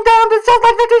 I'm being dumped. It's just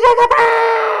like 50 Shades of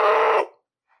Grey."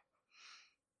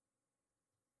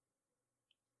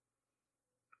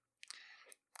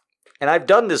 And I've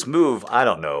done this move, I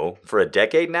don't know, for a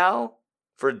decade now.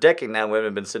 For a decade now, women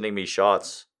have been sending me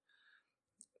shots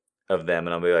of them,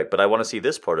 and I'll be like, "But I want to see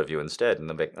this part of you instead." And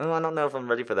they'll be like, "Oh, I don't know if I'm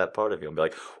ready for that part of you." I'll be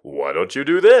like, "Why don't you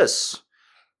do this?"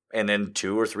 And then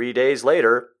 2 or 3 days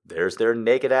later, there's their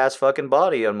naked ass fucking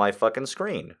body on my fucking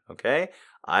screen, okay?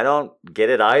 I don't get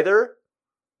it either,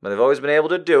 but I've always been able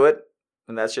to do it,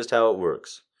 and that's just how it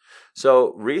works.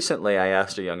 So recently I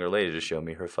asked a younger lady to show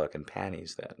me her fucking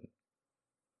panties then.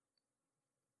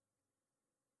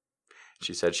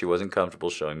 She said she wasn't comfortable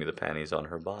showing me the panties on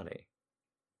her body.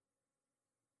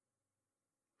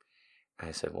 And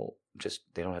I said, "Well,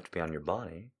 they don't have to be on your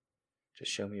body.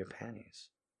 Just show me your panties."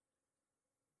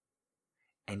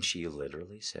 And she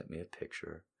literally sent me a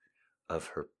picture of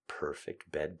her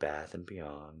perfect Bed Bath &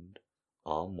 Beyond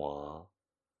armoire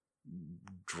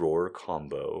drawer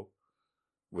combo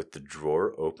with the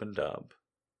drawer opened up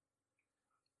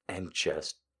and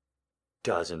just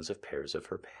dozens of pairs of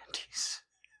her panties.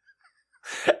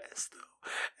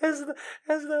 as though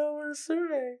it were a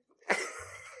survey.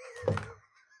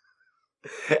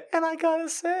 And I gotta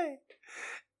say,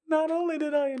 not only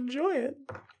did I enjoy it,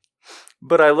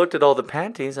 but I looked at all the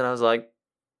panties and I was like,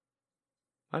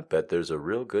 I bet there's a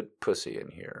real good pussy in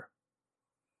here.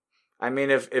 I mean,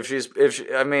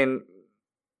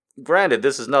 Granted,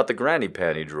 this is not the granny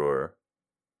panty drawer,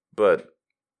 but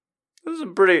there's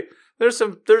some pretty. There's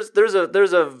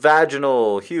a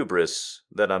vaginal hubris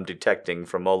that I'm detecting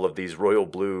from all of these royal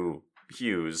blue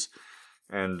hues,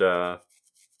 and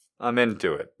I'm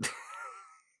into it.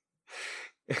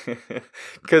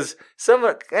 Because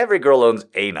every girl owns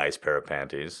a nice pair of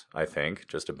panties, I think,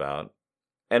 just about.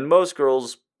 And most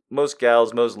girls, most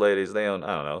gals, most ladies, they own,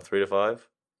 I don't know, 3 to 5.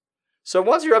 So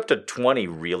once you're up to 20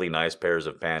 really nice pairs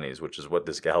of panties, which is what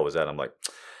this gal was at, I'm like,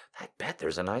 I bet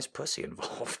there's a nice pussy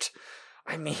involved.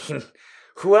 I mean,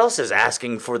 who else is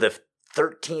asking for the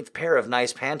 13th pair of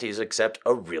nice panties except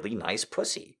a really nice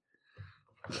pussy?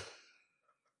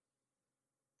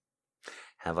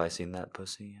 Have I seen that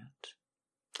pussy yet?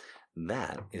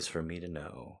 That is for me to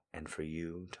know and for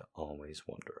you to always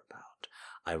wonder about.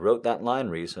 I wrote that line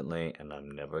recently and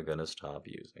I'm never going to stop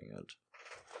using it.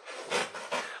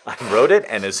 I wrote it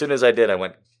and as soon as I did, I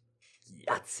went,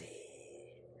 Yahtzee.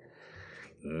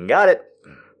 Got it.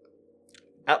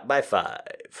 Out by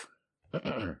 5.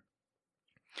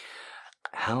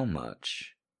 How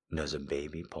much does a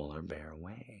baby polar bear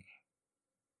weigh?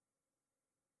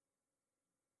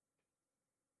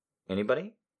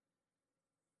 Anybody?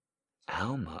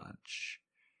 How much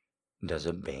does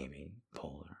a baby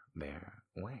polar bear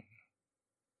weigh?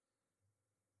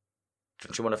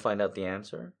 Don't you want to find out the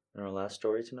answer in our last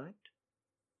story tonight?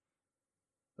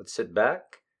 Let's sit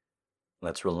back,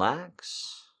 let's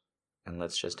relax, and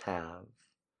let's just have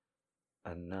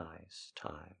a nice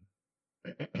time.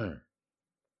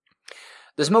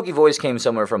 The smoky voice came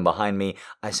somewhere from behind me.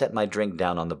 I set my drink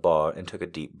down on the bar and took a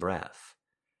deep breath.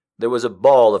 There was a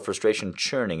ball of frustration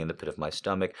churning in the pit of my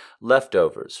stomach,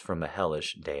 leftovers from a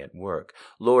hellish day at work.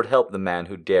 Lord help the man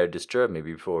who dared disturb me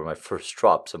before my first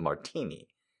drops of martini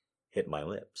hit my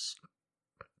lips.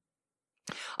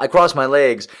 I crossed my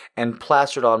legs and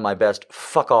plastered on my best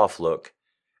fuck-off look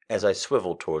as I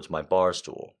swiveled towards my bar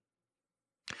stool.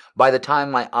 By the time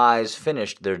my eyes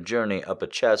finished their journey up a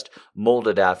chest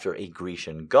molded after a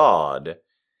Grecian god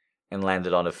and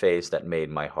landed on a face that made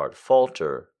my heart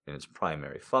falter in its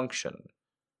primary function,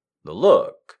 the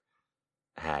look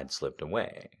had slipped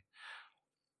away.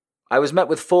 I was met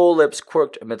with full lips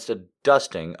quirked amidst a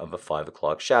dusting of a 5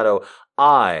 o'clock shadow.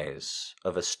 Eyes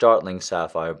of a startling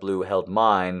sapphire blue held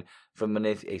mine from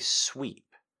beneath a sweep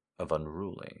of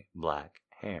unruly black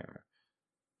hair.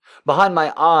 Behind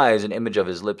my eyes, an image of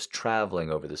his lips traveling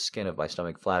over the skin of my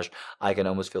stomach flashed. I can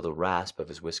almost feel the rasp of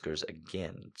his whiskers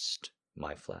against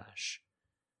my flesh.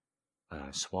 And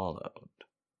I swallowed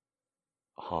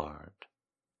hard.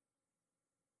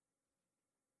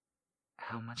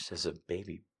 How much does a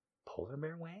baby polar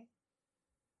bear weigh?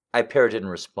 I parroted in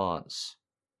response.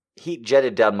 Heat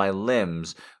jetted down my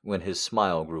limbs when his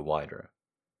smile grew wider.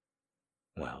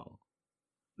 Well,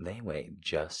 they weigh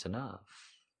just enough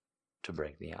to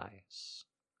break the ice.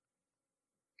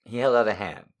 He held out a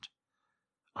hand.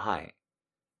 Hi,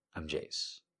 I'm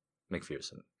Jace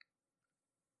McPherson.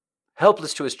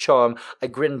 Helpless to his charm, I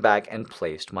grinned back and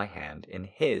placed my hand in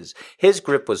his. His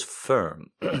grip was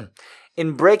firm.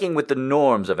 In breaking with the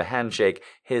norms of a handshake,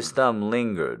 his thumb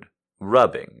lingered,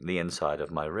 rubbing the inside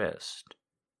of my wrist.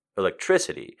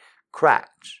 Electricity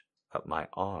cracked up my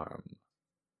arm.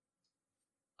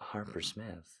 Harper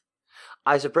Smith.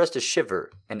 I suppressed a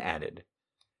shiver and added,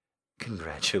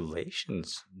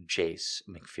 Congratulations, Jace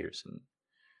McPherson.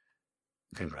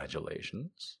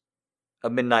 Congratulations? A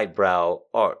midnight brow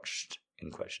arched in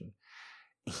question.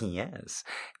 Yes,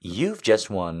 you've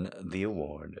just won the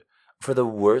award for the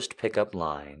worst pickup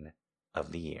line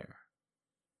of the year.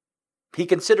 He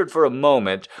considered for a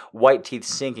moment, white teeth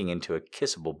sinking into a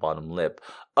kissable bottom lip,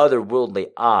 otherworldly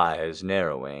eyes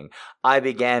narrowing. I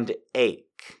began to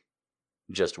ache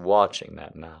just watching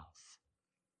that mouth.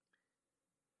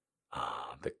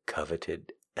 Ah, the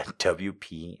coveted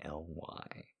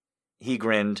WPLY. He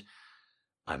grinned.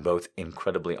 I'm both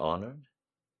incredibly honored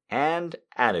and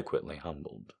adequately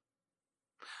humbled.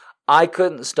 I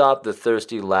couldn't stop the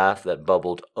thirsty laugh that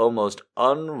bubbled almost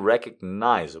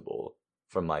unrecognizable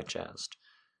from my chest.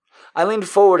 I leaned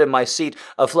forward in my seat,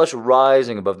 a flush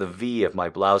rising above the V of my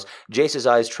blouse. Jace's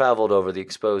eyes traveled over the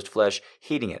exposed flesh,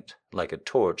 heating it like a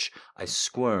torch. I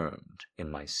squirmed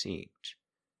in my seat.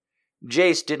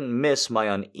 Jace didn't miss my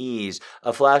unease.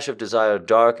 A flash of desire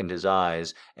darkened his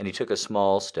eyes, and he took a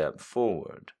small step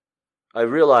forward. I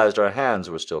realized our hands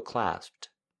were still clasped.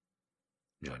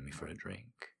 Join me for a drink.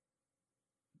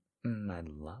 I'd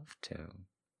love to.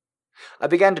 I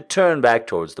began to turn back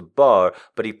towards the bar,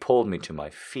 but he pulled me to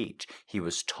my feet. He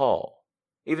was tall,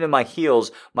 Even in my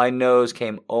heels, my nose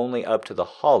came only up to the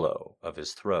hollow of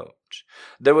his throat.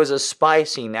 There was a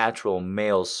spicy, natural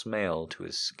male smell to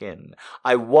his skin.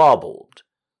 I wobbled,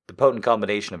 the potent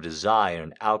combination of desire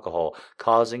and alcohol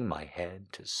causing my head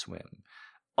to swim.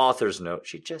 Author's note,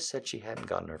 she just said she hadn't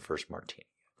gotten her first martini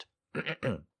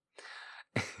yet.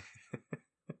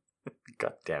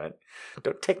 God damn it.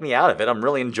 Don't take me out of it. I'm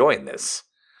really enjoying this.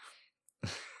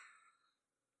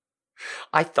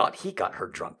 I thought he got her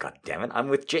drunk, goddammit. I'm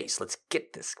with Jace. Let's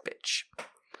get this bitch.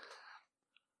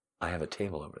 I have a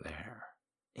table over there.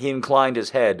 He inclined his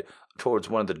head towards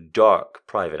one of the dark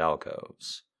private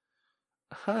alcoves.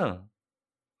 Huh.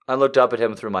 I looked up at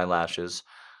him through my lashes.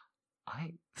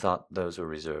 I thought those were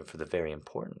reserved for the very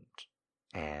important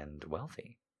and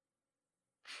wealthy.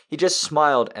 He just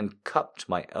smiled and cupped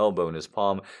my elbow in his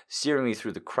palm, steering me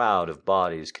through the crowd of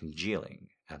bodies congealing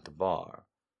at the bar.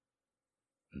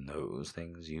 Those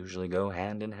things usually go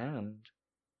hand in hand.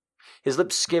 His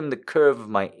lips skimmed the curve of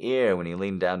my ear when he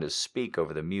leaned down to speak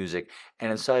over the music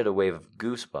and incited a wave of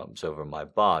goosebumps over my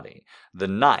body. The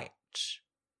night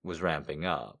was ramping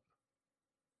up.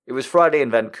 It was Friday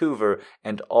in Vancouver,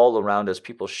 and all around us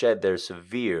people shed their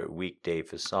severe weekday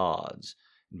facades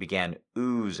and began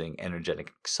oozing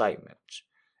energetic excitement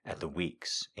at the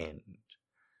week's end.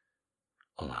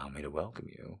 Allow me to welcome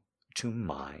you to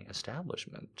my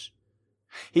establishment.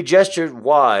 He gestured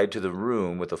wide to the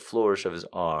room with a flourish of his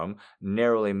arm,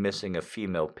 narrowly missing a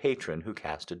female patron who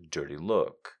cast a dirty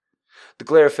look. The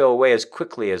glare fell away as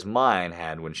quickly as mine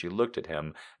had when she looked at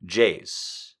him.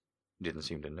 Jace didn't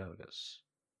seem to notice.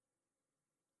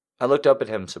 I looked up at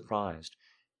him, surprised.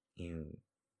 You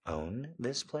own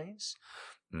this place?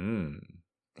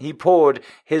 He poured,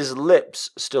 his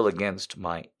lips still against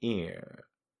my ear.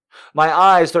 My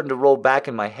eyes started to roll back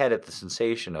in my head at the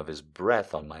sensation of his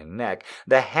breath on my neck.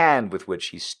 The hand with which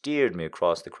he steered me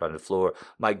across the crowded floor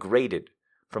migrated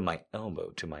from my elbow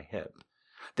to my hip.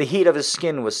 The heat of his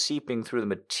skin was seeping through the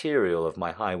material of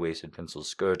my high-waisted pencil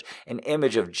skirt, an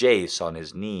image of Jace on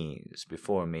his knees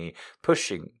before me,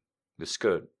 pushing the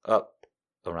skirt up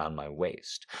around my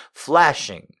waist,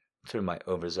 flashing through my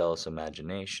overzealous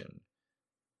imagination,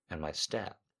 and my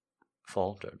step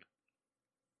faltered.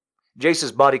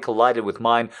 Jace's body collided with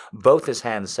mine, both his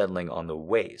hands settling on the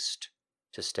waist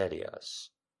to steady us.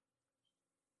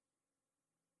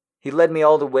 He led me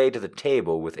all the way to the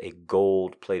table with a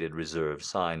gold-plated reserve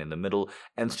sign in the middle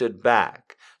and stood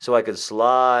back so I could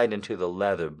slide into the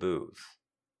leather booth.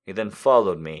 He then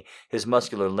followed me, his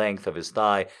muscular length of his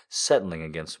thigh settling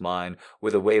against mine.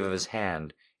 With a wave of his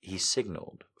hand, he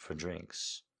signaled for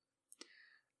drinks.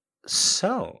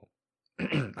 So,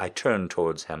 I turned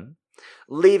towards him,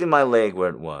 leaving my leg where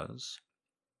it was.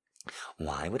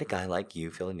 Why would a guy like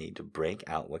you feel a need to break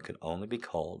out what could only be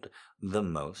called the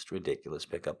most ridiculous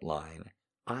pickup line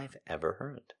I've ever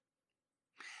heard?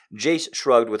 Jace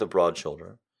shrugged with a broad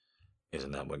shoulder.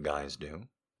 Isn't that what guys do?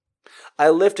 I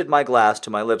lifted my glass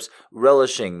to my lips,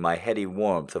 relishing my heady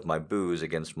warmth of my booze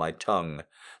against my tongue.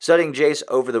 Studying Jace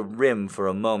over the rim for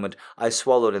a moment, I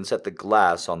swallowed and set the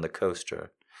glass on the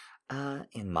coaster.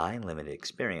 In my limited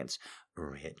experience,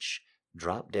 rich,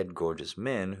 drop-dead gorgeous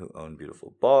men who own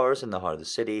beautiful bars in the heart of the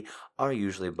city are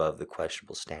usually above the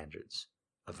questionable standards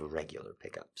of regular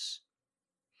pickups.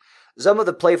 Some of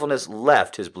the playfulness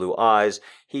left his blue eyes.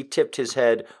 He tipped his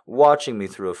head, watching me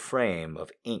through a frame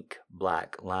of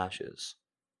ink-black lashes.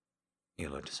 You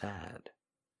looked sad,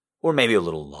 or maybe a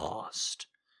little lost.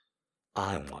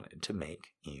 I wanted to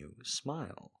make you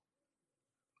smile.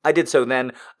 I did so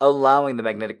then, allowing the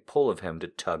magnetic pull of him to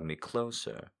tug me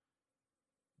closer.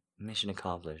 Mission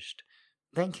accomplished.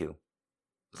 Thank you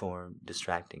for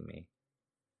distracting me.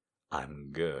 I'm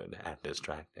good at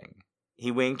distracting. He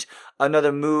winked,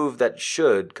 another move that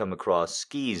should come across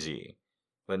skeezy,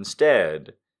 but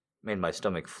instead made my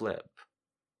stomach flip.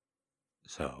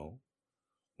 So,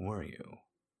 were you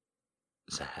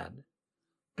sad?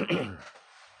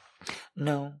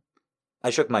 No. I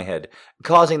shook my head,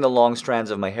 causing the long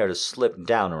strands of my hair to slip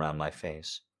down around my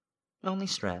face. Only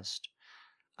stressed.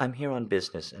 I'm here on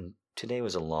business, and today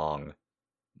was a long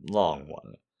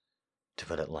one, to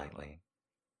put it lightly.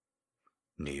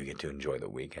 Do you get to enjoy the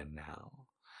weekend now?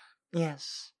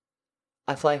 Yes.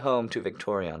 I fly home to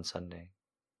Victoria on Sunday.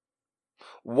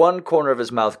 One corner of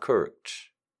his mouth quirked.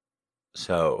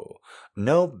 So,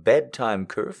 no bedtime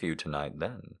curfew tonight,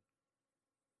 then.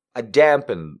 I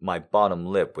dampened my bottom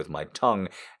lip with my tongue,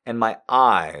 and my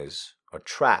eyes are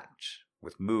tracked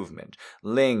with movement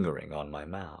lingering on my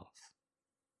mouth.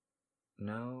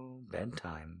 No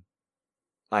bedtime,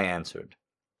 I answered.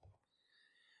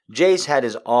 Jace had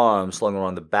his arm slung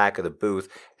along the back of the booth.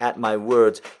 At my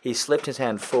words, he slipped his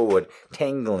hand forward,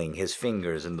 tangling his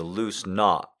fingers in the loose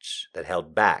knot that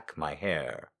held back my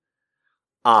hair.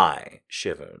 I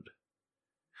shivered.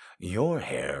 Your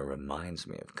hair reminds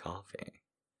me of coffee.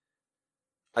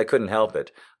 I couldn't help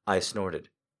it. I snorted.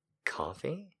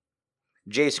 Coffee?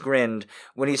 Jace grinned.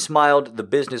 When he smiled, the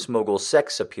business mogul's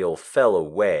sex appeal fell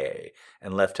away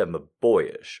and left him a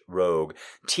boyish rogue,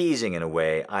 teasing in a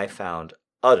way I found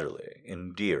utterly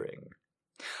endearing.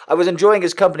 I was enjoying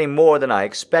his company more than I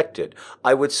expected.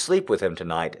 I would sleep with him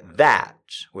tonight. That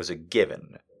was a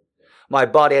given. My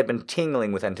body had been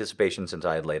tingling with anticipation since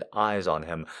I had laid eyes on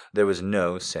him. There was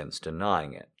no sense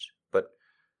denying it. But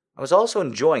I was also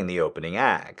enjoying the opening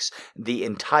acts, the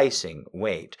enticing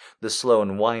wait, the slow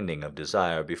unwinding of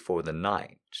desire before the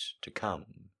night to come.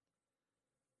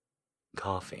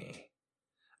 Coffee.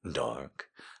 Dark,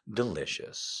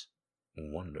 delicious,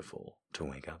 wonderful to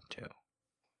wake up to.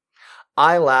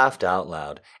 I laughed out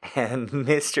loud, and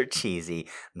Mr. Cheesy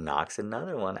knocks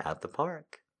another one out the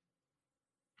park.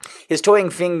 His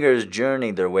toying fingers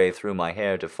journeyed their way through my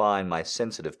hair to find my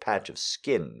sensitive patch of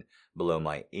skin below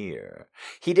my ear.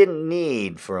 He didn't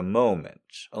need for a moment,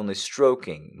 only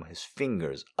stroking his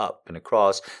fingers up and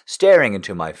across, staring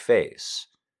into my face,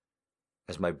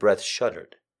 as my breath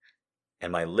shuddered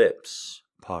and my lips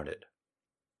parted.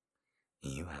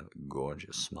 You have a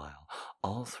gorgeous smile.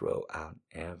 I'll throw out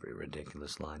every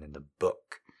ridiculous line in the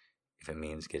book if it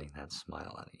means getting that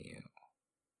smile out of you.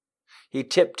 He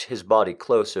tipped his body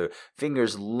closer,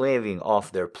 fingers leaving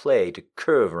off their play to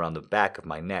curve around the back of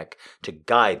my neck to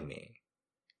guide me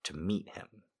to meet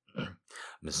him.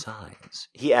 Besides,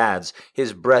 he adds,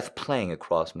 his breath playing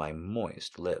across my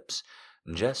moist lips,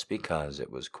 just because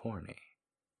it was corny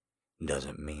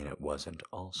doesn't mean it wasn't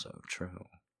also true.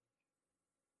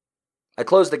 I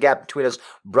closed the gap between us,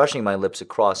 brushing my lips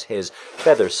across his,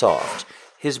 feather soft.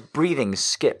 His breathing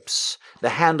skips. The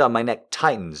hand on my neck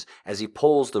tightens as he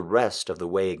pulls the rest of the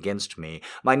way against me.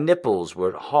 My nipples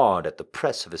were hard at the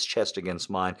press of his chest against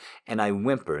mine, and I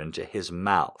whimper into his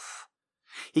mouth.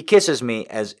 He kisses me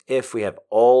as if we have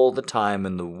all the time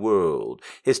in the world.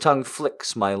 His tongue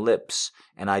flicks my lips,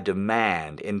 and I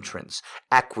demand entrance,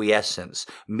 acquiescence,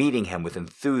 meeting him with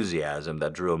enthusiasm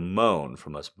that drew a moan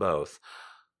from us both.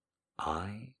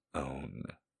 I own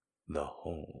the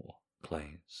whole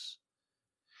place,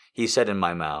 he said in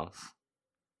my mouth.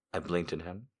 I blinked at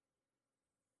him.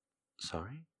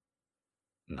 Sorry?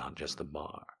 Not just the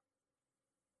bar.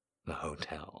 The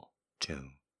hotel, too.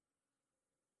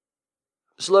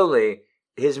 Slowly,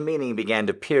 his meaning began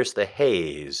to pierce the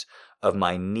haze of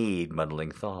my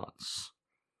need-muddling thoughts.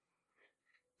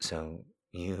 So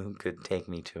you could take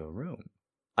me to a room,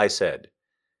 I said.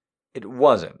 It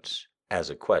wasn't as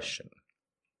a question.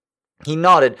 He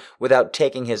nodded without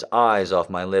taking his eyes off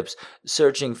my lips.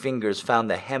 Searching fingers found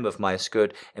the hem of my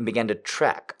skirt and began to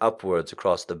track upwards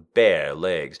across the bare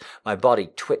legs. My body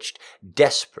twitched,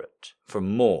 desperate for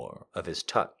more of his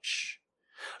touch.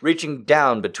 Reaching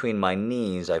down between my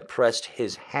knees, I pressed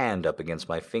his hand up against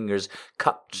my fingers,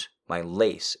 cupped my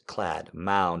lace-clad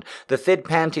mound. The thick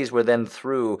panties were then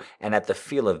through, and at the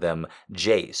feel of them,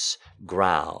 Jace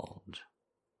growled.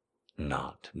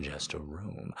 Not just a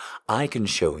room. I can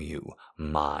show you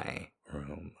my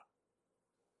room.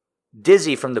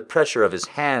 Dizzy from the pressure of his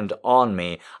hand on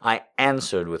me, I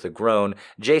answered with a groan.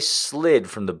 Jace slid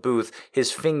from the booth,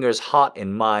 his fingers hot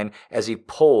in mine as he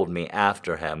pulled me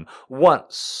after him.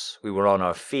 Once we were on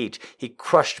our feet, he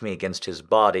crushed me against his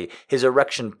body. His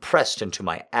erection pressed into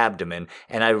my abdomen,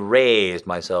 and I raised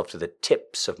myself to the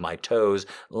tips of my toes,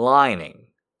 lining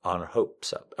our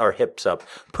hips up,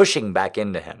 pushing back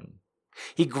into him.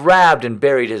 He grabbed and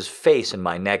buried his face in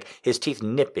my neck, his teeth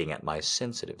nipping at my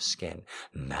sensitive skin.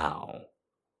 Now,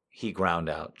 he ground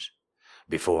out,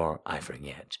 before I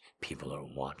forget, people are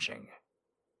watching.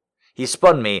 He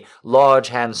spun me, large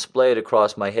hands splayed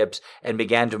across my hips, and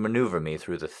began to maneuver me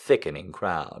through the thickening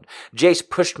crowd. Jace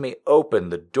pushed me open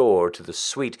the door to the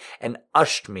suite and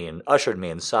ushered me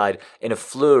inside in a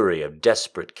flurry of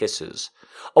desperate kisses.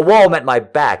 A wall met my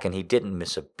back, and he didn't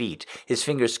miss a beat. His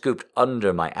fingers scooped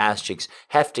under my ass cheeks,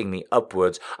 hefting me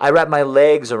upwards. I wrapped my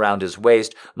legs around his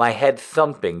waist, my head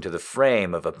thumping to the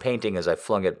frame of a painting as I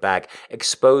flung it back,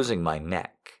 exposing my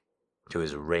neck to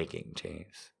his raking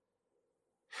teeth.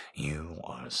 You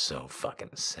are so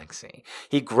fucking sexy.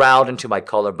 He growled into my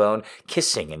collarbone,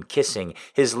 kissing and kissing.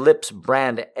 His lips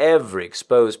brand every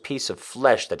exposed piece of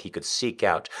flesh that he could seek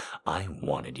out. I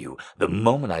wanted you the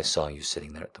moment I saw you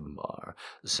sitting there at the bar,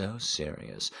 so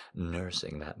serious,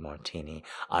 nursing that martini.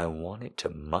 I wanted to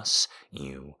muss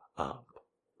you up.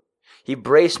 He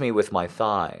braced me with my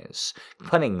thighs,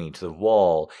 pinning me to the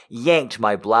wall, yanked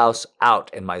my blouse out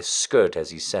and my skirt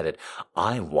as he said it.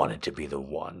 I wanted to be the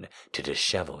one to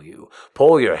dishevel you,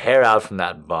 pull your hair out from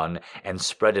that bun, and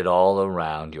spread it all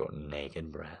around your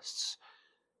naked breasts.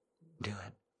 Do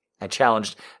it, I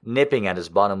challenged, nipping at his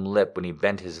bottom lip when he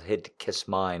bent his head to kiss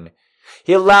mine.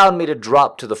 He allowed me to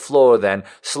drop to the floor then,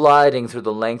 sliding through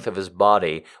the length of his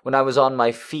body. When I was on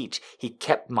my feet, he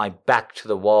kept my back to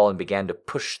the wall and began to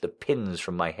push the pins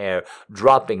from my hair,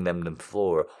 dropping them to the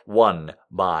floor, one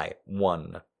by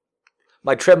one.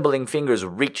 My trembling fingers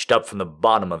reached up from the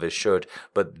bottom of his shirt,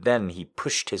 but then he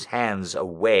pushed his hands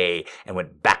away and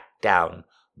went back down,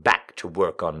 back to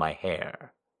work on my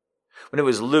hair. When it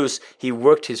was loose, he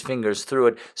worked his fingers through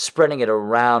it, spreading it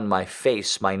around my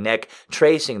face, my neck,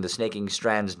 tracing the snaking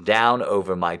strands down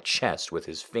over my chest with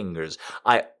his fingers.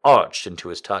 I arched into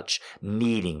his touch,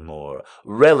 needing more,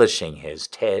 relishing his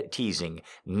teasing,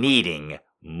 needing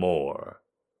more.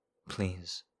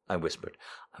 Please, I whispered,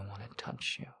 I want to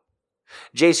touch you.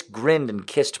 Jace grinned and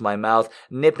kissed my mouth,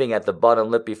 nipping at the bottom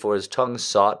lip before his tongue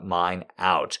sought mine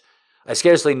out. I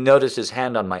scarcely noticed his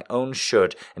hand on my own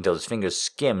shirt until his fingers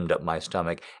skimmed up my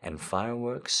stomach and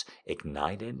fireworks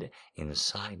ignited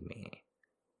inside me.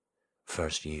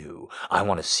 First you. I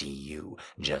want to see you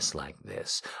just like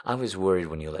this. I was worried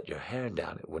when you let your hair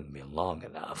down it wouldn't be long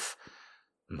enough.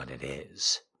 But it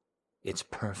is. It's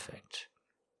perfect.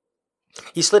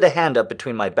 He slid a hand up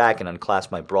between my back and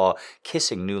unclasped my bra,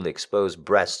 kissing newly exposed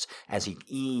breasts as he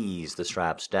eased the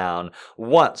straps down.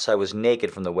 Once I was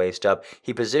naked from the waist up,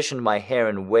 he positioned my hair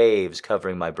in waves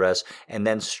covering my breasts and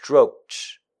then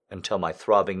stroked until my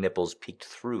throbbing nipples peeked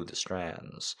through the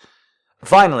strands.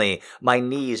 Finally, my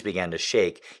knees began to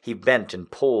shake. He bent and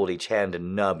pulled each hand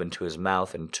and nub into his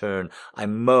mouth in turn. I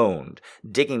moaned,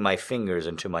 digging my fingers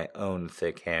into my own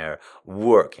thick hair,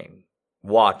 working,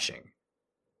 watching,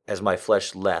 as my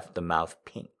flesh left the mouth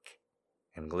pink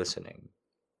and glistening.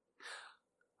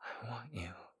 I want you,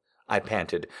 I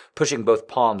panted, pushing both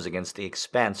palms against the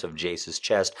expanse of Jace's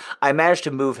chest. I managed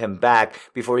to move him back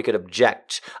before he could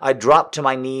object. I dropped to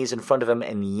my knees in front of him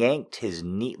and yanked his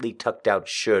neatly tucked-out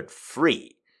shirt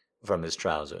free from his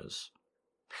trousers.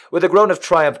 With a groan of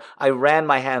triumph, I ran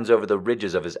my hands over the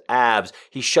ridges of his abs.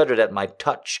 He shuddered at my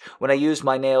touch. When I used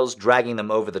my nails, dragging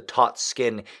them over the taut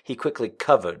skin, he quickly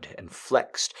covered and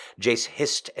flexed. Jace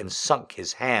hissed and sunk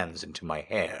his hands into my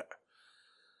hair.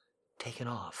 Take it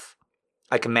off,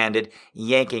 I commanded,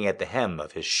 yanking at the hem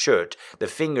of his shirt, the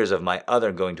fingers of my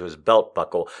other going to his belt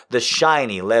buckle. The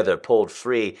shiny leather pulled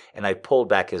free, and I pulled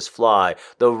back his fly,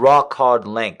 the rock-hard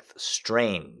length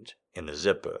strained in the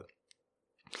zipper.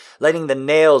 Letting the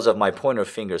nails of my pointer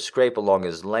finger scrape along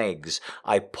his legs,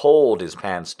 I pulled his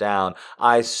pants down.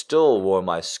 I still wore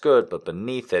my skirt, but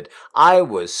beneath it, I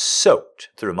was soaked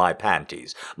through my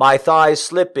panties, my thighs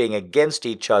slipping against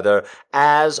each other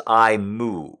as I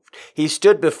moved. He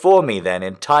stood before me then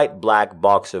in tight black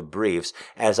boxer briefs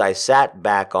as I sat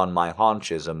back on my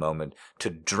haunches a moment to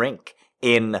drink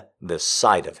in the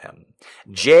sight of him.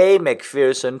 J.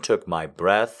 McPherson took my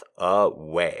breath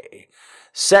away.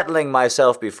 Settling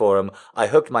myself before him, I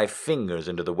hooked my fingers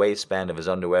into the waistband of his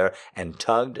underwear and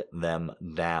tugged them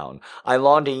down. I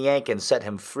longed to yank and set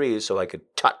him free so I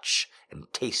could touch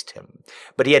and taste him.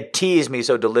 But he had teased me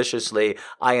so deliciously,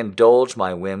 I indulged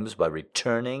my whims by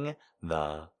returning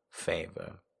the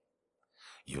favor.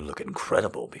 You look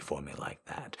incredible before me like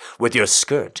that, with your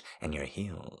skirt and your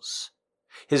heels.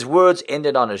 His words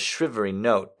ended on a shivery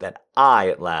note that I,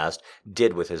 at last,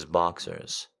 did with his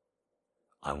boxers.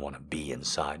 I want to be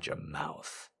inside your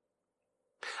mouth.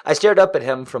 I stared up at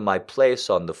him from my place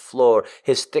on the floor,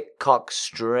 his thick cock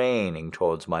straining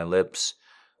towards my lips.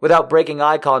 Without breaking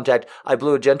eye contact, I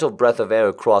blew a gentle breath of air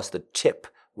across the tip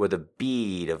where the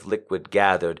bead of liquid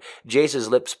gathered. Jace's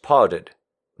lips parted,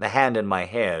 the hand in my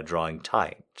hair drawing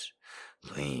tight.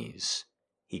 Please,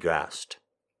 he gasped.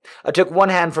 I took one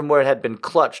hand from where it had been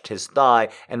clutched his thigh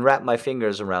and wrapped my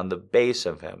fingers around the base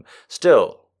of him.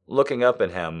 Still, looking up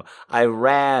at him, I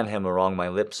ran him along my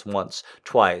lips once,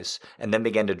 twice, and then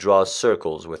began to draw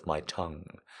circles with my tongue.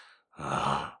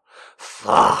 Ah,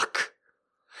 fuck!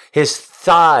 His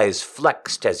thighs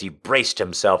flexed as he braced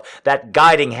himself, that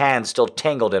guiding hand still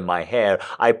tangled in my hair.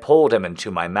 I pulled him into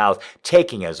my mouth,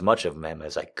 taking as much of him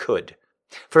as I could.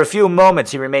 For a few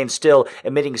moments he remained still,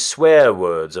 emitting swear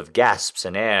words of gasps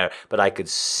in air, but I could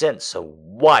sense a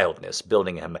wildness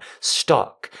building him,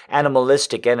 stark,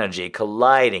 animalistic energy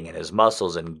colliding in his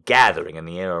muscles and gathering in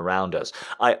the air around us.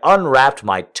 I unwrapped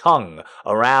my tongue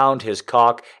around his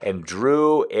cock and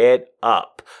drew it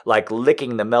up, like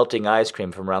licking the melting ice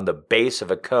cream from around the base of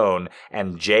a cone,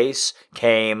 and Jace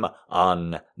came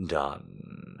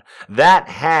undone. That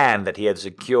hand that he had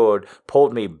secured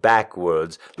pulled me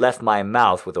backwards, left my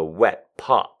mouth with a wet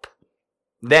pop.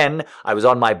 Then I was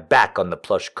on my back on the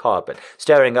plush carpet,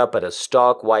 staring up at a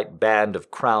stark white band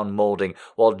of crown molding,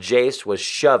 while Jace was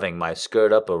shoving my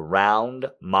skirt up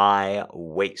around my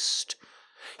waist.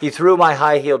 He threw my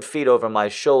high-heeled feet over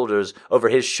his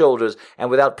shoulders, and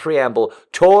without preamble,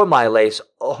 tore my lace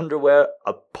underwear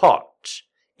apart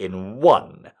in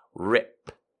one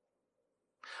rip.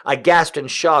 I gasped in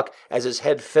shock as his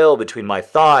head fell between my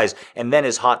thighs, and then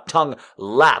his hot tongue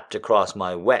lapped across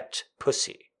my wet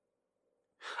pussy.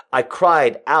 I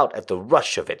cried out at the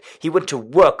rush of it. He went to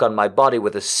work on my body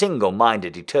with a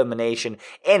single-minded determination.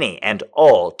 Any and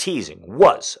all teasing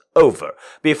was over.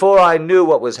 Before I knew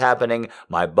what was happening,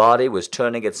 my body was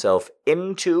turning itself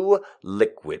into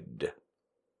liquid.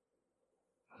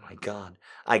 "Oh my God,"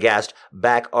 I gasped,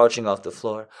 back arching off the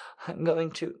floor. "I'm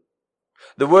going to—"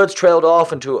 The words trailed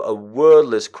off into a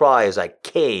wordless cry as I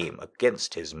came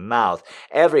against his mouth.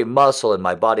 Every muscle in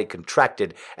my body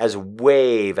contracted as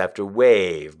wave after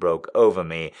wave broke over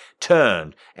me,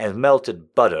 turned as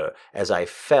melted butter as I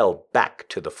fell back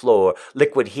to the floor,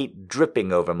 liquid heat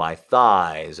dripping over my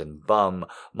thighs and bum.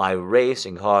 My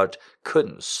racing heart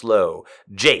couldn't slow.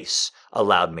 Jace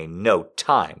allowed me no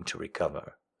time to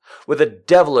recover. With a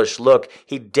devilish look,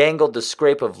 he dangled the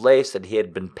scrap of lace that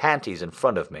had been panties in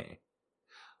front of me.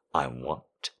 "I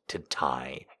want to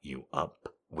tie you up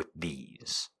with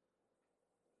these."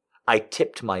 I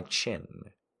tipped my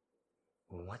chin.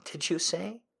 "What did you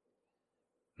say?"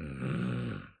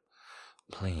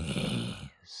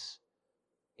 "Please,"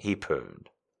 he purred.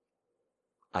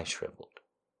 I shriveled.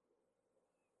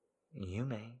 "You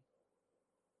may."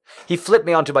 He flipped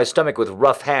me onto my stomach with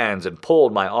rough hands and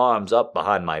pulled my arms up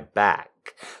behind my back.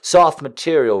 Soft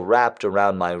material wrapped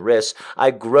around my wrists.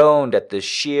 I groaned at the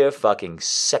sheer fucking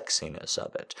sexiness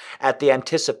of it, at the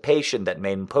anticipation that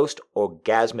made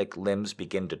post-orgasmic limbs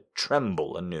begin to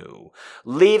tremble anew.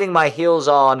 Leaving my heels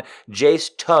on, Jace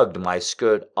tugged my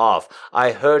skirt off.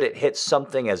 I heard it hit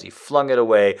something as he flung it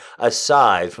away,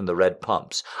 aside from the red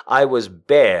pumps. I was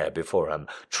bare before him,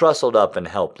 trussed up and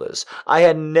helpless. I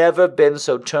had never been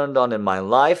so turned on in my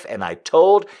life, and I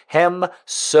told him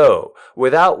so.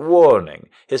 Without warning,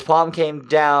 his palm came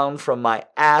down from my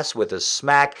ass with a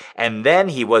smack, and then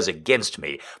he was against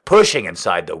me, pushing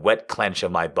inside the wet clench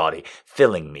of my body,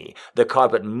 filling me, the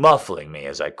carpet muffling me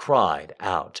as I cried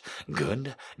out.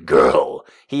 "Good girl."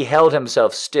 He held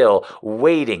himself still,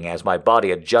 waiting as my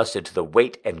body adjusted to the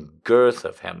weight and girth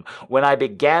of him. When I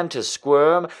began to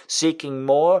squirm, seeking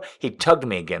more, he tugged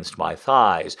me against my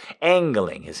thighs,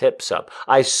 angling his hips up.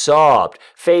 I sobbed,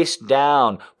 face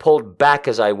down, pulled back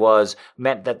as I was,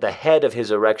 meant that the head of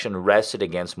his erection rested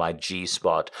against my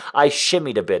G-spot. I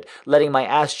shimmied a bit, letting my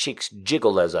ass cheeks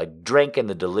jiggle as I drank in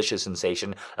the delicious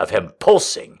sensation of him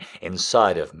pulsing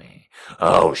inside of me.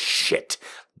 "Oh, shit.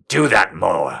 Do that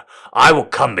more. I will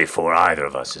come before either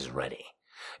of us is ready."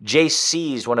 Jace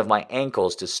seized one of my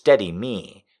ankles to steady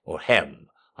me, or him.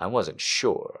 I wasn't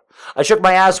sure. I shook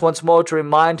my ass once more to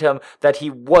remind him that he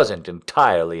wasn't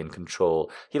entirely in control.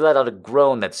 He let out a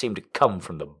groan that seemed to come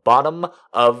from the bottom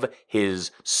of his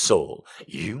soul.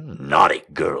 "You naughty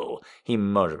girl," he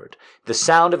muttered. The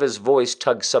sound of his voice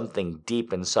tugged something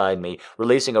deep inside me,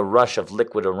 releasing a rush of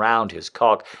liquid around his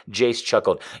cock. Jace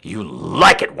chuckled. "You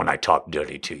like it when I talk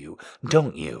dirty to you,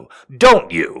 don't you? Don't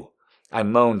you?" I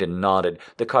moaned and nodded,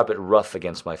 the carpet rough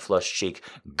against my flushed cheek.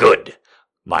 "Good.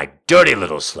 My dirty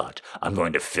little slut, I'm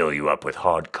going to fill you up with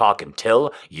hard cock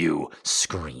until you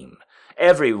scream."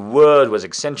 Every word was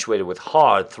accentuated with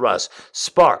hard thrusts.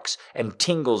 Sparks and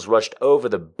tingles rushed over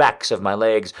the backs of my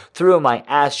legs, through my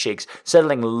ass cheeks,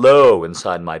 settling low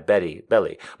inside my belly.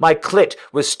 My clit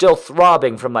was still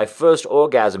throbbing from my first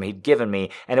orgasm he'd given me,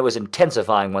 and it was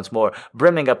intensifying once more,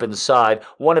 brimming up inside.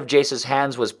 One of Jace's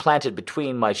hands was planted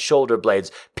between my shoulder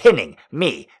blades, pinning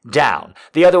me down.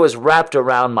 The other was wrapped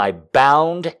around my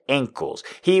bound ankles.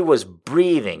 He was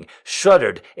breathing,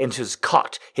 shuddered into his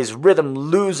cot, his rhythm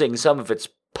losing some of its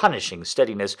punishing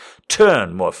steadiness,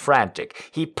 turned more frantic.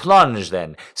 He plunged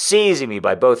then, seizing me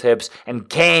by both hips, and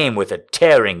came with a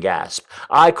tearing gasp.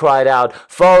 I cried out,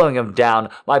 following him down,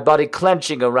 my body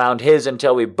clenching around his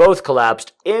until we both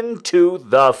collapsed into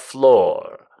the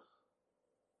floor.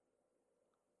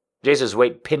 Jace's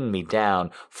weight pinned me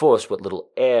down, forced what little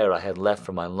air I had left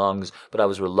from my lungs, but I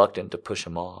was reluctant to push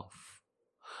him off.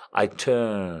 I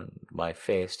turned my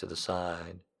face to the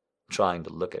side, trying to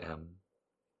look at him.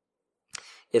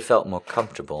 It felt more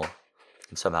comfortable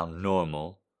and somehow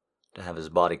normal to have his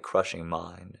body crushing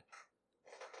mine.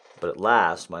 But at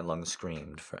last my lungs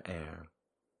screamed for air.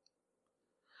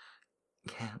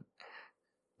 "Can't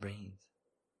breathe,"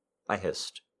 I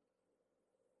hissed.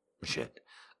 "Shit,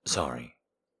 sorry."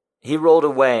 He rolled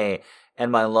away,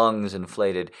 and my lungs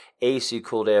inflated. Icy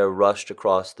cold air rushed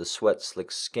across the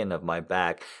sweat-slicked skin of my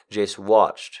back. Jace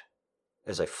watched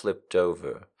as I flipped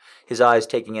over, his eyes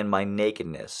taking in my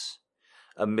nakedness.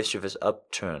 A mischievous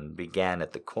upturn began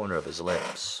at the corner of his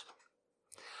lips.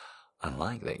 "I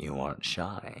like that you aren't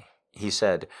shy," he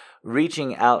said,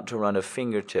 reaching out to run a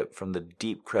fingertip from the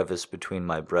deep crevice between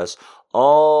my breasts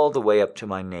all the way up to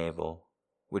my navel,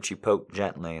 which he poked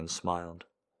gently and smiled.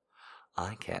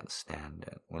 "I can't stand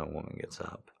it when a woman gets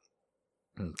up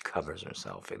and covers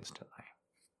herself instantly."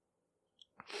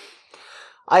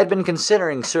 I had been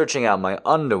considering searching out my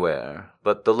underwear,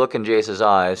 but the look in Jace's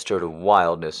eyes stirred a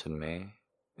wildness in me,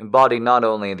 embodied not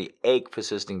only the ache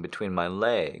persisting between my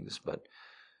legs, but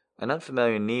an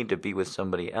unfamiliar need to be with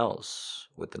somebody else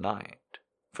for the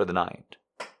night.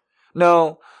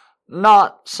 No,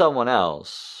 not someone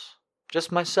else,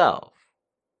 just myself,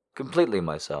 completely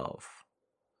myself.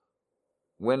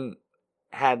 When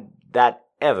had that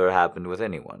ever happened with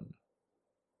anyone,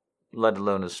 let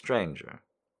alone a stranger?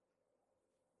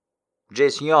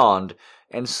 Jace yawned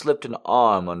and slipped an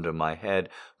arm under my head,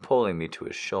 pulling me to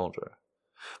his shoulder.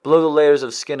 Below the layers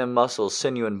of skin and muscle,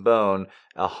 sinew and bone,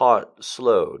 a heart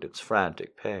slowed its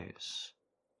frantic pace.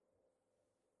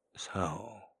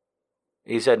 "So,"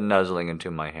 he said, nuzzling into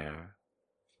my hair,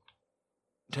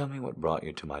 "tell me what brought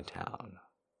you to my town."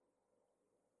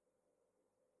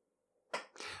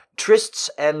 Trysts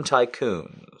and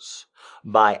Tycoons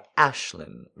by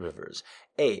Ashlyn Rivers.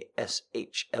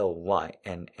 Ashlynn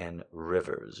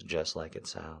Rivers, just like it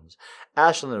sounds.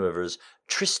 Ashlyn Rivers,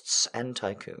 Trysts and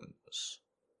Tycoons.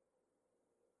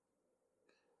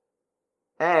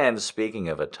 And speaking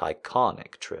of a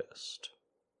tyconic tryst,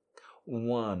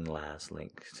 one last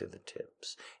link to the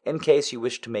tips, in case you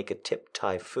wish to make a tip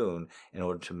typhoon in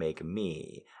order to make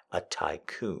me a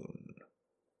tycoon.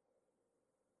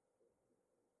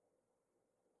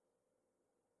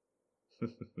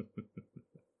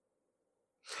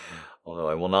 Although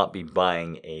I will not be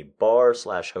buying a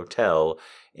bar/hotel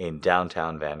in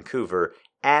downtown Vancouver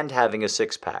and having a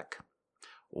six-pack.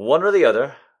 One or the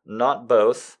other, not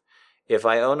both. If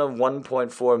I own a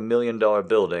 $1.4 million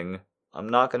building, I'm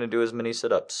not going to do as many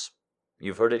sit-ups.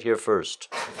 You've heard it here first.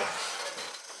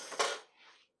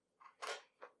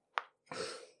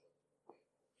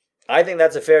 I think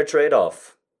that's a fair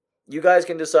trade-off. You guys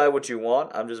can decide what you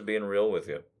want. I'm just being real with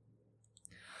you.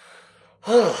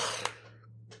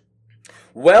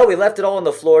 Well, we left it all on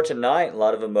the floor tonight. A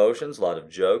lot of emotions, a lot of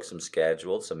jokes, some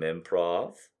scheduled, some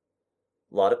improv,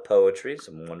 a lot of poetry,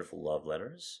 some wonderful love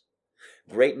letters.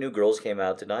 Great new girls came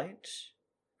out tonight.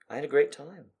 I had a great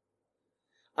time.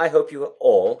 I hope you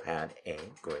all had a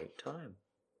great time.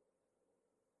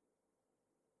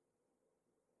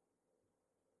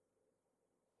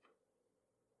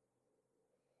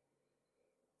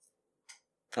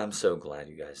 I'm so glad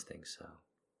you guys think so.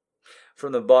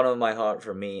 From the bottom of my heart,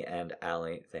 for me and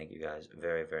Allie, thank you guys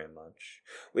very, very much.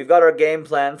 We've got our game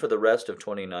plan for the rest of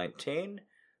 2019.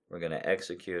 We're going to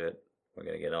execute it. We're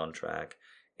going to get on track.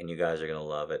 And you guys are going to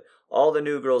love it. All the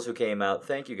new girls who came out,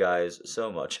 thank you guys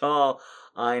so much. Oh,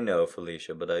 I know,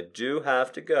 Felicia, but I do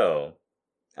have to go.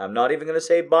 I'm not even going to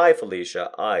say bye, Felicia,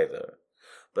 either.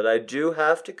 But I do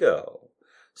have to go.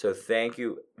 So thank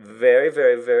you very,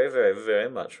 very, very, very, very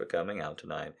much for coming out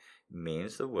tonight. It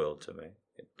means the world to me.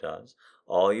 It does.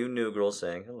 All you new girls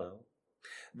saying hello.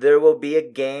 There will be a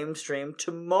game stream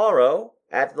tomorrow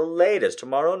at the latest,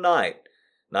 tomorrow night,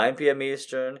 9 p.m.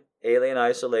 Eastern, Alien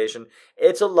Isolation.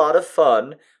 It's a lot of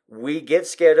fun. We get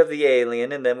scared of the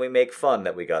alien, and then we make fun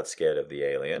that we got scared of the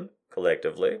alien,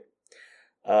 collectively.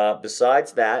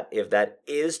 Besides that, if that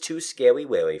is too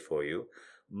scary-wary for you,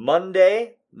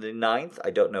 Monday, the 9th,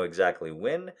 I don't know exactly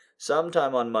when,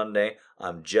 sometime on Monday,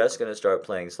 I'm just going to start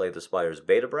playing Slay the Spires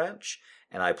Beta Branch,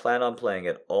 and I plan on playing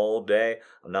it all day.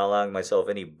 I'm not allowing myself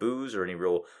any booze or any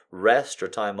real rest or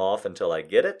time off until I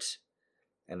get it.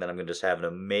 And then I'm going to just have an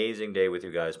amazing day with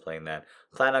you guys playing that.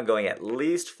 Plan on going at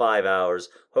least 5 hours,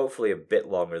 hopefully a bit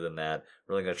longer than that.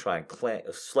 Really going to try and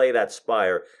slay that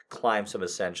spire, climb some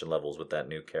ascension levels with that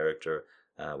new character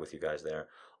with you guys there.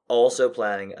 Also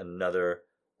planning another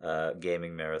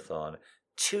gaming marathon,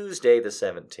 Tuesday the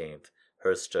 17th,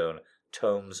 Hearthstone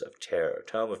Tomes of Terror.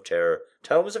 Tome of Terror.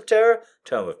 Tomes of Terror?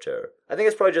 Tome of Terror. I think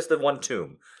it's probably just the one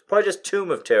tomb. Probably just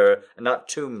Tomb of Terror and not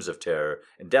Tombs of Terror.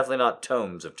 And definitely not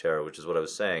Tomes of Terror, which is what I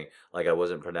was saying, like I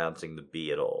wasn't pronouncing the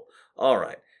B at all.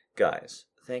 Alright, guys,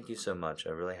 thank you so much. I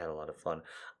really had a lot of fun.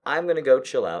 I'm going to go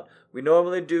chill out. We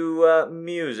normally do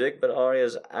music, but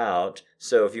Arya's out.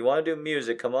 So if you want to do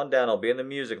music, come on down. I'll be in the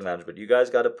music lounge, but you guys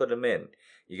got to put them in.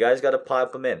 You guys got to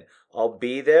pipe them in. I'll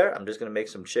be there. I'm just going to make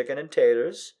some chicken and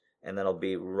taters, and then I'll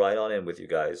be right on in with you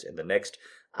guys in the next,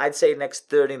 I'd say next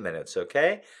 30 minutes,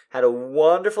 okay? Had a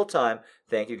wonderful time.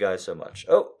 Thank you guys so much.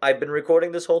 Oh, I've been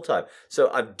recording this whole time, so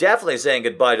I'm definitely saying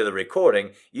goodbye to the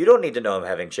recording. You don't need to know I'm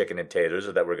having chicken and taters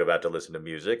or that we're about to listen to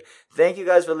music. Thank you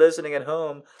guys for listening at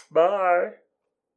home. Bye.